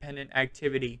for independent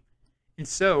activity. And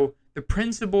so, the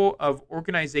principle of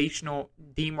organizational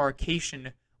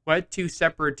demarcation led to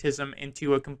separatism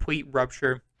into a complete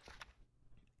rupture.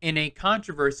 In a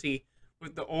controversy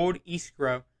with the old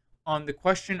Iskra on the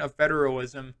question of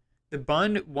federalism, the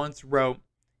Bund once wrote,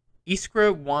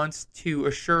 Iskra wants to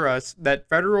assure us that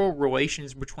federal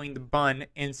relations between the Bund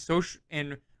and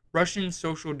Russian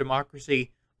social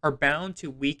democracy are bound to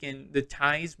weaken the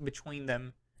ties between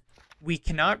them. We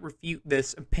cannot refute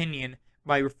this opinion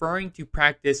by referring to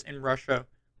practice in Russia,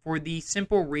 for the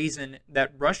simple reason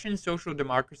that Russian social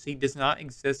democracy does not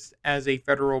exist as a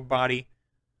federal body,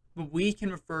 but we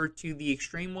can refer to the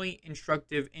extremely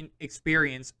instructive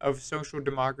experience of social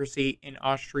democracy in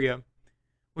Austria,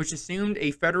 which assumed a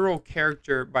federal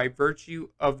character by virtue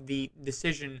of the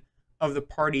decision of the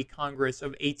Party Congress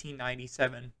of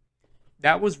 1897.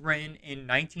 That was written in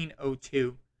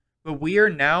 1902, but we are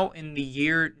now in the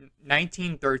year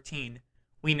 1913.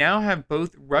 We now have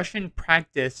both Russian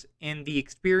practice and the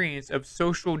experience of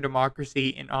social democracy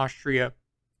in Austria.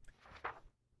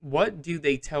 What do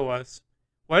they tell us?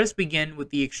 Let us begin with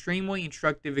the extremely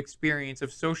instructive experience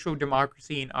of social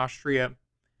democracy in Austria.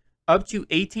 Up to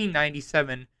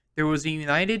 1897, there was a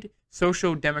united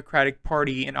Social Democratic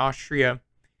Party in Austria.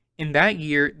 In that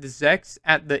year, the Czechs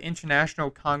at the International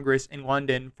Congress in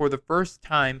London for the first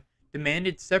time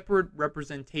demanded separate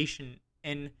representation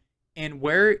and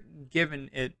were given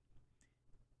it.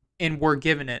 In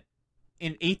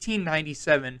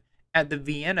 1897, at the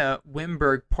Vienna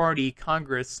Wimberg Party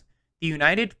Congress, the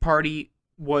United Party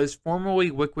was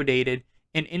formally liquidated,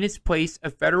 and in its place a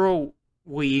federal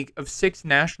league of 6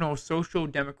 national social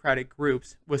democratic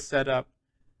groups was set up.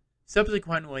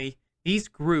 Subsequently, these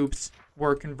groups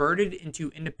were converted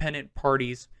into independent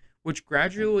parties, which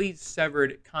gradually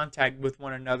severed contact with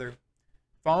one another.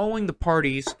 Following the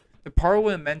parties, the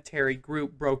parliamentary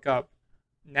group broke up.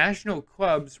 National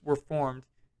clubs were formed.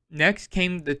 Next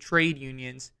came the trade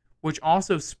unions, which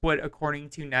also split according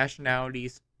to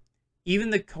nationalities. Even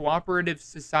the cooperative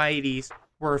societies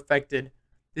were affected,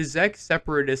 the Czech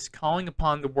separatists calling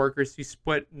upon the workers to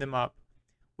split them up.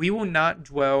 We will not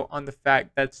dwell on the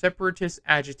fact that separatist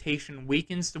agitation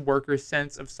weakens the workers'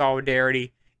 sense of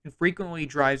solidarity and frequently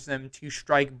drives them to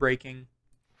strike breaking.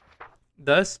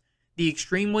 Thus, the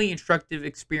extremely instructive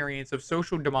experience of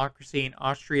social democracy in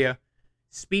Austria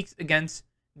speaks against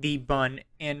the Bund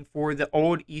and for the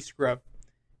old Iskra.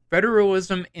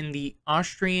 Federalism in the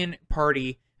Austrian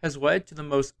party has led to the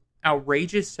most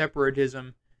outrageous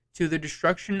separatism, to the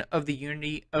destruction of the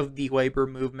unity of the labor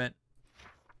movement.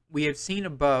 We have seen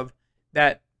above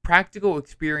that practical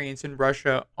experience in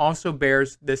Russia also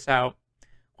bears this out.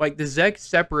 Like the Czech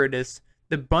separatists,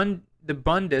 the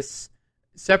Bundist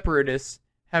separatists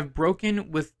have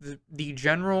broken with the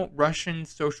general Russian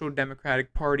Social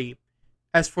Democratic Party.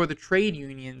 As for the trade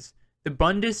unions, the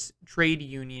Bundist trade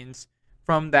unions,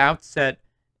 from the outset,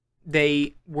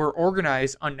 they were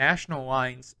organized on national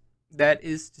lines. That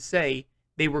is to say,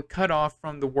 they were cut off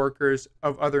from the workers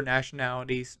of other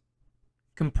nationalities.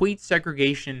 Complete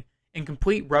segregation and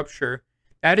complete rupture,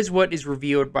 that is what is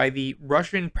revealed by the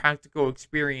Russian practical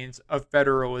experience of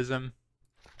federalism.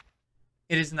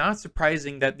 It is not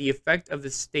surprising that the effect of the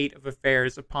state of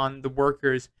affairs upon the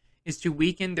workers is to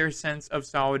weaken their sense of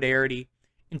solidarity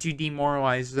and to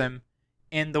demoralize them,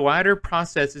 and the latter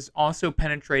process is also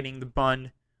penetrating the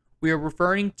Bund. We are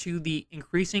referring to the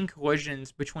increasing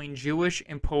collisions between Jewish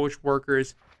and Polish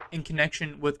workers in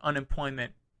connection with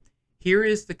unemployment. Here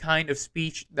is the kind of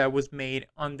speech that was made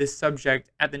on this subject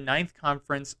at the 9th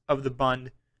Conference of the Bund.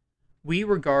 We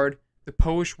regard the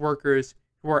Polish workers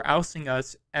who are ousting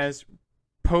us as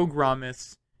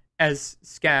pogromists, as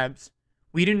scabs.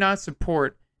 We do not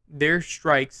support their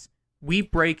strikes. We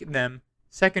break them.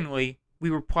 Secondly,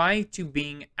 we reply to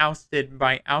being ousted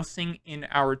by ousting in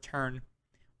our turn.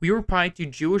 We reply to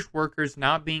Jewish workers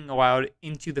not being allowed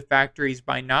into the factories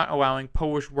by not allowing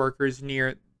Polish workers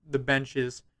near the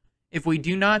benches. If we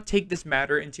do not take this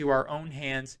matter into our own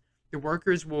hands, the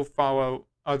workers will follow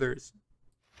others.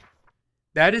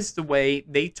 That is the way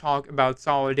they talk about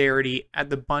solidarity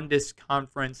at the Bundist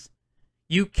conference.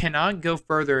 You cannot go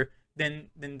further than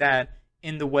that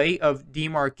in the way of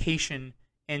demarcation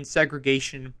and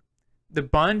segregation. The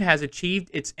Bund has achieved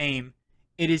its aim.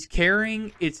 It is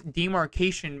carrying its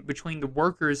demarcation between the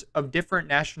workers of different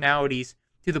nationalities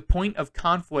to the point of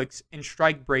conflicts and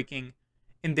strike breaking,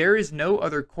 and there is no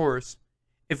other course.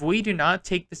 If we do not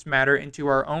take this matter into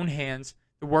our own hands,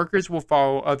 the workers will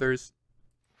follow others.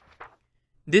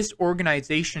 This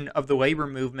organization of the labor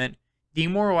movement,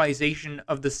 demoralization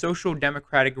of the social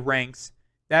democratic ranks,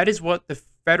 that is what the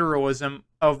federalism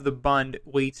of the Bund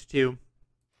leads to.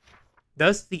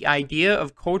 Thus, the idea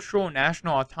of cultural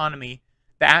national autonomy,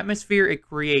 the atmosphere it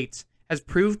creates, has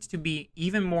proved to be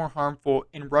even more harmful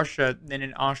in Russia than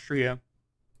in Austria.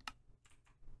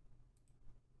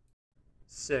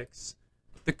 6.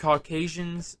 The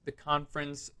Caucasians, the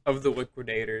Conference of the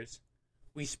Liquidators.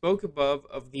 We spoke above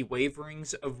of the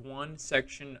waverings of one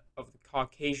section of the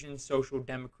Caucasian Social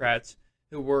Democrats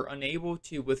who were unable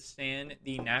to withstand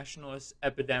the nationalist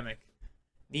epidemic.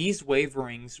 These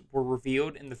waverings were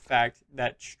revealed in the fact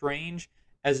that, strange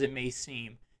as it may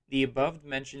seem, the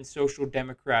above-mentioned Social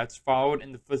Democrats followed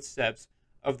in the footsteps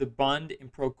of the Bund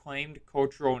and proclaimed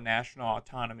cultural national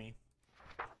autonomy.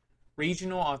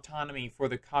 Regional autonomy for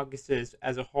the Caucasus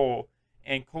as a whole,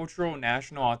 and cultural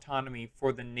national autonomy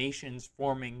for the nations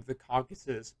forming the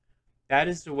Caucasus. That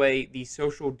is the way the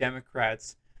Social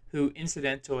Democrats, who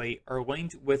incidentally are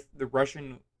linked with the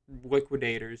Russian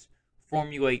liquidators,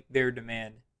 formulate their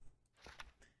demand.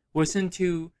 Listen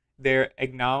to their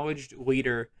acknowledged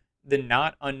leader, the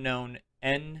not unknown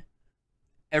N.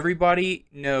 Everybody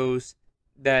knows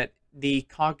that the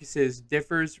Caucasus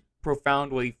differs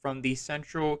profoundly from the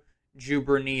central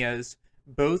gubernias,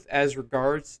 both as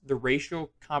regards the racial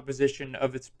composition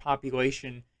of its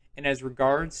population and as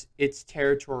regards its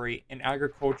territory and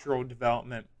agricultural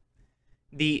development.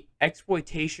 The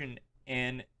exploitation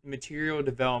and material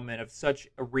development of such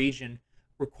a region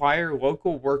require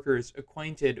local workers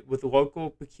acquainted with local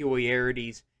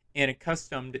peculiarities and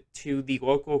accustomed to the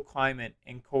local climate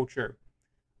and culture.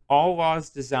 All laws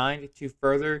designed to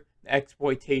further the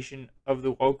exploitation of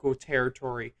the local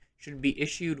territory should be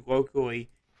issued locally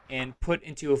and put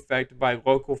into effect by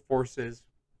local forces.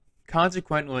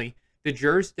 Consequently, the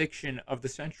jurisdiction of the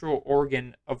central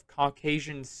organ of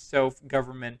Caucasian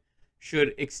self-government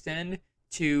should extend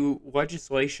to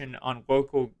legislation on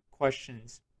local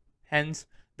questions. Hence,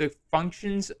 the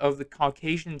functions of the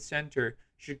Caucasian Center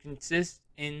should consist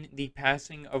in the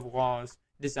passing of laws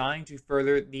designed to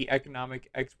further the economic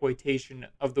exploitation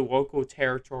of the local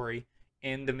territory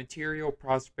and the material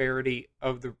prosperity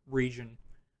of the region.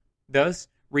 Thus,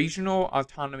 regional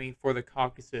autonomy for the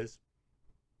Caucasus.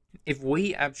 If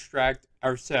we abstract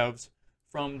ourselves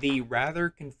from the rather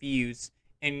confused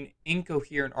and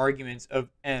incoherent arguments of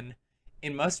N,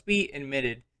 it must be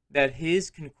admitted that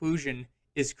his conclusion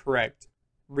is correct.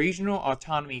 Regional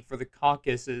autonomy for the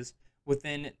Caucasus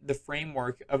within the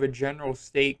framework of a general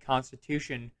state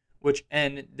constitution, which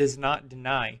N does not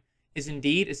deny, is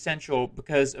indeed essential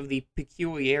because of the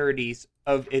peculiarities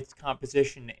of its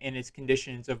composition and its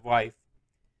conditions of life.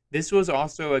 This was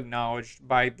also acknowledged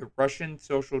by the Russian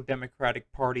Social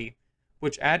Democratic Party,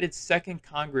 which at its second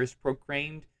Congress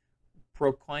proclaimed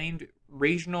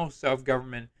regional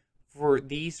self-government for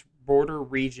these border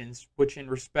regions, which in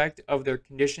respect of their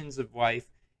conditions of life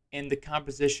and the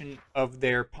composition of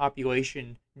their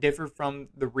population differ from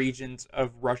the regions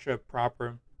of Russia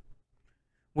proper.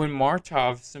 When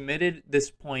Martov submitted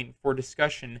this point for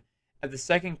discussion at the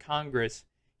Second Congress,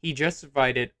 he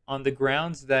justified it on the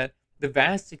grounds that the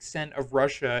vast extent of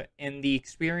Russia and the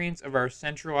experience of our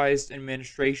centralized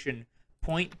administration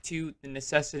point to the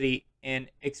necessity and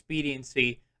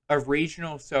expediency of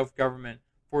regional self-government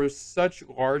for such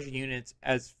large units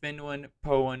as Finland,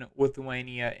 Poland,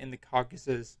 Lithuania, and the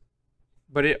Caucasus.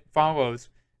 But it follows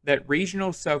that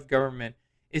regional self-government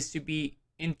is to be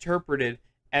interpreted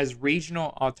as regional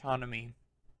autonomy.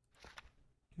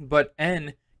 But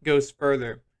N goes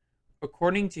further.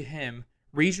 According to him,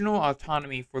 regional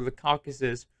autonomy for the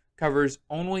Caucasus covers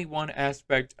only one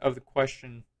aspect of the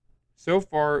question. So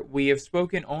far, we have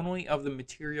spoken only of the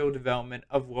material development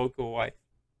of local life.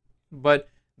 But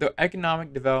the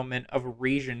economic development of a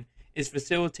region is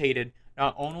facilitated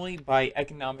not only by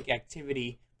economic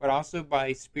activity, but also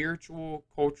by spiritual,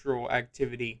 cultural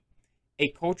activity. A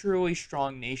culturally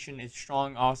strong nation is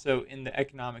strong also in the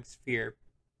economic sphere.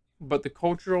 But the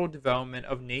cultural development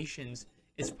of nations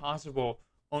is possible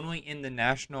only in the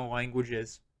national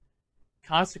languages.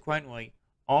 Consequently,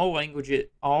 all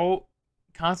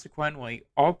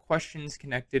questions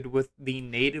connected with the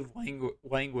native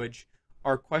language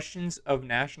are questions of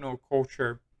national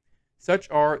culture. Such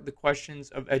are the questions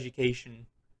of education,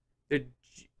 the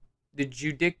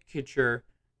judicature,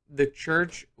 the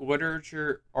church,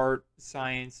 literature, art,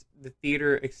 science, the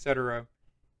theater, etc.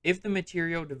 If the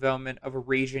material development of a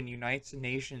region unites the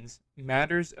nations,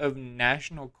 matters of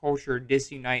national culture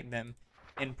disunite them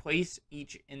and place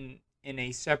each in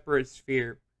a separate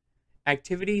sphere.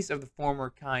 Activities of the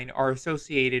former kind are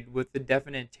associated with the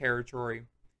definite territory.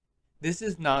 This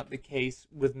is not the case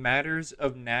with matters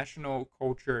of national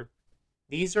culture.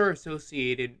 These are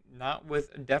associated not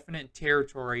with a definite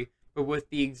territory, but with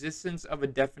the existence of a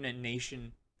definite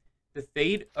nation. The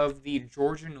fate of the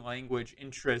Georgian language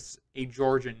interests a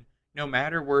Georgian, no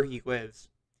matter where he lives.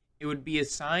 It would be a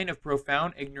sign of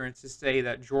profound ignorance to say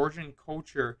that Georgian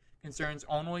culture concerns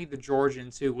only the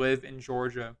Georgians who live in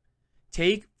Georgia.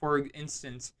 Take, for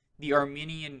instance, the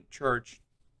Armenian Church.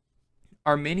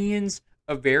 Armenians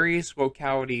of various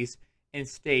localities and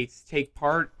states take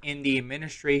part in the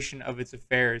administration of its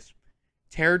affairs.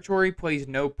 Territory plays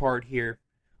no part here.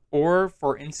 Or,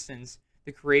 for instance,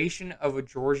 the creation of a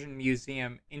Georgian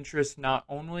museum interests not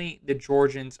only the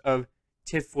Georgians of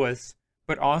Tiflis,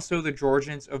 but also the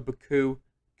Georgians of Baku,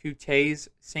 Kutaisi,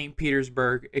 St.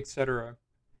 Petersburg, etc.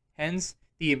 Hence,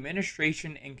 the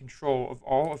administration and control of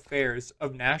all affairs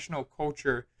of national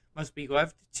culture must be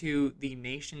left to the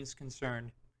nations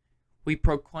concerned. We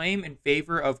proclaim in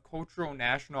favor of cultural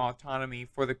national autonomy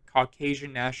for the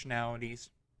Caucasian nationalities.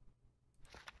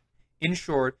 In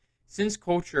short, since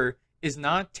culture is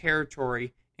not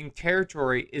territory and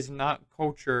territory is not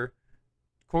culture,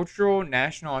 cultural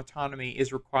national autonomy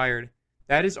is required.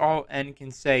 That is all N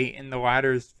can say in the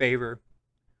latter's favor.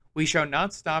 We shall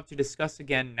not stop to discuss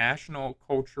again national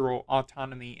cultural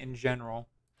autonomy in general.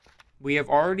 We have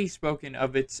already spoken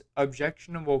of its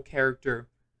objectionable character.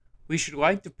 We should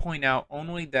like to point out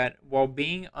only that, while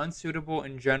being unsuitable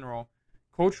in general,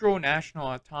 cultural national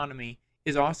autonomy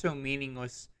is also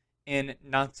meaningless and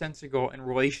nonsensical in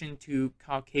relation to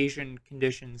Caucasian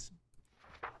conditions.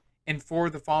 And for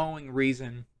the following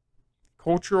reason: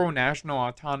 cultural national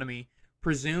autonomy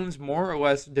presumes more or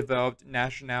less developed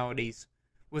nationalities,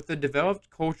 with a developed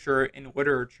culture and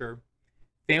literature.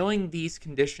 Failing these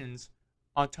conditions,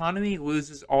 autonomy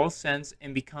loses all sense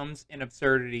and becomes an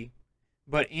absurdity.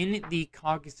 But in the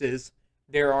Caucasus,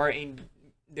 there are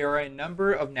a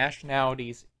number of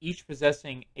nationalities, each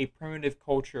possessing a primitive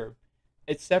culture,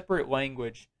 its separate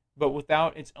language, but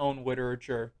without its own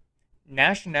literature.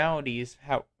 Nationalities,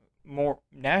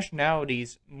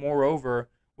 moreover,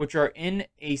 which are in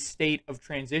a state of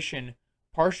transition,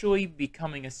 partially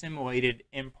becoming assimilated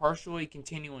and partially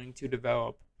continuing to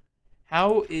develop.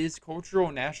 How is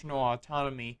cultural national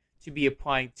autonomy to be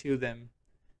applied to them?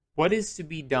 What is to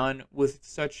be done with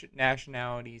such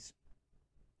nationalities?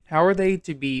 How are they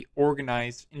to be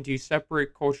organized into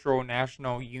separate cultural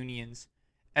national unions,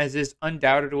 as is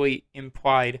undoubtedly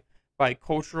implied by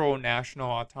cultural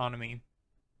national autonomy?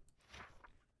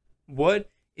 What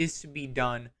is to be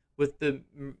done with the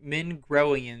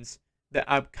Mingrelians, the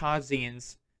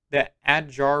Abkhazians, the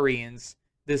Adjarians,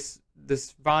 the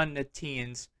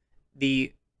Svanetians,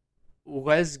 the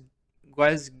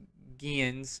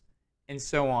Lesgians, and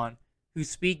so on, who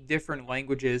speak different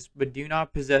languages but do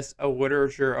not possess a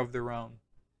literature of their own?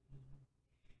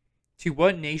 To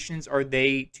what nations are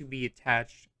they to be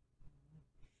attached?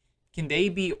 Can they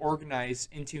be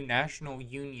organized into national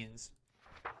unions?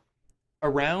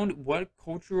 Around what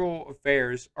cultural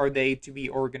affairs are they to be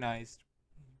organized?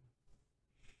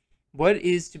 What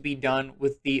is to be done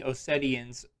with the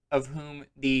Ossetians, of whom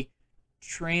the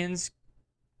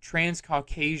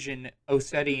Transcaucasian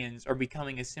Ossetians are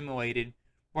becoming assimilated,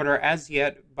 but are as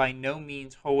yet by no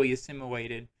means wholly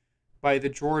assimilated, by the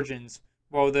Georgians,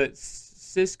 while the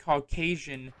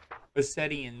Ciscaucasian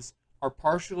Ossetians are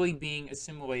partially being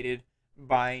assimilated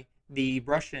by the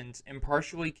Russians and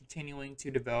partially continuing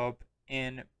to develop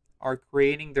and are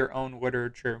creating their own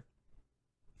literature?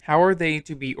 How are they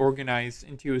to be organized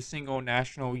into a single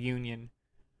national union?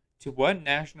 To what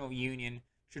national union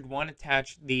should one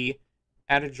attach the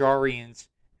Adjarians,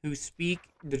 who speak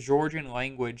the Georgian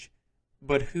language,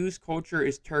 but whose culture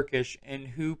is Turkish and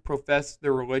who profess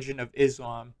the religion of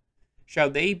Islam?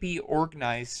 Shall they be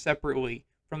organized separately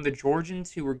from the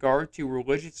Georgians who regard to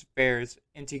religious affairs,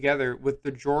 and together with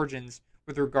the Georgians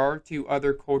with regard to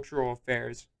other cultural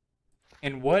affairs?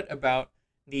 And what about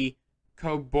the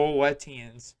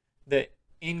Koboletians, the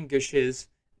Ingishes,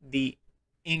 the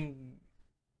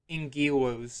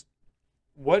Ingilos?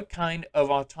 What kind of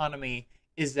autonomy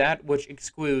is that which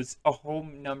excludes a whole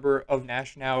number of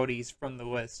nationalities from the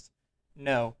list?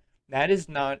 No, that is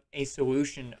not a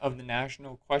solution of the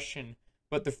national question,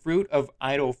 but the fruit of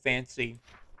idle fancy.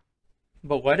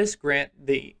 But let us grant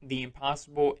the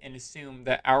impossible and assume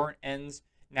that our end's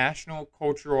national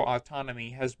cultural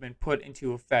autonomy has been put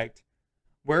into effect.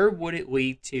 Where would it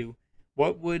lead to?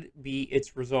 What would be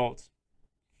its results?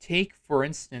 Take, for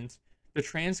instance, the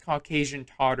Transcaucasian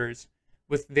Tatars,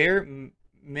 with their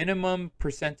minimum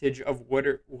percentage of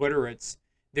literates,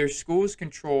 their schools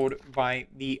controlled by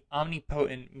the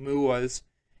omnipotent mullahs,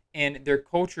 and their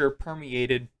culture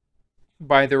permeated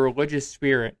by the religious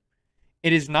spirit.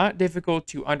 It is not difficult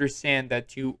to understand that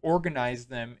to organize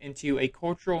them into a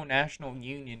cultural national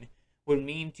union would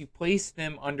mean to place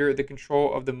them under the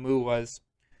control of the mullahs,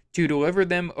 to deliver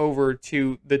them over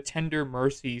to the tender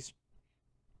mercies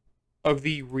of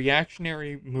the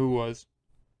reactionary mullahs,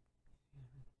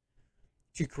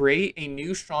 to create a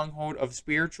new stronghold of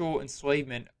spiritual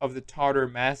enslavement of the Tatar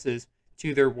masses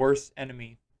to their worst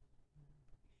enemy.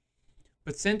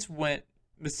 But since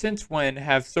when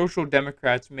have social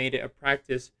democrats made it a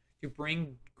practice to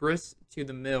bring grist to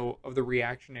the mill of the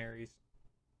reactionaries?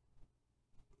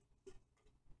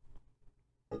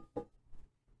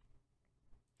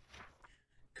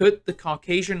 Could the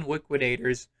Caucasian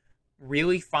liquidators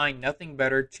really find nothing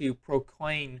better to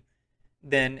proclaim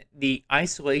than the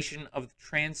isolation of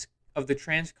the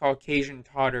Transcaucasian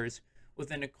Tatars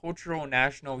within a cultural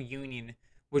national union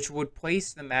which would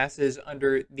place the masses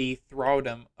under the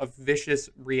thraldom of vicious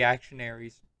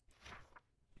reactionaries?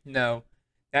 No,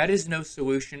 that is no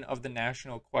solution of the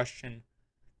national question.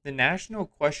 The national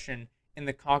question in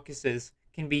the Caucasus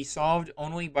can be solved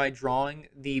only by drawing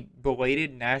the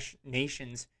belated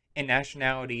nations and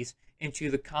nationalities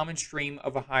into the common stream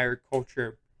of a higher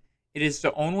culture. It is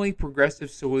the only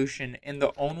progressive solution and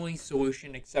the only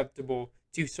solution acceptable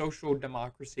to social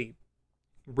democracy.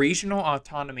 Regional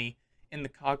autonomy in the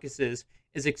Caucasus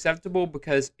is acceptable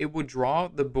because it would draw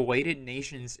the belated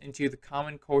nations into the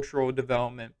common cultural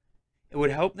development. It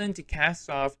would help them to cast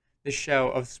off the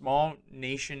shell of small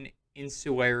nation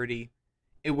insularity.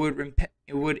 It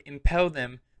would impel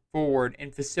them forward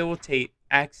and facilitate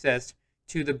access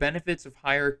to the benefits of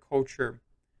higher culture.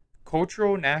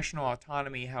 Cultural national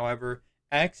autonomy, however,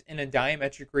 acts in a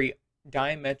diametrically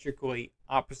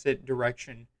opposite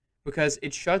direction because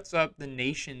it shuts up the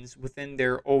nations within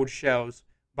their old shells,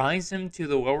 binds them to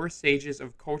the lower stages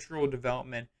of cultural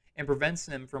development, and prevents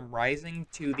them from rising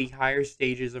to the higher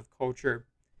stages of culture.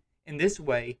 In this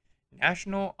way,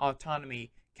 national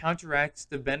autonomy counteracts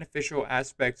the beneficial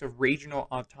aspects of regional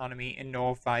autonomy and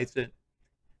nullifies it.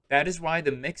 That is why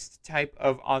the mixed type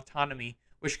of autonomy,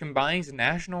 which combines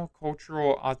national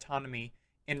cultural autonomy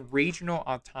and regional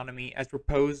autonomy as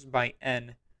proposed by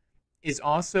N, is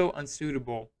also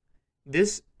unsuitable.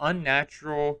 This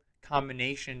unnatural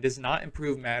combination does not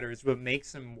improve matters but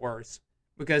makes them worse,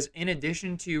 because in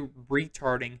addition to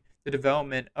retarding the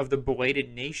development of the belated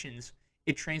nations,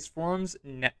 it transforms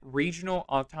regional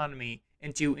autonomy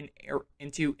into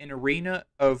an arena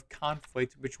of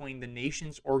conflict between the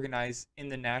nations organized in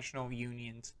the national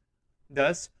unions.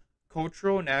 Thus,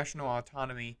 cultural national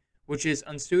autonomy, which is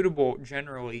unsuitable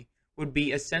generally, would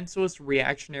be a senseless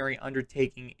reactionary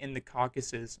undertaking in the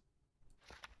Caucasus.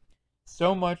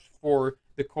 So much for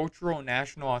the cultural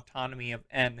national autonomy of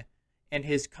N and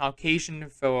his Caucasian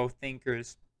fellow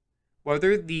thinkers.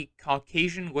 Whether the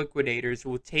Caucasian liquidators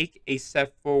will take a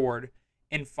step forward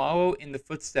and follow in the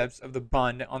footsteps of the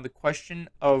Bund on the question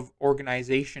of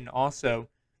organization also,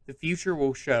 the future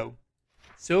will show.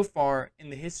 So far, in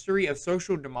the history of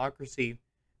social democracy,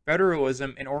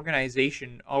 federalism and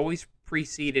organization always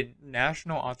preceded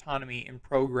national autonomy and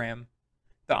program.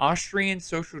 The Austrian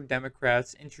Social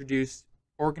Democrats introduced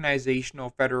organizational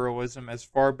federalism as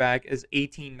far back as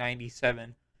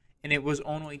 1897, and it was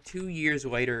only 2 years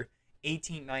later,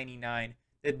 1899,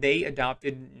 that they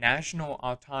adopted national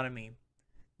autonomy.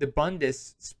 The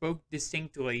Bundists spoke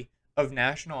distinctly of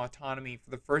national autonomy for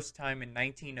the first time in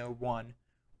 1901,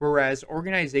 whereas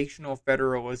organizational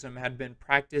federalism had been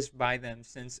practiced by them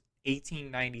since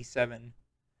 1897.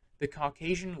 The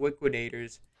Caucasian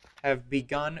liquidators have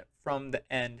begun from the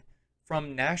end,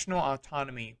 from national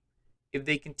autonomy. If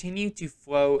they continue to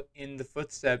flow in the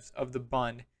footsteps of the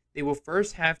Bund, they will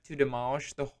first have to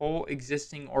demolish the whole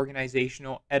existing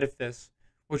organizational edifice,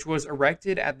 which was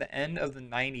erected at the end of the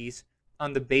 90s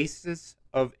on the basis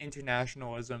of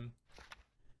internationalism.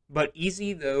 But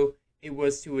easy though it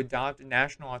was to adopt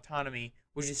national autonomy,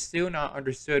 which is still not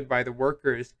understood by the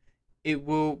workers, it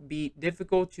will be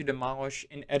difficult to demolish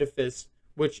an edifice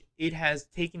which it has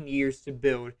taken years to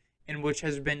build and which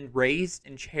has been raised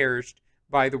and cherished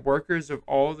by the workers of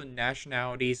all the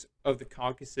nationalities of the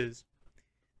Caucasus.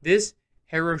 This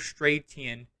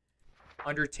Herostratean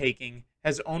undertaking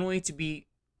has only to be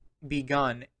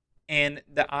begun, and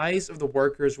the eyes of the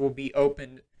workers will be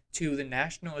opened to the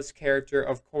nationalist character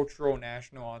of cultural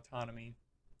national autonomy.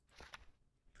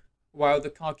 While the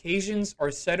Caucasians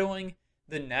are settling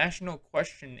the national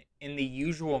question in the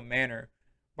usual manner,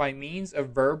 by means of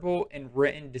verbal and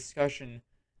written discussion,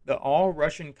 the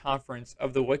All-Russian Conference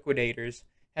of the Liquidators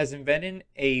has invented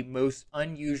a most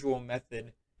unusual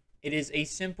method. It is a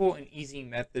simple and easy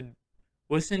method.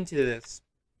 Listen to this.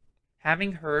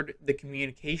 Having heard the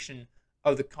communication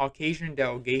of the Caucasian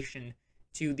delegation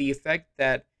to the effect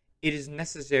that it is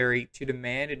necessary to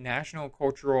demand national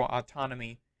cultural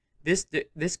autonomy.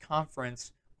 This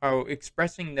conference, while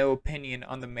expressing no opinion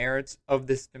on the merits of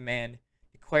this demand,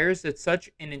 declares that such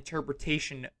an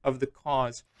interpretation of the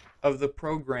cause of the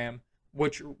program,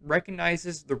 which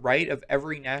recognizes the right of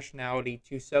every nationality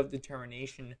to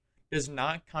self-determination, does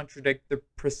not contradict the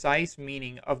precise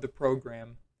meaning of the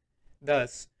program.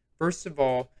 Thus, first of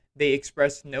all, they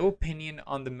express no opinion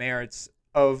on the merits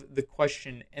of the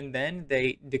question, and then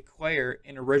they declare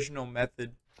an original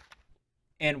method.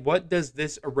 And what does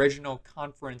this original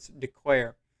conference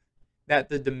declare? That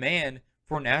the demand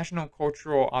for national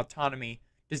cultural autonomy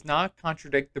does not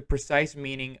contradict the precise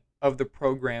meaning of the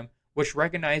program, which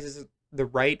recognizes the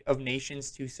right of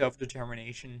nations to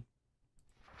self-determination.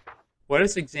 Let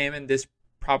us examine this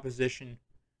proposition.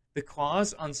 The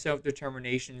clause on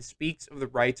self-determination speaks of the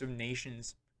rights of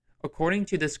nations. According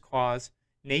to this clause,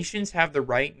 nations have the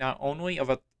right not only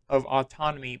of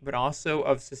autonomy but also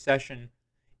of secession.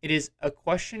 It is a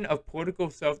question of political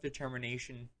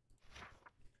self-determination.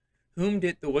 Whom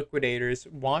did the liquidators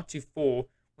want to fool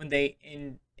when they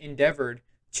endeavored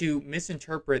to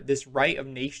misinterpret this right of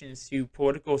nations to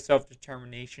political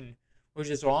self-determination, which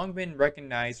has long been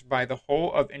recognized by the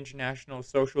whole of international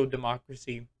social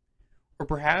democracy? Or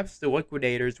perhaps the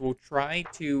liquidators will try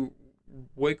to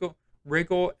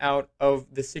wriggle out of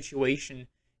the situation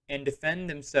and defend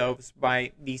themselves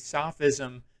by the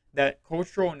sophism that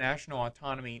cultural national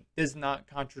autonomy does not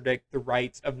contradict the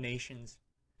rights of nations.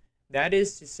 That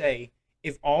is to say,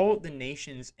 if all the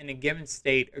nations in a given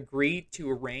state agree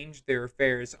to arrange their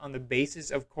affairs on the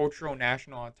basis of cultural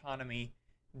national autonomy,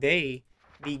 they,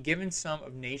 the given sum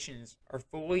of nations, are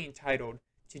fully entitled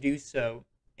to do so,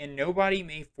 and nobody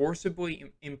may forcibly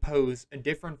impose a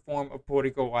different form of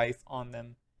political life on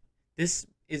them. This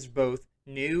is both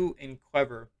new and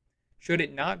clever. Should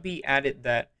it not be added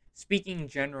that, speaking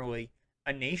generally,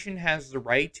 a nation has the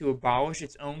right to abolish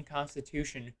its own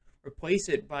constitution, replace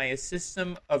it by a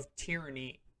system of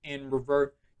tyranny, and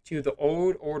revert to the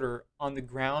old order on the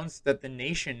grounds that the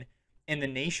nation, and the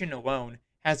nation alone,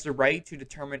 has the right to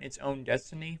determine its own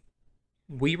destiny?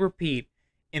 We repeat,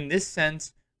 in this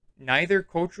sense, neither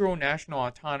cultural national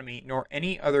autonomy nor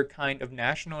any other kind of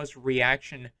nationalist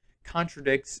reaction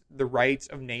contradicts the rights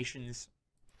of nations.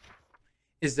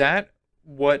 Is that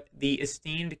what the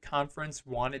esteemed conference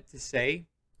wanted to say?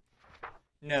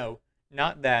 No,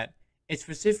 not that. It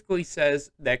specifically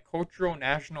says that cultural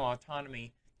national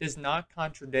autonomy does not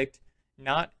contradict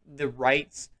not the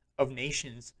rights of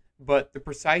nations, but the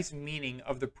precise meaning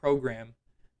of the program.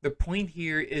 The point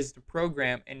here is the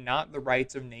program and not the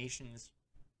rights of nations.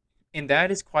 And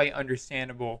that is quite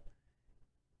understandable.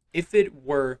 If it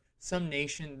were some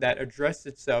nation that addressed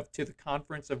itself to the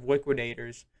conference of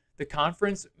liquidators, the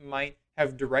conference might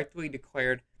have directly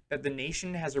declared that the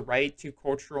nation has a right to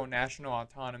cultural national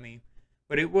autonomy.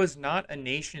 But it was not a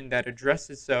nation that addressed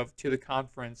itself to the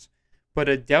conference, but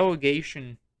a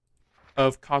delegation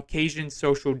of Caucasian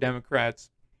social democrats.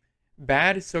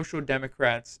 Bad social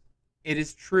democrats, it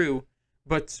is true,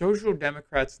 but social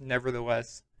democrats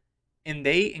nevertheless. And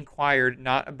they inquired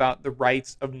not about the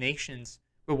rights of nations,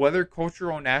 but whether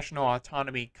cultural national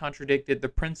autonomy contradicted the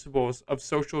principles of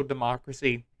social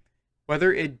democracy,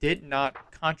 whether it did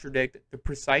not contradict the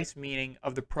precise meaning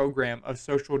of the program of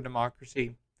social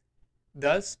democracy.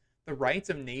 Thus, the rights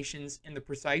of nations and the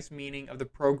precise meaning of the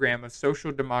program of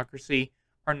social democracy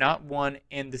are not one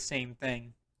and the same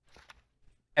thing.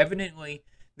 Evidently,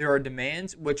 there are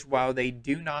demands which, while they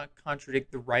do not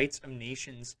contradict the rights of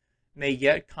nations, may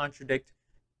yet contradict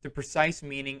the precise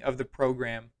meaning of the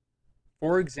program.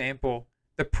 For example,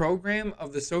 the program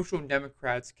of the Social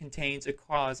Democrats contains a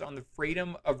clause on the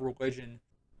freedom of religion.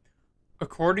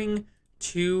 According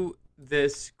to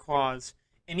this clause,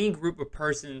 any group of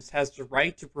persons has the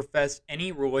right to profess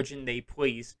any religion they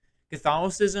please: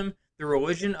 Catholicism, the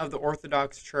religion of the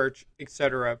Orthodox Church,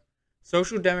 etc.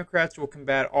 Social Democrats will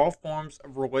combat all forms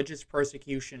of religious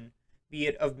persecution, be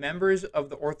it of members of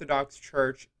the Orthodox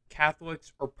Church,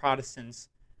 Catholics, or Protestants.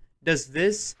 Does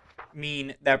this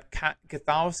mean that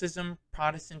Catholicism,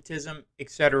 Protestantism,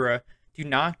 etc. do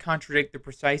not contradict the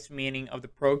precise meaning of the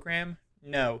program?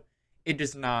 No, it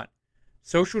does not.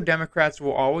 Social Democrats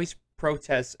will always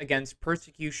protest against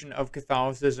persecution of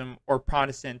Catholicism or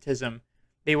Protestantism.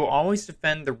 They will always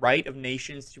defend the right of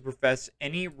nations to profess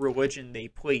any religion they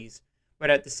please, but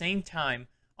at the same time,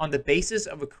 on the basis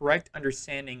of a correct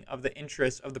understanding of the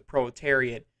interests of the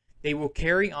proletariat, they will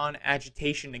carry on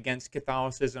agitation against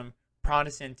Catholicism,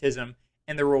 Protestantism,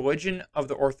 and the religion of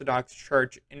the Orthodox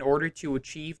Church in order to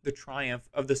achieve the triumph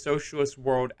of the socialist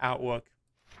world outlook.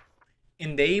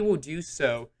 And they will do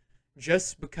so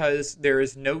just because there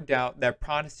is no doubt that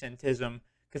Protestantism,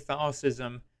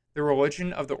 Catholicism, the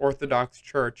religion of the Orthodox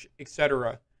Church,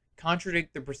 etc.,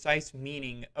 contradict the precise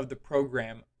meaning of the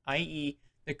program, i.e.,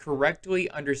 the correctly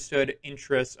understood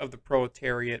interests of the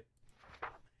proletariat.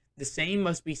 The same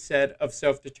must be said of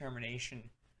self-determination.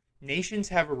 Nations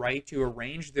have a right to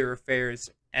arrange their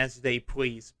affairs as they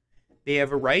please. They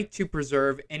have a right to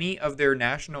preserve any of their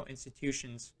national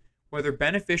institutions, whether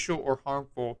beneficial or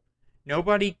harmful.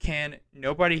 Nobody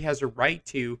has a right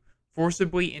to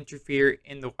forcibly interfere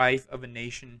in the life of a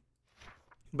nation.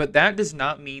 But that does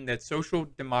not mean that social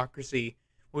democracy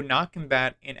will not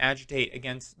combat and agitate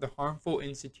against the harmful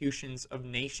institutions of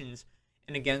nations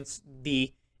and against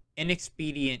the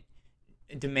inexpedient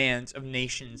demands of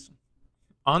nations.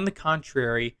 On the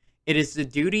contrary, it is the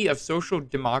duty of social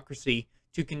democracy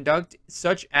to conduct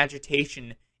such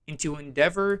agitation and to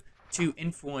endeavor to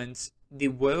influence the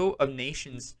will of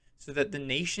nations so that the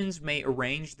nations may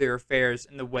arrange their affairs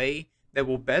in the way that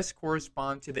will best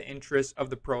correspond to the interests of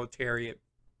the proletariat.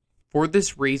 For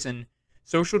this reason,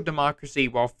 social democracy,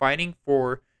 while fighting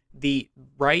for the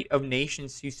right of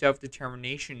nations to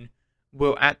self-determination,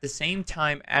 will at the same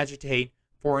time agitate,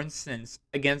 for instance,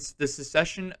 against the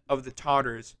secession of the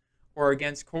Tatars, or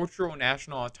against cultural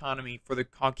national autonomy for the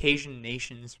Caucasian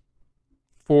nations.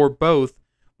 For both,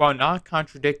 while not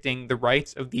contradicting the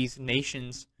rights of these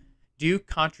nations, do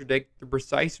contradict the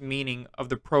precise meaning of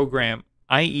the program,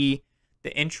 i.e.,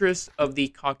 the interests of the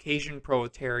Caucasian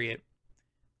proletariat.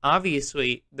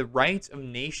 Obviously, the rights of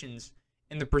nations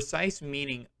and the precise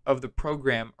meaning of the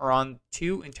program are on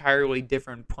two entirely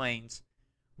different planes,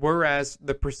 whereas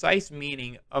the precise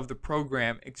meaning of the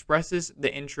program expresses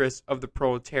the interests of the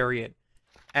proletariat,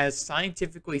 as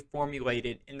scientifically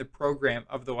formulated in the program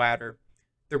of the latter.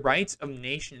 The rights of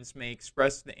nations may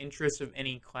express the interests of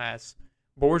any class,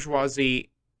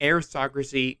 bourgeoisie,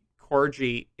 aristocracy,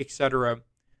 clergy, etc.,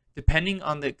 depending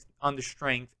on the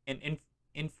strength and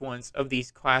influence of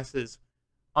these classes.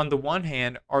 On the one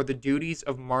hand are the duties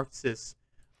of Marxists,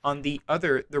 on the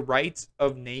other the rights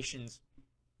of nations,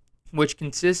 which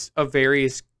consists of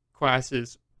various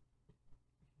classes.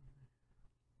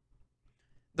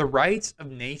 The rights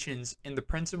of nations and the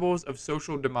principles of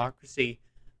social democracy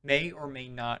may or may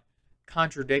not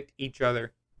contradict each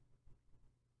other,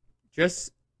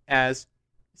 just as,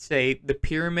 say, the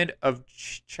pyramid of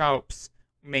Cheops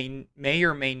may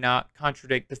or may not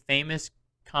contradict the famous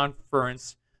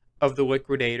conference of the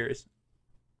liquidators.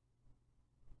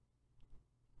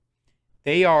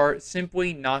 They are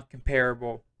simply not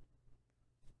comparable.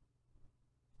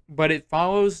 But it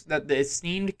follows that the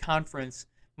esteemed conference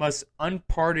must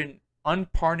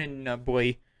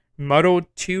unpardonably muddle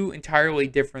two entirely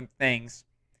different things.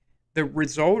 The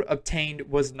result obtained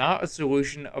was not a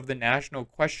solution of the national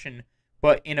question,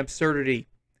 but an absurdity,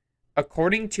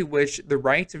 according to which the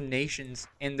rights of nations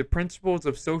and the principles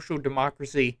of social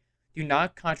democracy do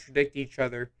not contradict each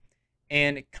other,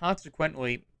 and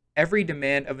consequently, every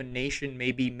demand of a nation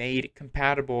may be made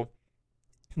compatible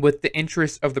with the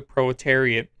interests of the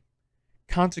proletariat.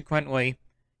 Consequently,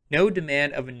 no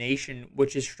demand of a nation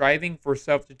which is striving for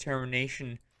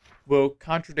self-determination will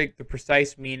contradict the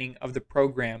precise meaning of the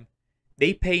program.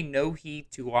 They pay no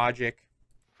heed to logic.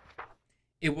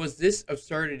 It was this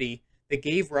absurdity that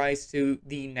gave rise to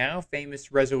the now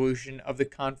famous resolution of the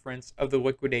Conference of the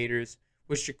Liquidators,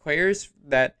 which declares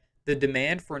that the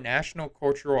demand for national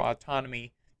cultural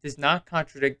autonomy does not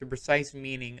contradict the precise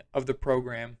meaning of the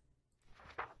program.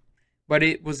 But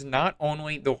it was not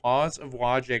only the laws of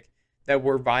logic that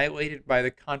were violated by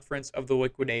the Conference of the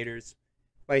Liquidators.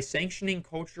 By sanctioning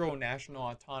cultural national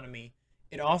autonomy,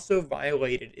 it also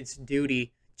violated its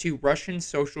duty to Russian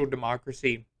social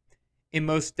democracy. It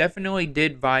most definitely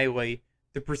did violate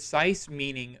the precise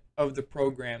meaning of the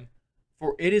program,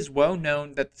 for it is well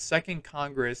known that the Second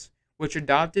Congress, which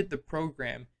adopted the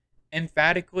program,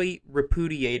 emphatically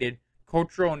repudiated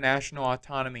cultural national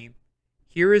autonomy.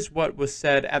 Here is what was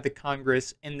said at the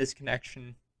Congress in this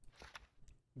connection.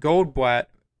 Goldblatt,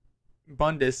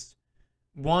 Bundes,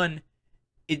 1.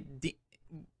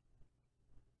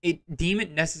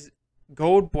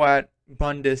 Goldblatt,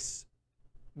 Bundes,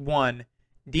 1.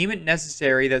 Deem it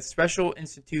necessary that special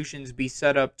institutions be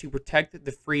set up to protect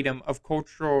the freedom of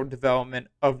cultural development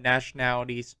of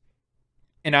nationalities.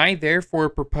 And I therefore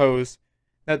propose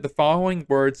that the following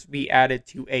words be added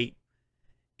to 8.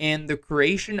 And the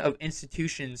creation of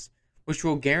institutions which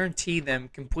will guarantee them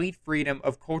complete freedom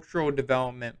of cultural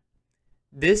development.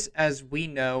 This, as we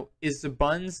know, is the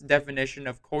Bund's definition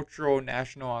of cultural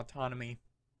national autonomy.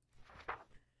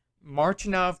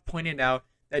 Martinov pointed out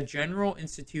that general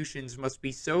institutions must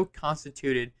be so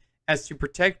constituted as to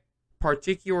protect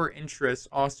particular interests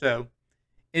also.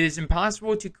 It is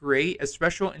impossible to create a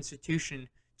special institution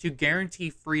to guarantee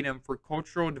freedom for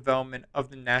cultural development of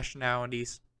the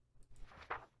nationalities.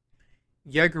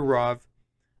 Yegorov.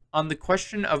 On the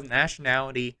question of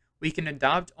nationality, we can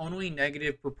adopt only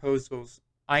negative proposals,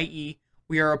 i.e.,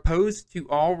 we are opposed to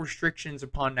all restrictions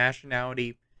upon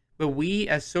nationality, but we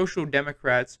as social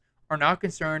democrats are not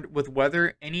concerned with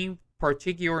whether any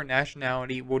particular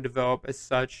nationality will develop as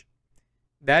such.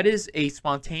 That is a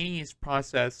spontaneous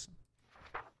process.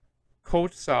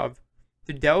 Koltsov.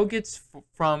 The delegates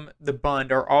from the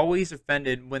Bund are always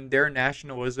offended when their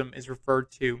nationalism is referred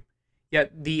to.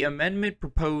 Yet the amendment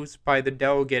proposed by the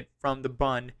delegate from the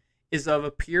Bund is of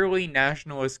a purely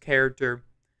nationalist character.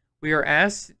 We are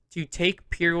asked to take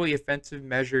purely offensive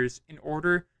measures in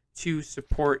order to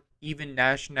support even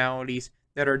nationalities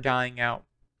that are dying out.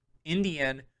 In the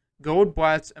end,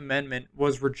 Goldblatt's amendment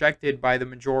was rejected by the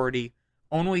majority,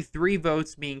 only 3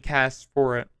 votes being cast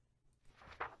for it.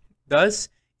 Thus,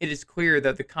 it is clear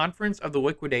that the Conference of the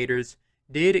Liquidators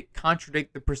did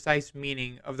contradict the precise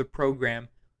meaning of the program.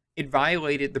 It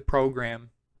violated the program.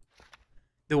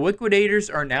 The liquidators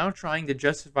are now trying to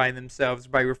justify themselves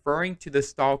by referring to the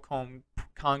Stockholm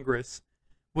Congress,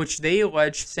 which they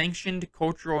allege sanctioned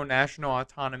cultural national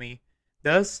autonomy.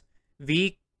 Thus,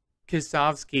 V.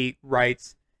 Kisovsky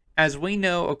writes, as we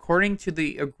know, according to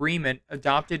the agreement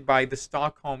adopted by the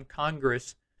Stockholm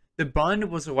Congress, the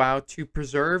Bund was allowed to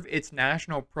preserve its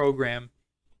national program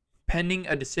pending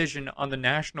a decision on the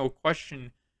national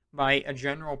question by a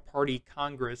general party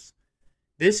Congress.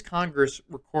 This Congress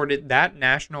recorded that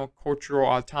national cultural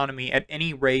autonomy at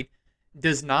any rate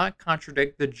does not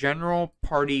contradict the general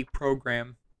party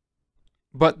program.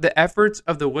 But the efforts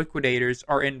of the liquidators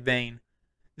are in vain.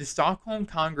 The Stockholm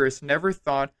Congress never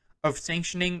thought of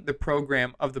sanctioning the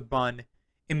program of the Bund.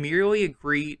 It merely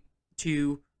agreed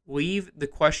to leave the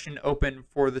question open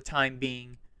for the time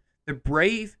being. The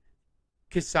brave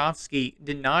Kisovsky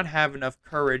did not have enough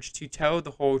courage to tell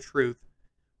the whole truth,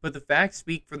 but the facts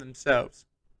speak for themselves.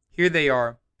 Here they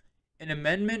are. An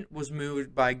amendment was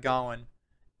moved by Galen.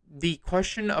 The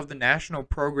question of the national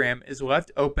program is left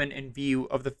open in view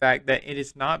of the fact that it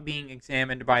is not being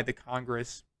examined by the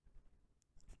Congress.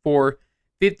 For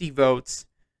 50 votes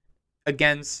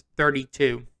against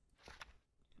 32.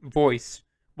 Voice.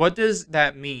 What does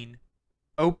that mean?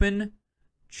 Open.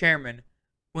 Chairman.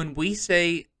 When we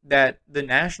say that the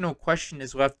national question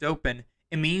is left open,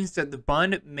 it means that the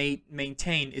Bund may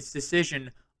maintain its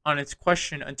decision on its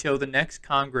question until the next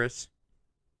Congress.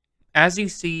 As you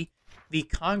see, the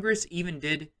Congress even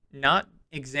did not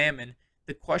examine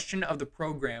the question of the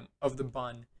program of the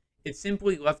Bund. It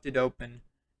simply left it open,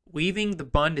 leaving the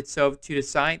Bund itself to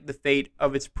decide the fate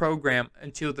of its program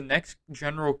until the next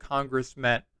General Congress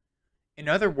met. In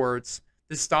other words,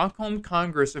 the Stockholm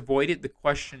Congress avoided the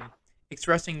question,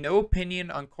 expressing no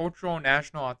opinion on cultural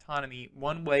national autonomy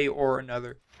one way or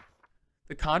another.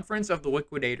 The Conference of the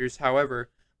Liquidators, however,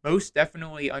 most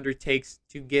definitely undertakes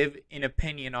to give an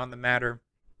opinion on the matter,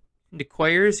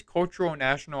 declares cultural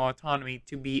national autonomy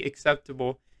to be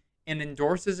acceptable, and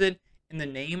endorses it in the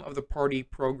name of the party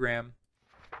program.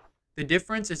 The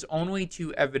difference is only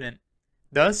too evident.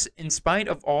 Thus, in spite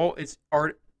of all its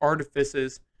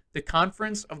artifices, the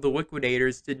Conference of the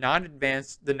Liquidators did not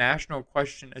advance the national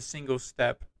question a single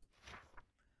step.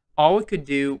 All it could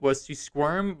do was to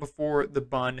squirm before the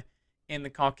Bund and the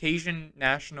Caucasian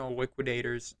National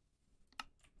Liquidators.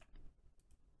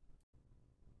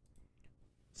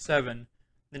 7.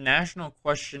 The national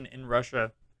question in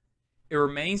Russia. It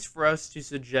remains for us to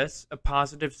suggest a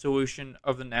positive solution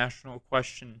of the national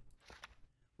question.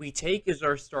 We take as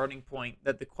our starting point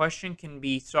that the question can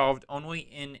be solved only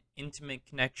in intimate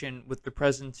connection with the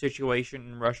present situation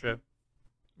in Russia.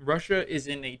 Russia is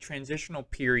in a transitional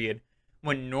period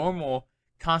when normal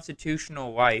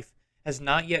constitutional life has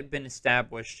not yet been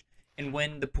established and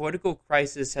when the political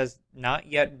crisis has not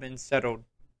yet been settled.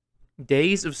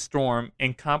 Days of storm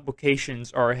and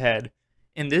complications are ahead,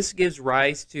 and this gives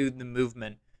rise to the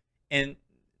movement, and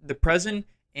the present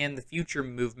and the future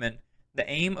movement, the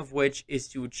aim of which is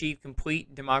to achieve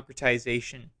complete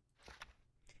democratization.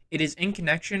 It is in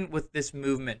connection with this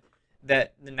movement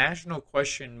that the national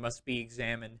question must be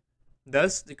examined.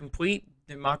 Thus, the complete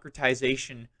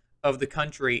democratization of the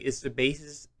country is the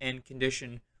basis and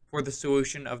condition for the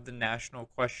solution of the national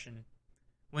question.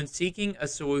 When seeking a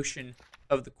solution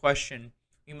of the question,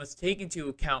 we must take into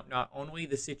account not only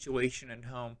the situation at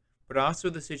home, but also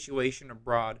the situation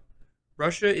abroad.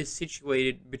 Russia is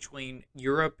situated between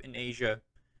Europe and Asia,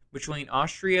 between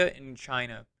Austria and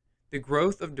China. The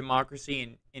growth of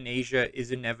democracy in Asia is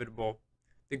inevitable.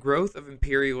 The growth of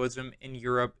imperialism in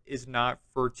Europe is not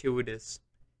fortuitous.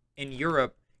 In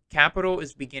Europe, capital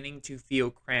is beginning to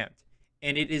feel cramped,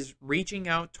 and it is reaching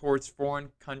out towards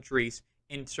foreign countries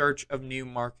in search of new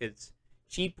markets,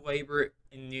 cheap labor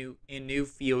in new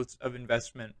fields of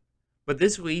investment. But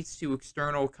this leads to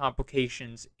external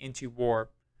complications into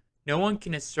war. No one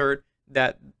can assert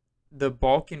that the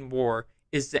Balkan War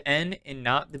is the end and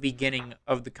not the beginning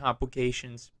of the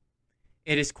complications.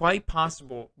 It is quite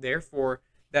possible, therefore,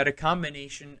 that a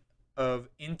combination of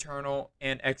internal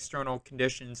and external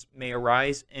conditions may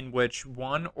arise in which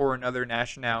one or another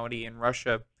nationality in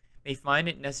Russia may find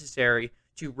it necessary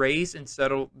to raise and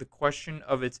settle the question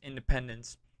of its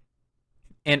independence.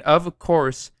 And of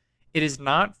course, it is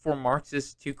not for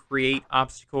Marxists to create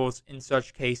obstacles in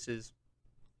such cases,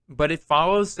 but it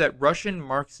follows that Russian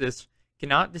Marxists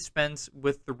cannot dispense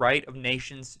with the right of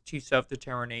nations to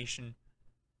self-determination.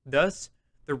 Thus,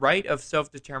 the right of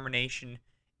self-determination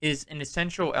is an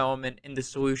essential element in the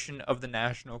solution of the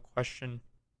national question.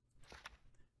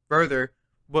 Further,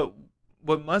 what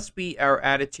must be our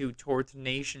attitude towards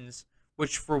nations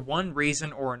which, for one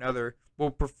reason or another, will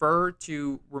prefer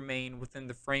to remain within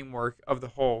the framework of the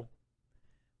whole?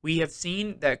 We have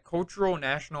seen that cultural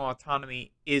national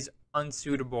autonomy is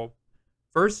unsuitable.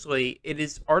 Firstly, it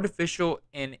is artificial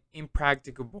and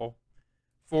impracticable,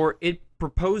 for it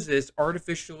proposes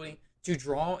artificially to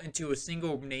draw into a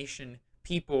single nation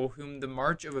people whom the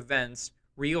march of events,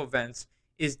 real events,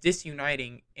 is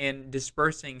disuniting and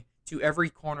dispersing to every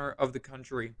corner of the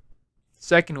country.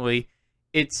 Secondly,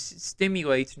 it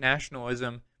stimulates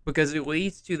nationalism because it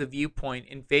leads to the viewpoint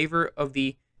in favor of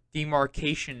the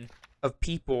demarcation of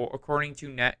people according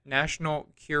to national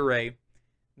cure,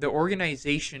 the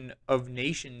organization of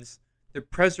nations, the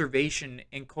preservation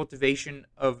and cultivation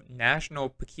of national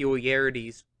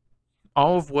peculiarities,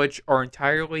 all of which are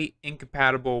entirely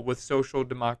incompatible with social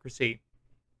democracy.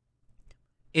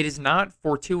 It is not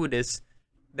fortuitous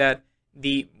that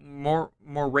the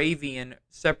Moravian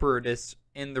separatists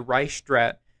in the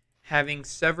Reichsrat, having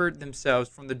severed themselves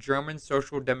from the German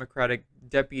Social Democratic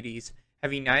deputies,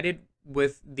 have united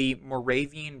with the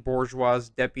Moravian bourgeois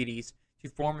deputies to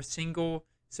form a single,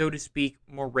 so to speak,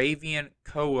 Moravian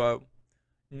Kolo.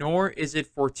 Nor is it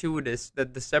fortuitous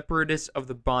that the separatists of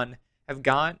the Bund have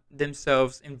got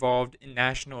themselves involved in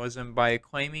nationalism by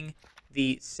acclaiming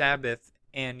the Sabbath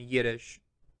and Yiddish.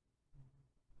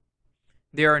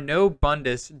 There are no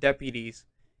Bundist deputies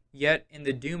yet in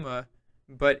the Duma,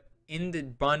 but in the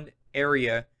Bund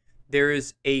area there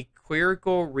is a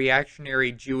clerical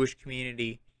reactionary Jewish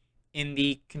community in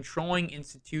the controlling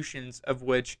institutions of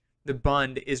which the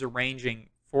Bund is arranging,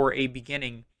 for a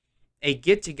beginning, a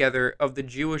get-together of the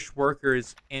Jewish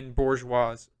workers and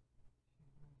bourgeois.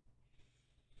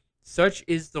 Such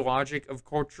is the logic of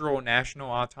cultural national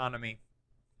autonomy.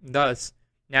 Thus,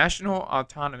 national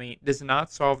autonomy does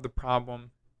not solve the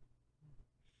problem.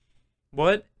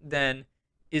 What, then,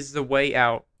 is the way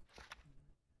out?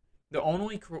 The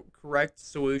only correct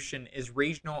solution is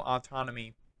regional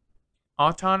autonomy.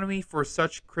 Autonomy for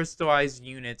such crystallized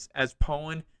units as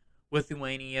Poland,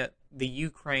 Lithuania, the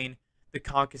Ukraine, the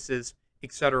Caucasus,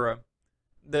 etc.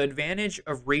 The advantage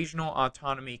of regional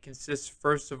autonomy consists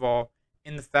first of all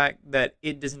in the fact that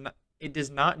it does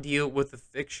not deal with a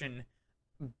fiction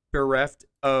bereft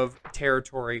of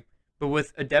territory, but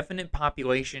with a definite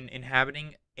population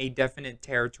inhabiting a definite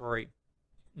territory.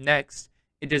 Next,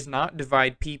 it does not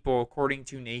divide people according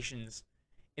to nations.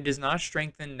 It does not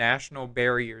strengthen national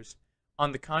barriers.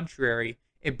 On the contrary,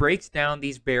 it breaks down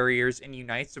these barriers and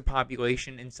unites the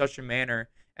population in such a manner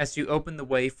as to open the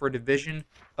way for division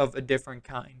of a different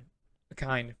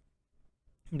kind.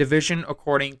 Division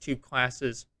according to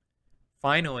classes.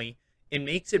 Finally, it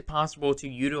makes it possible to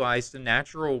utilize the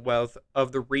natural wealth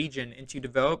of the region and to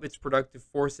develop its productive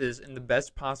forces in the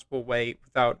best possible way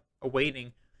without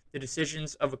awaiting the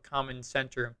decisions of a common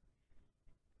center.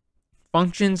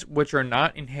 Functions which are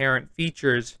not inherent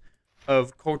features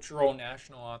of cultural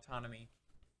national autonomy.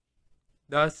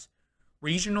 Thus,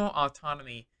 regional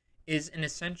autonomy is an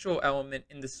essential element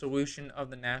in the solution of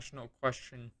the national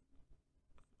question.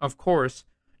 Of course,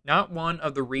 not one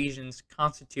of the regions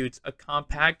constitutes a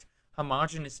compact,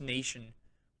 homogeneous nation,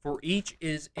 for each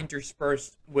is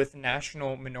interspersed with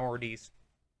national minorities.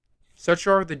 Such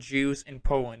are the Jews in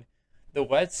Poland, the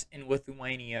Lets in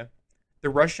Lithuania, the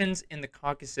Russians in the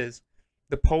Caucasus,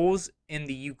 the Poles in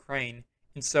the Ukraine,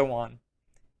 and so on.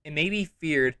 It may be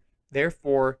feared,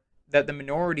 therefore, that the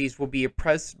minorities will be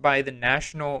oppressed by the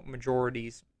national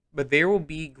majorities, but there will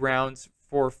be grounds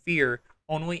for fear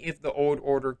only if the old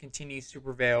order continues to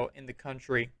prevail in the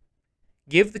country.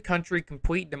 Give the country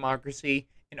complete democracy,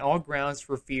 and all grounds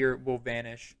for fear will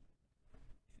vanish.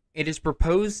 It is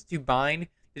proposed to bind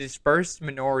the dispersed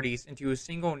minorities into a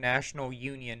single national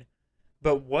union,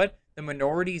 but what the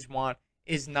minorities want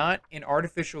is not an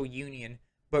artificial union,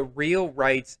 but real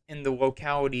rights in the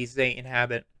localities they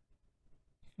inhabit.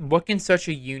 What can such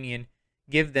a union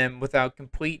give them without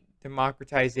complete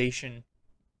democratization?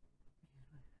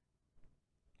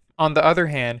 On the other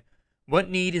hand, what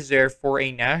need is there for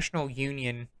a national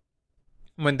union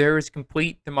when there is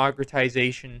complete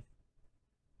democratization?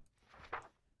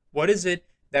 What is it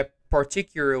that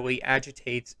particularly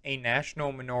agitates a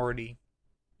national minority?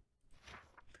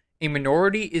 A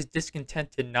minority is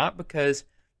discontented not because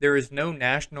there is no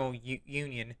national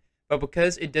union, but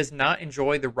because it does not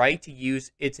enjoy the right to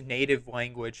use its native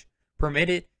language, permit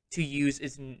it to use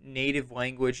its native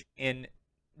language, and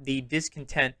the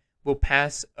discontent will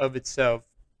pass of itself.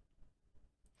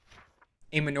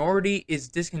 A minority is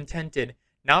discontented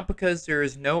not because there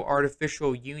is no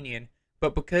artificial union,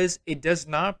 but because it does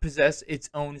not possess its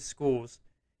own schools.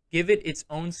 Give it its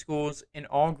own schools, and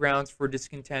all grounds for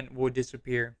discontent will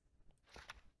disappear.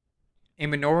 A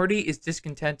minority is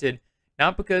discontented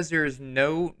not because there is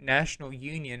no national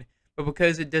union, but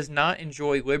because it does not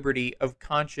enjoy liberty of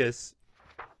conscience,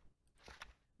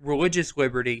 religious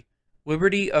liberty,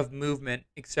 liberty of movement,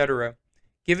 etc.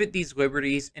 Give it these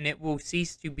liberties, and it will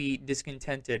cease to be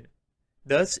discontented.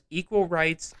 Thus, equal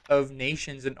rights of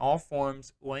nations in all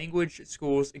forms, language,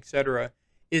 schools, etc.,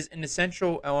 is an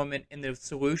essential element in the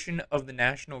solution of the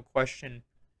national question.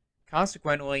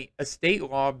 Consequently, a state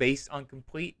law based on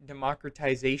complete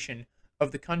democratization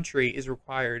of the country is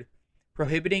required,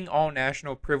 prohibiting all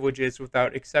national privileges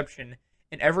without exception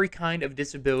and every kind of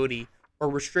disability or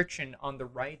restriction on the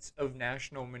rights of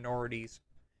national minorities.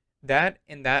 That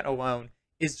and that alone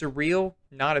is the real,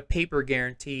 not a paper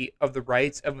guarantee of the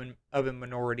rights of a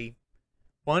minority.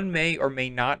 One may or may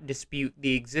not dispute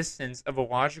the existence of a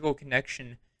logical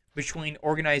connection between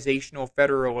organizational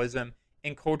federalism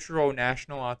and cultural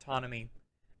national autonomy,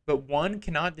 but one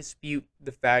cannot dispute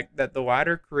the fact that the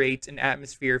latter creates an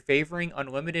atmosphere favoring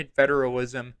unlimited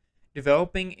federalism,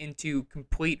 developing into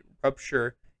complete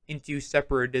rupture into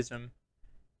separatism.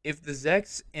 If the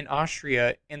Czechs in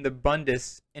Austria and the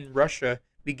Bundists in Russia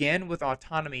began with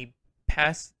autonomy,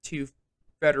 passed to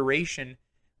federation,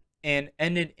 and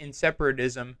ended in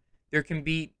separatism, there can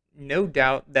be no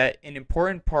doubt that an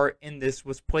important part in this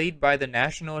was played by the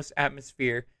nationalist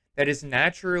atmosphere that is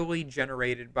naturally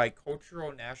generated by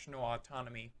cultural national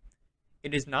autonomy.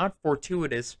 It is not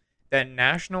fortuitous that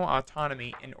national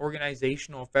autonomy and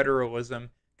organizational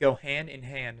federalism go hand in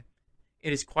hand.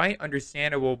 It is quite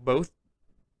understandable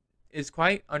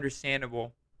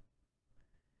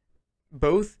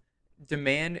both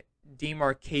demand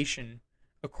demarcation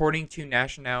according to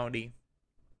nationality.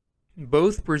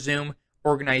 Both presume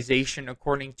organization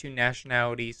according to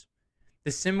nationalities.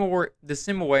 The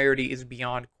similarity is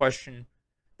beyond question.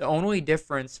 The only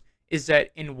difference is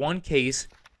that in one case,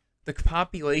 the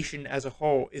population as a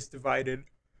whole is divided,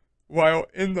 while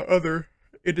in the other,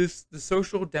 it is the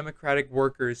social democratic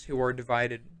workers who are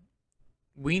divided.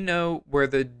 We know where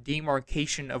the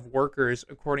demarcation of workers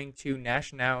according to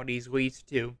nationalities leads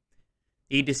to: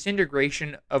 the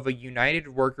disintegration of a united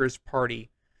workers' party,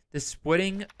 the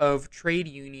splitting of trade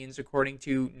unions according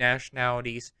to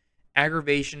nationalities,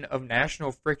 aggravation of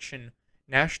national friction,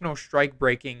 national strike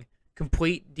breaking,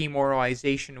 complete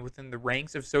demoralization within the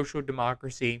ranks of social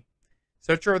democracy.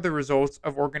 Such are the results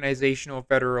of organizational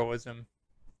federalism.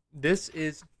 This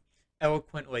is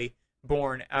eloquently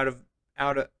borne out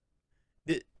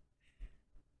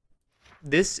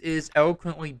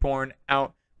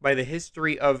by the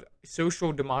history of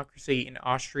social democracy in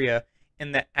Austria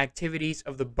and the activities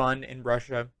of the Bund in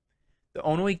Russia. The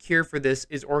only cure for this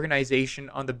is organization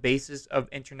on the basis of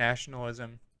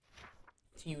internationalism.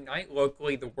 To unite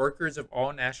locally the workers of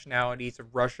all nationalities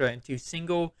of Russia into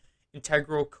single,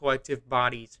 integral collective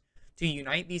bodies. To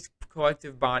unite these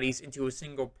collective bodies into a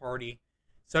single party.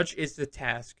 Such is the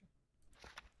task.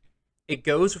 It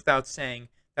goes without saying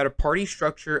that a party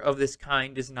structure of this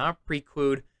kind does not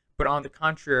preclude, but on the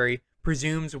contrary,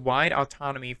 presumes wide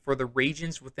autonomy for the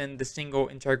regions within the single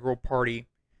integral party.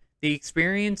 The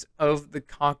experience of the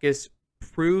Caucasus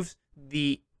proves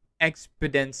the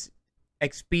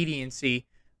expediency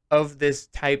of this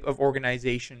type of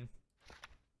organization.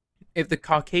 If the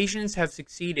Caucasians have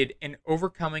succeeded in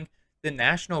overcoming the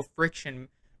national friction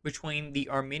between the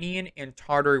Armenian and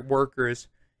Tatar workers,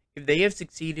 if they have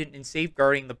succeeded in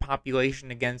safeguarding the population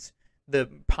against the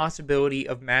possibility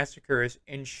of massacres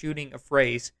and shooting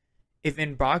affrays, if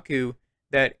in Baku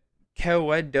that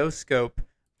kaleidoscope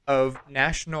of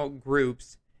national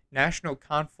groups, national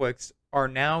conflicts are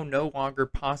now no longer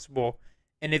possible,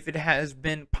 and if it has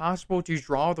been possible to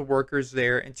draw the workers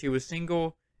there into the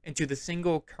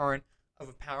single current of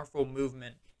a powerful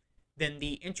movement, then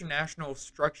the international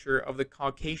structure of the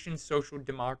Caucasian social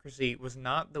democracy was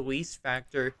not the least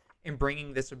factor in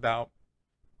bringing this about.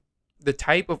 The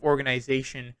type of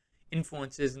organization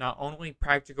influences not only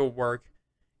practical work,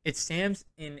 it stamps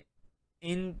an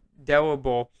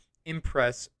indelible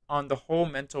impress on the whole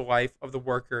mental life of the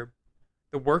worker.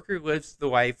 The worker lives the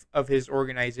life of his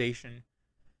organization,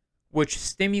 which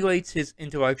stimulates his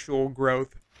intellectual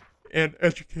growth and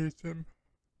educates him.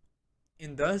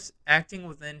 And thus, acting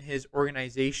within his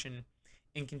organization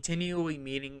and continually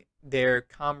meeting their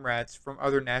comrades from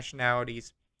other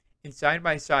nationalities, and side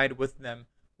by side with them,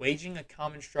 waging a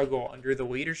common struggle under the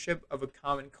leadership of a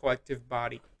common collective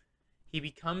body, he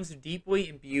becomes deeply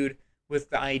imbued with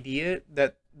the idea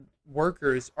that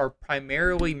workers are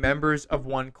primarily members of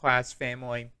one class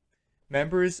family,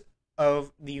 members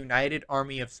of the United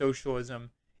Army of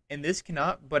Socialism, and this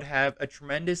cannot but have a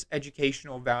tremendous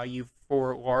educational value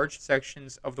for large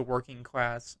sections of the working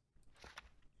class.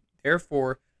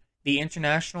 Therefore, the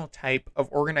international type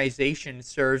of organization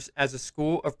serves as a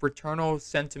school of fraternal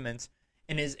sentiments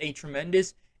and is a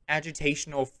tremendous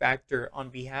agitational factor on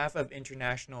behalf of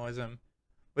internationalism.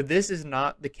 But this is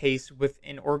not the case with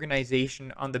an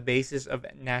organization on the basis of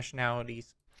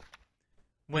nationalities.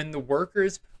 When the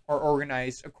workers are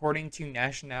organized according to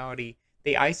nationality,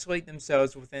 they isolate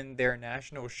themselves within their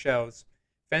national shells,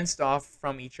 fenced off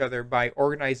from each other by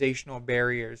organizational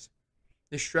barriers.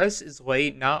 The stress is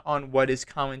laid not on what is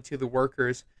common to the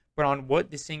workers, but on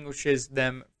what distinguishes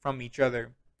them from each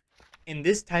other. In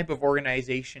this type of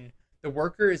organization, the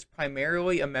worker is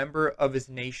primarily a member of his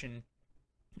nation,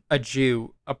 a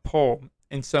Jew, a Pole,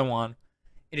 and so on.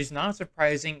 It is not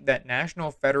surprising that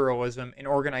national federalism in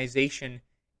organization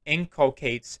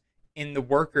inculcates in the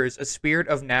workers a spirit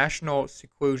of national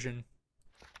seclusion.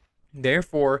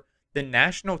 Therefore, the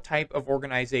national type of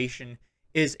organization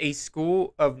is a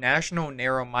school of national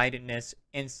narrow-mindedness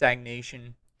and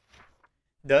stagnation.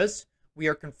 Thus, we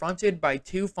are confronted by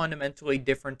two fundamentally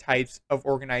different types of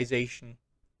organization: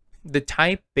 the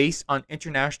type based on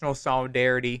international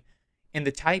solidarity and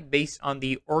the type based on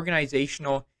the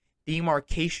organizational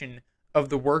demarcation of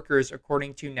the workers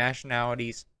according to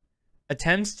nationalities.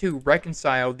 Attempts to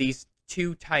reconcile these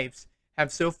two types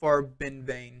have so far been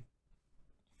vain.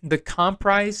 The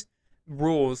comprise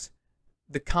rules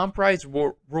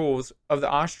of the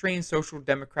Austrian Social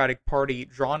Democratic Party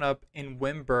drawn up in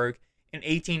Wimberg in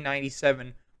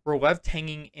 1897 were left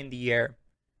hanging in the air.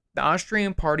 The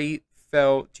Austrian party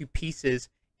fell to pieces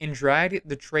and dragged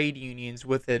the trade unions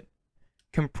with it.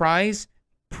 Comprise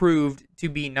proved to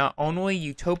be not only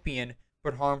utopian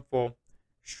but harmful.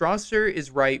 Strasser is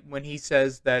right when he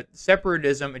says that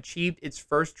separatism achieved its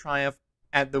first triumph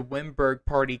at the Wimberg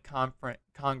Party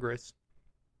Congress.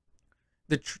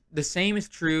 The same is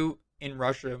true in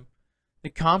Russia. The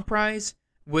compromise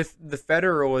with the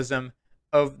federalism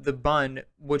of the Bund,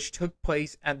 which took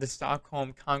place at the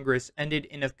Stockholm Congress, ended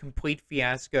in a complete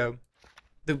fiasco.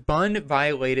 The Bund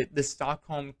violated the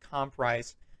Stockholm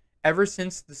Compromise. Ever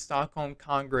since the Stockholm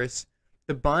Congress,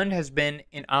 the Bund has been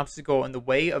an obstacle in the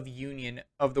way of union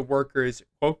of the workers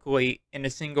locally in a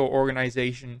single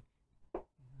organization,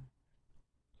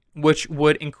 which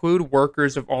would include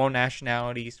workers of all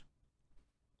nationalities.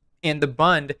 And the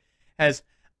Bund has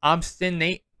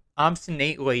obstinately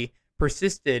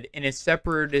persisted in its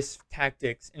separatist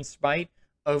tactics in spite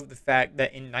of the fact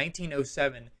that in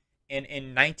 1907 and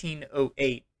in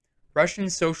 1908, Russian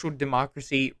social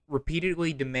democracy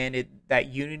repeatedly demanded that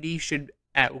unity should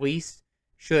at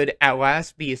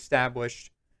last be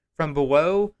established from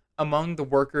below among the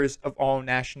workers of all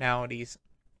nationalities.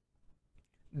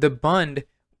 The Bund,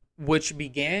 which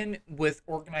began with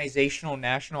organizational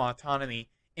national autonomy,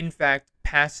 in fact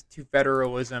passed to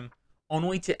federalism,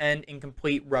 only to end in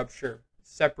complete rupture,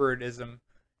 separatism.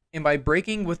 And by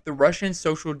breaking with the Russian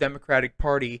Social Democratic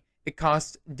Party, it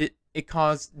caused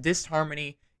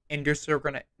disharmony and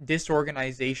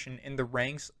disorganization in the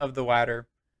ranks of the latter.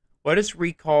 Let us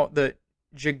recall the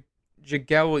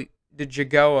Jagello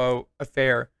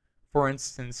affair, for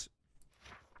instance.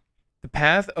 The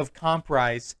path of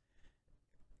compromise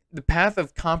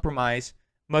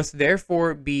must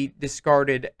therefore be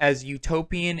discarded as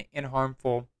utopian and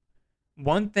harmful.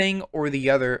 One thing or the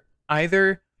other,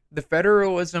 either the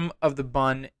federalism of the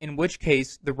Bund, in which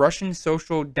case the Russian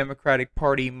Social Democratic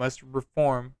Party must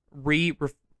reform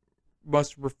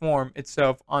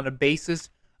itself on a basis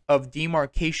of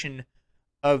demarcation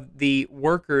of the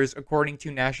workers according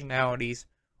to nationalities,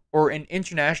 or an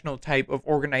international type of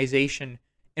organization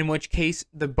in which case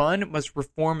the Bund must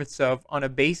reform itself on a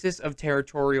basis of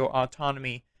territorial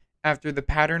autonomy after the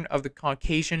pattern of the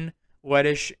Caucasian,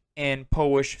 Lettish, and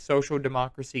Polish social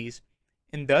democracies,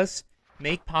 and thus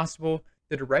make possible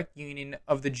the direct union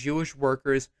of the Jewish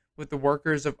workers with the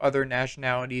workers of other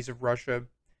nationalities of Russia.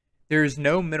 There is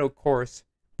no middle course.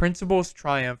 Principles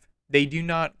triumph. They do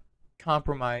not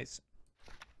compromise.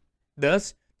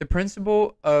 Thus, the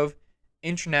principle of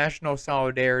international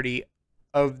solidarity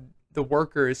of the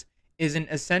workers is an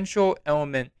essential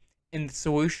element in the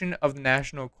solution of the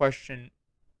national question.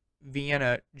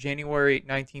 Vienna, January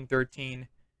 1913,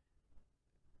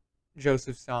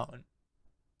 Joseph Stalin.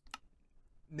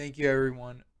 Thank you,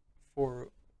 everyone, for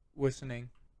listening.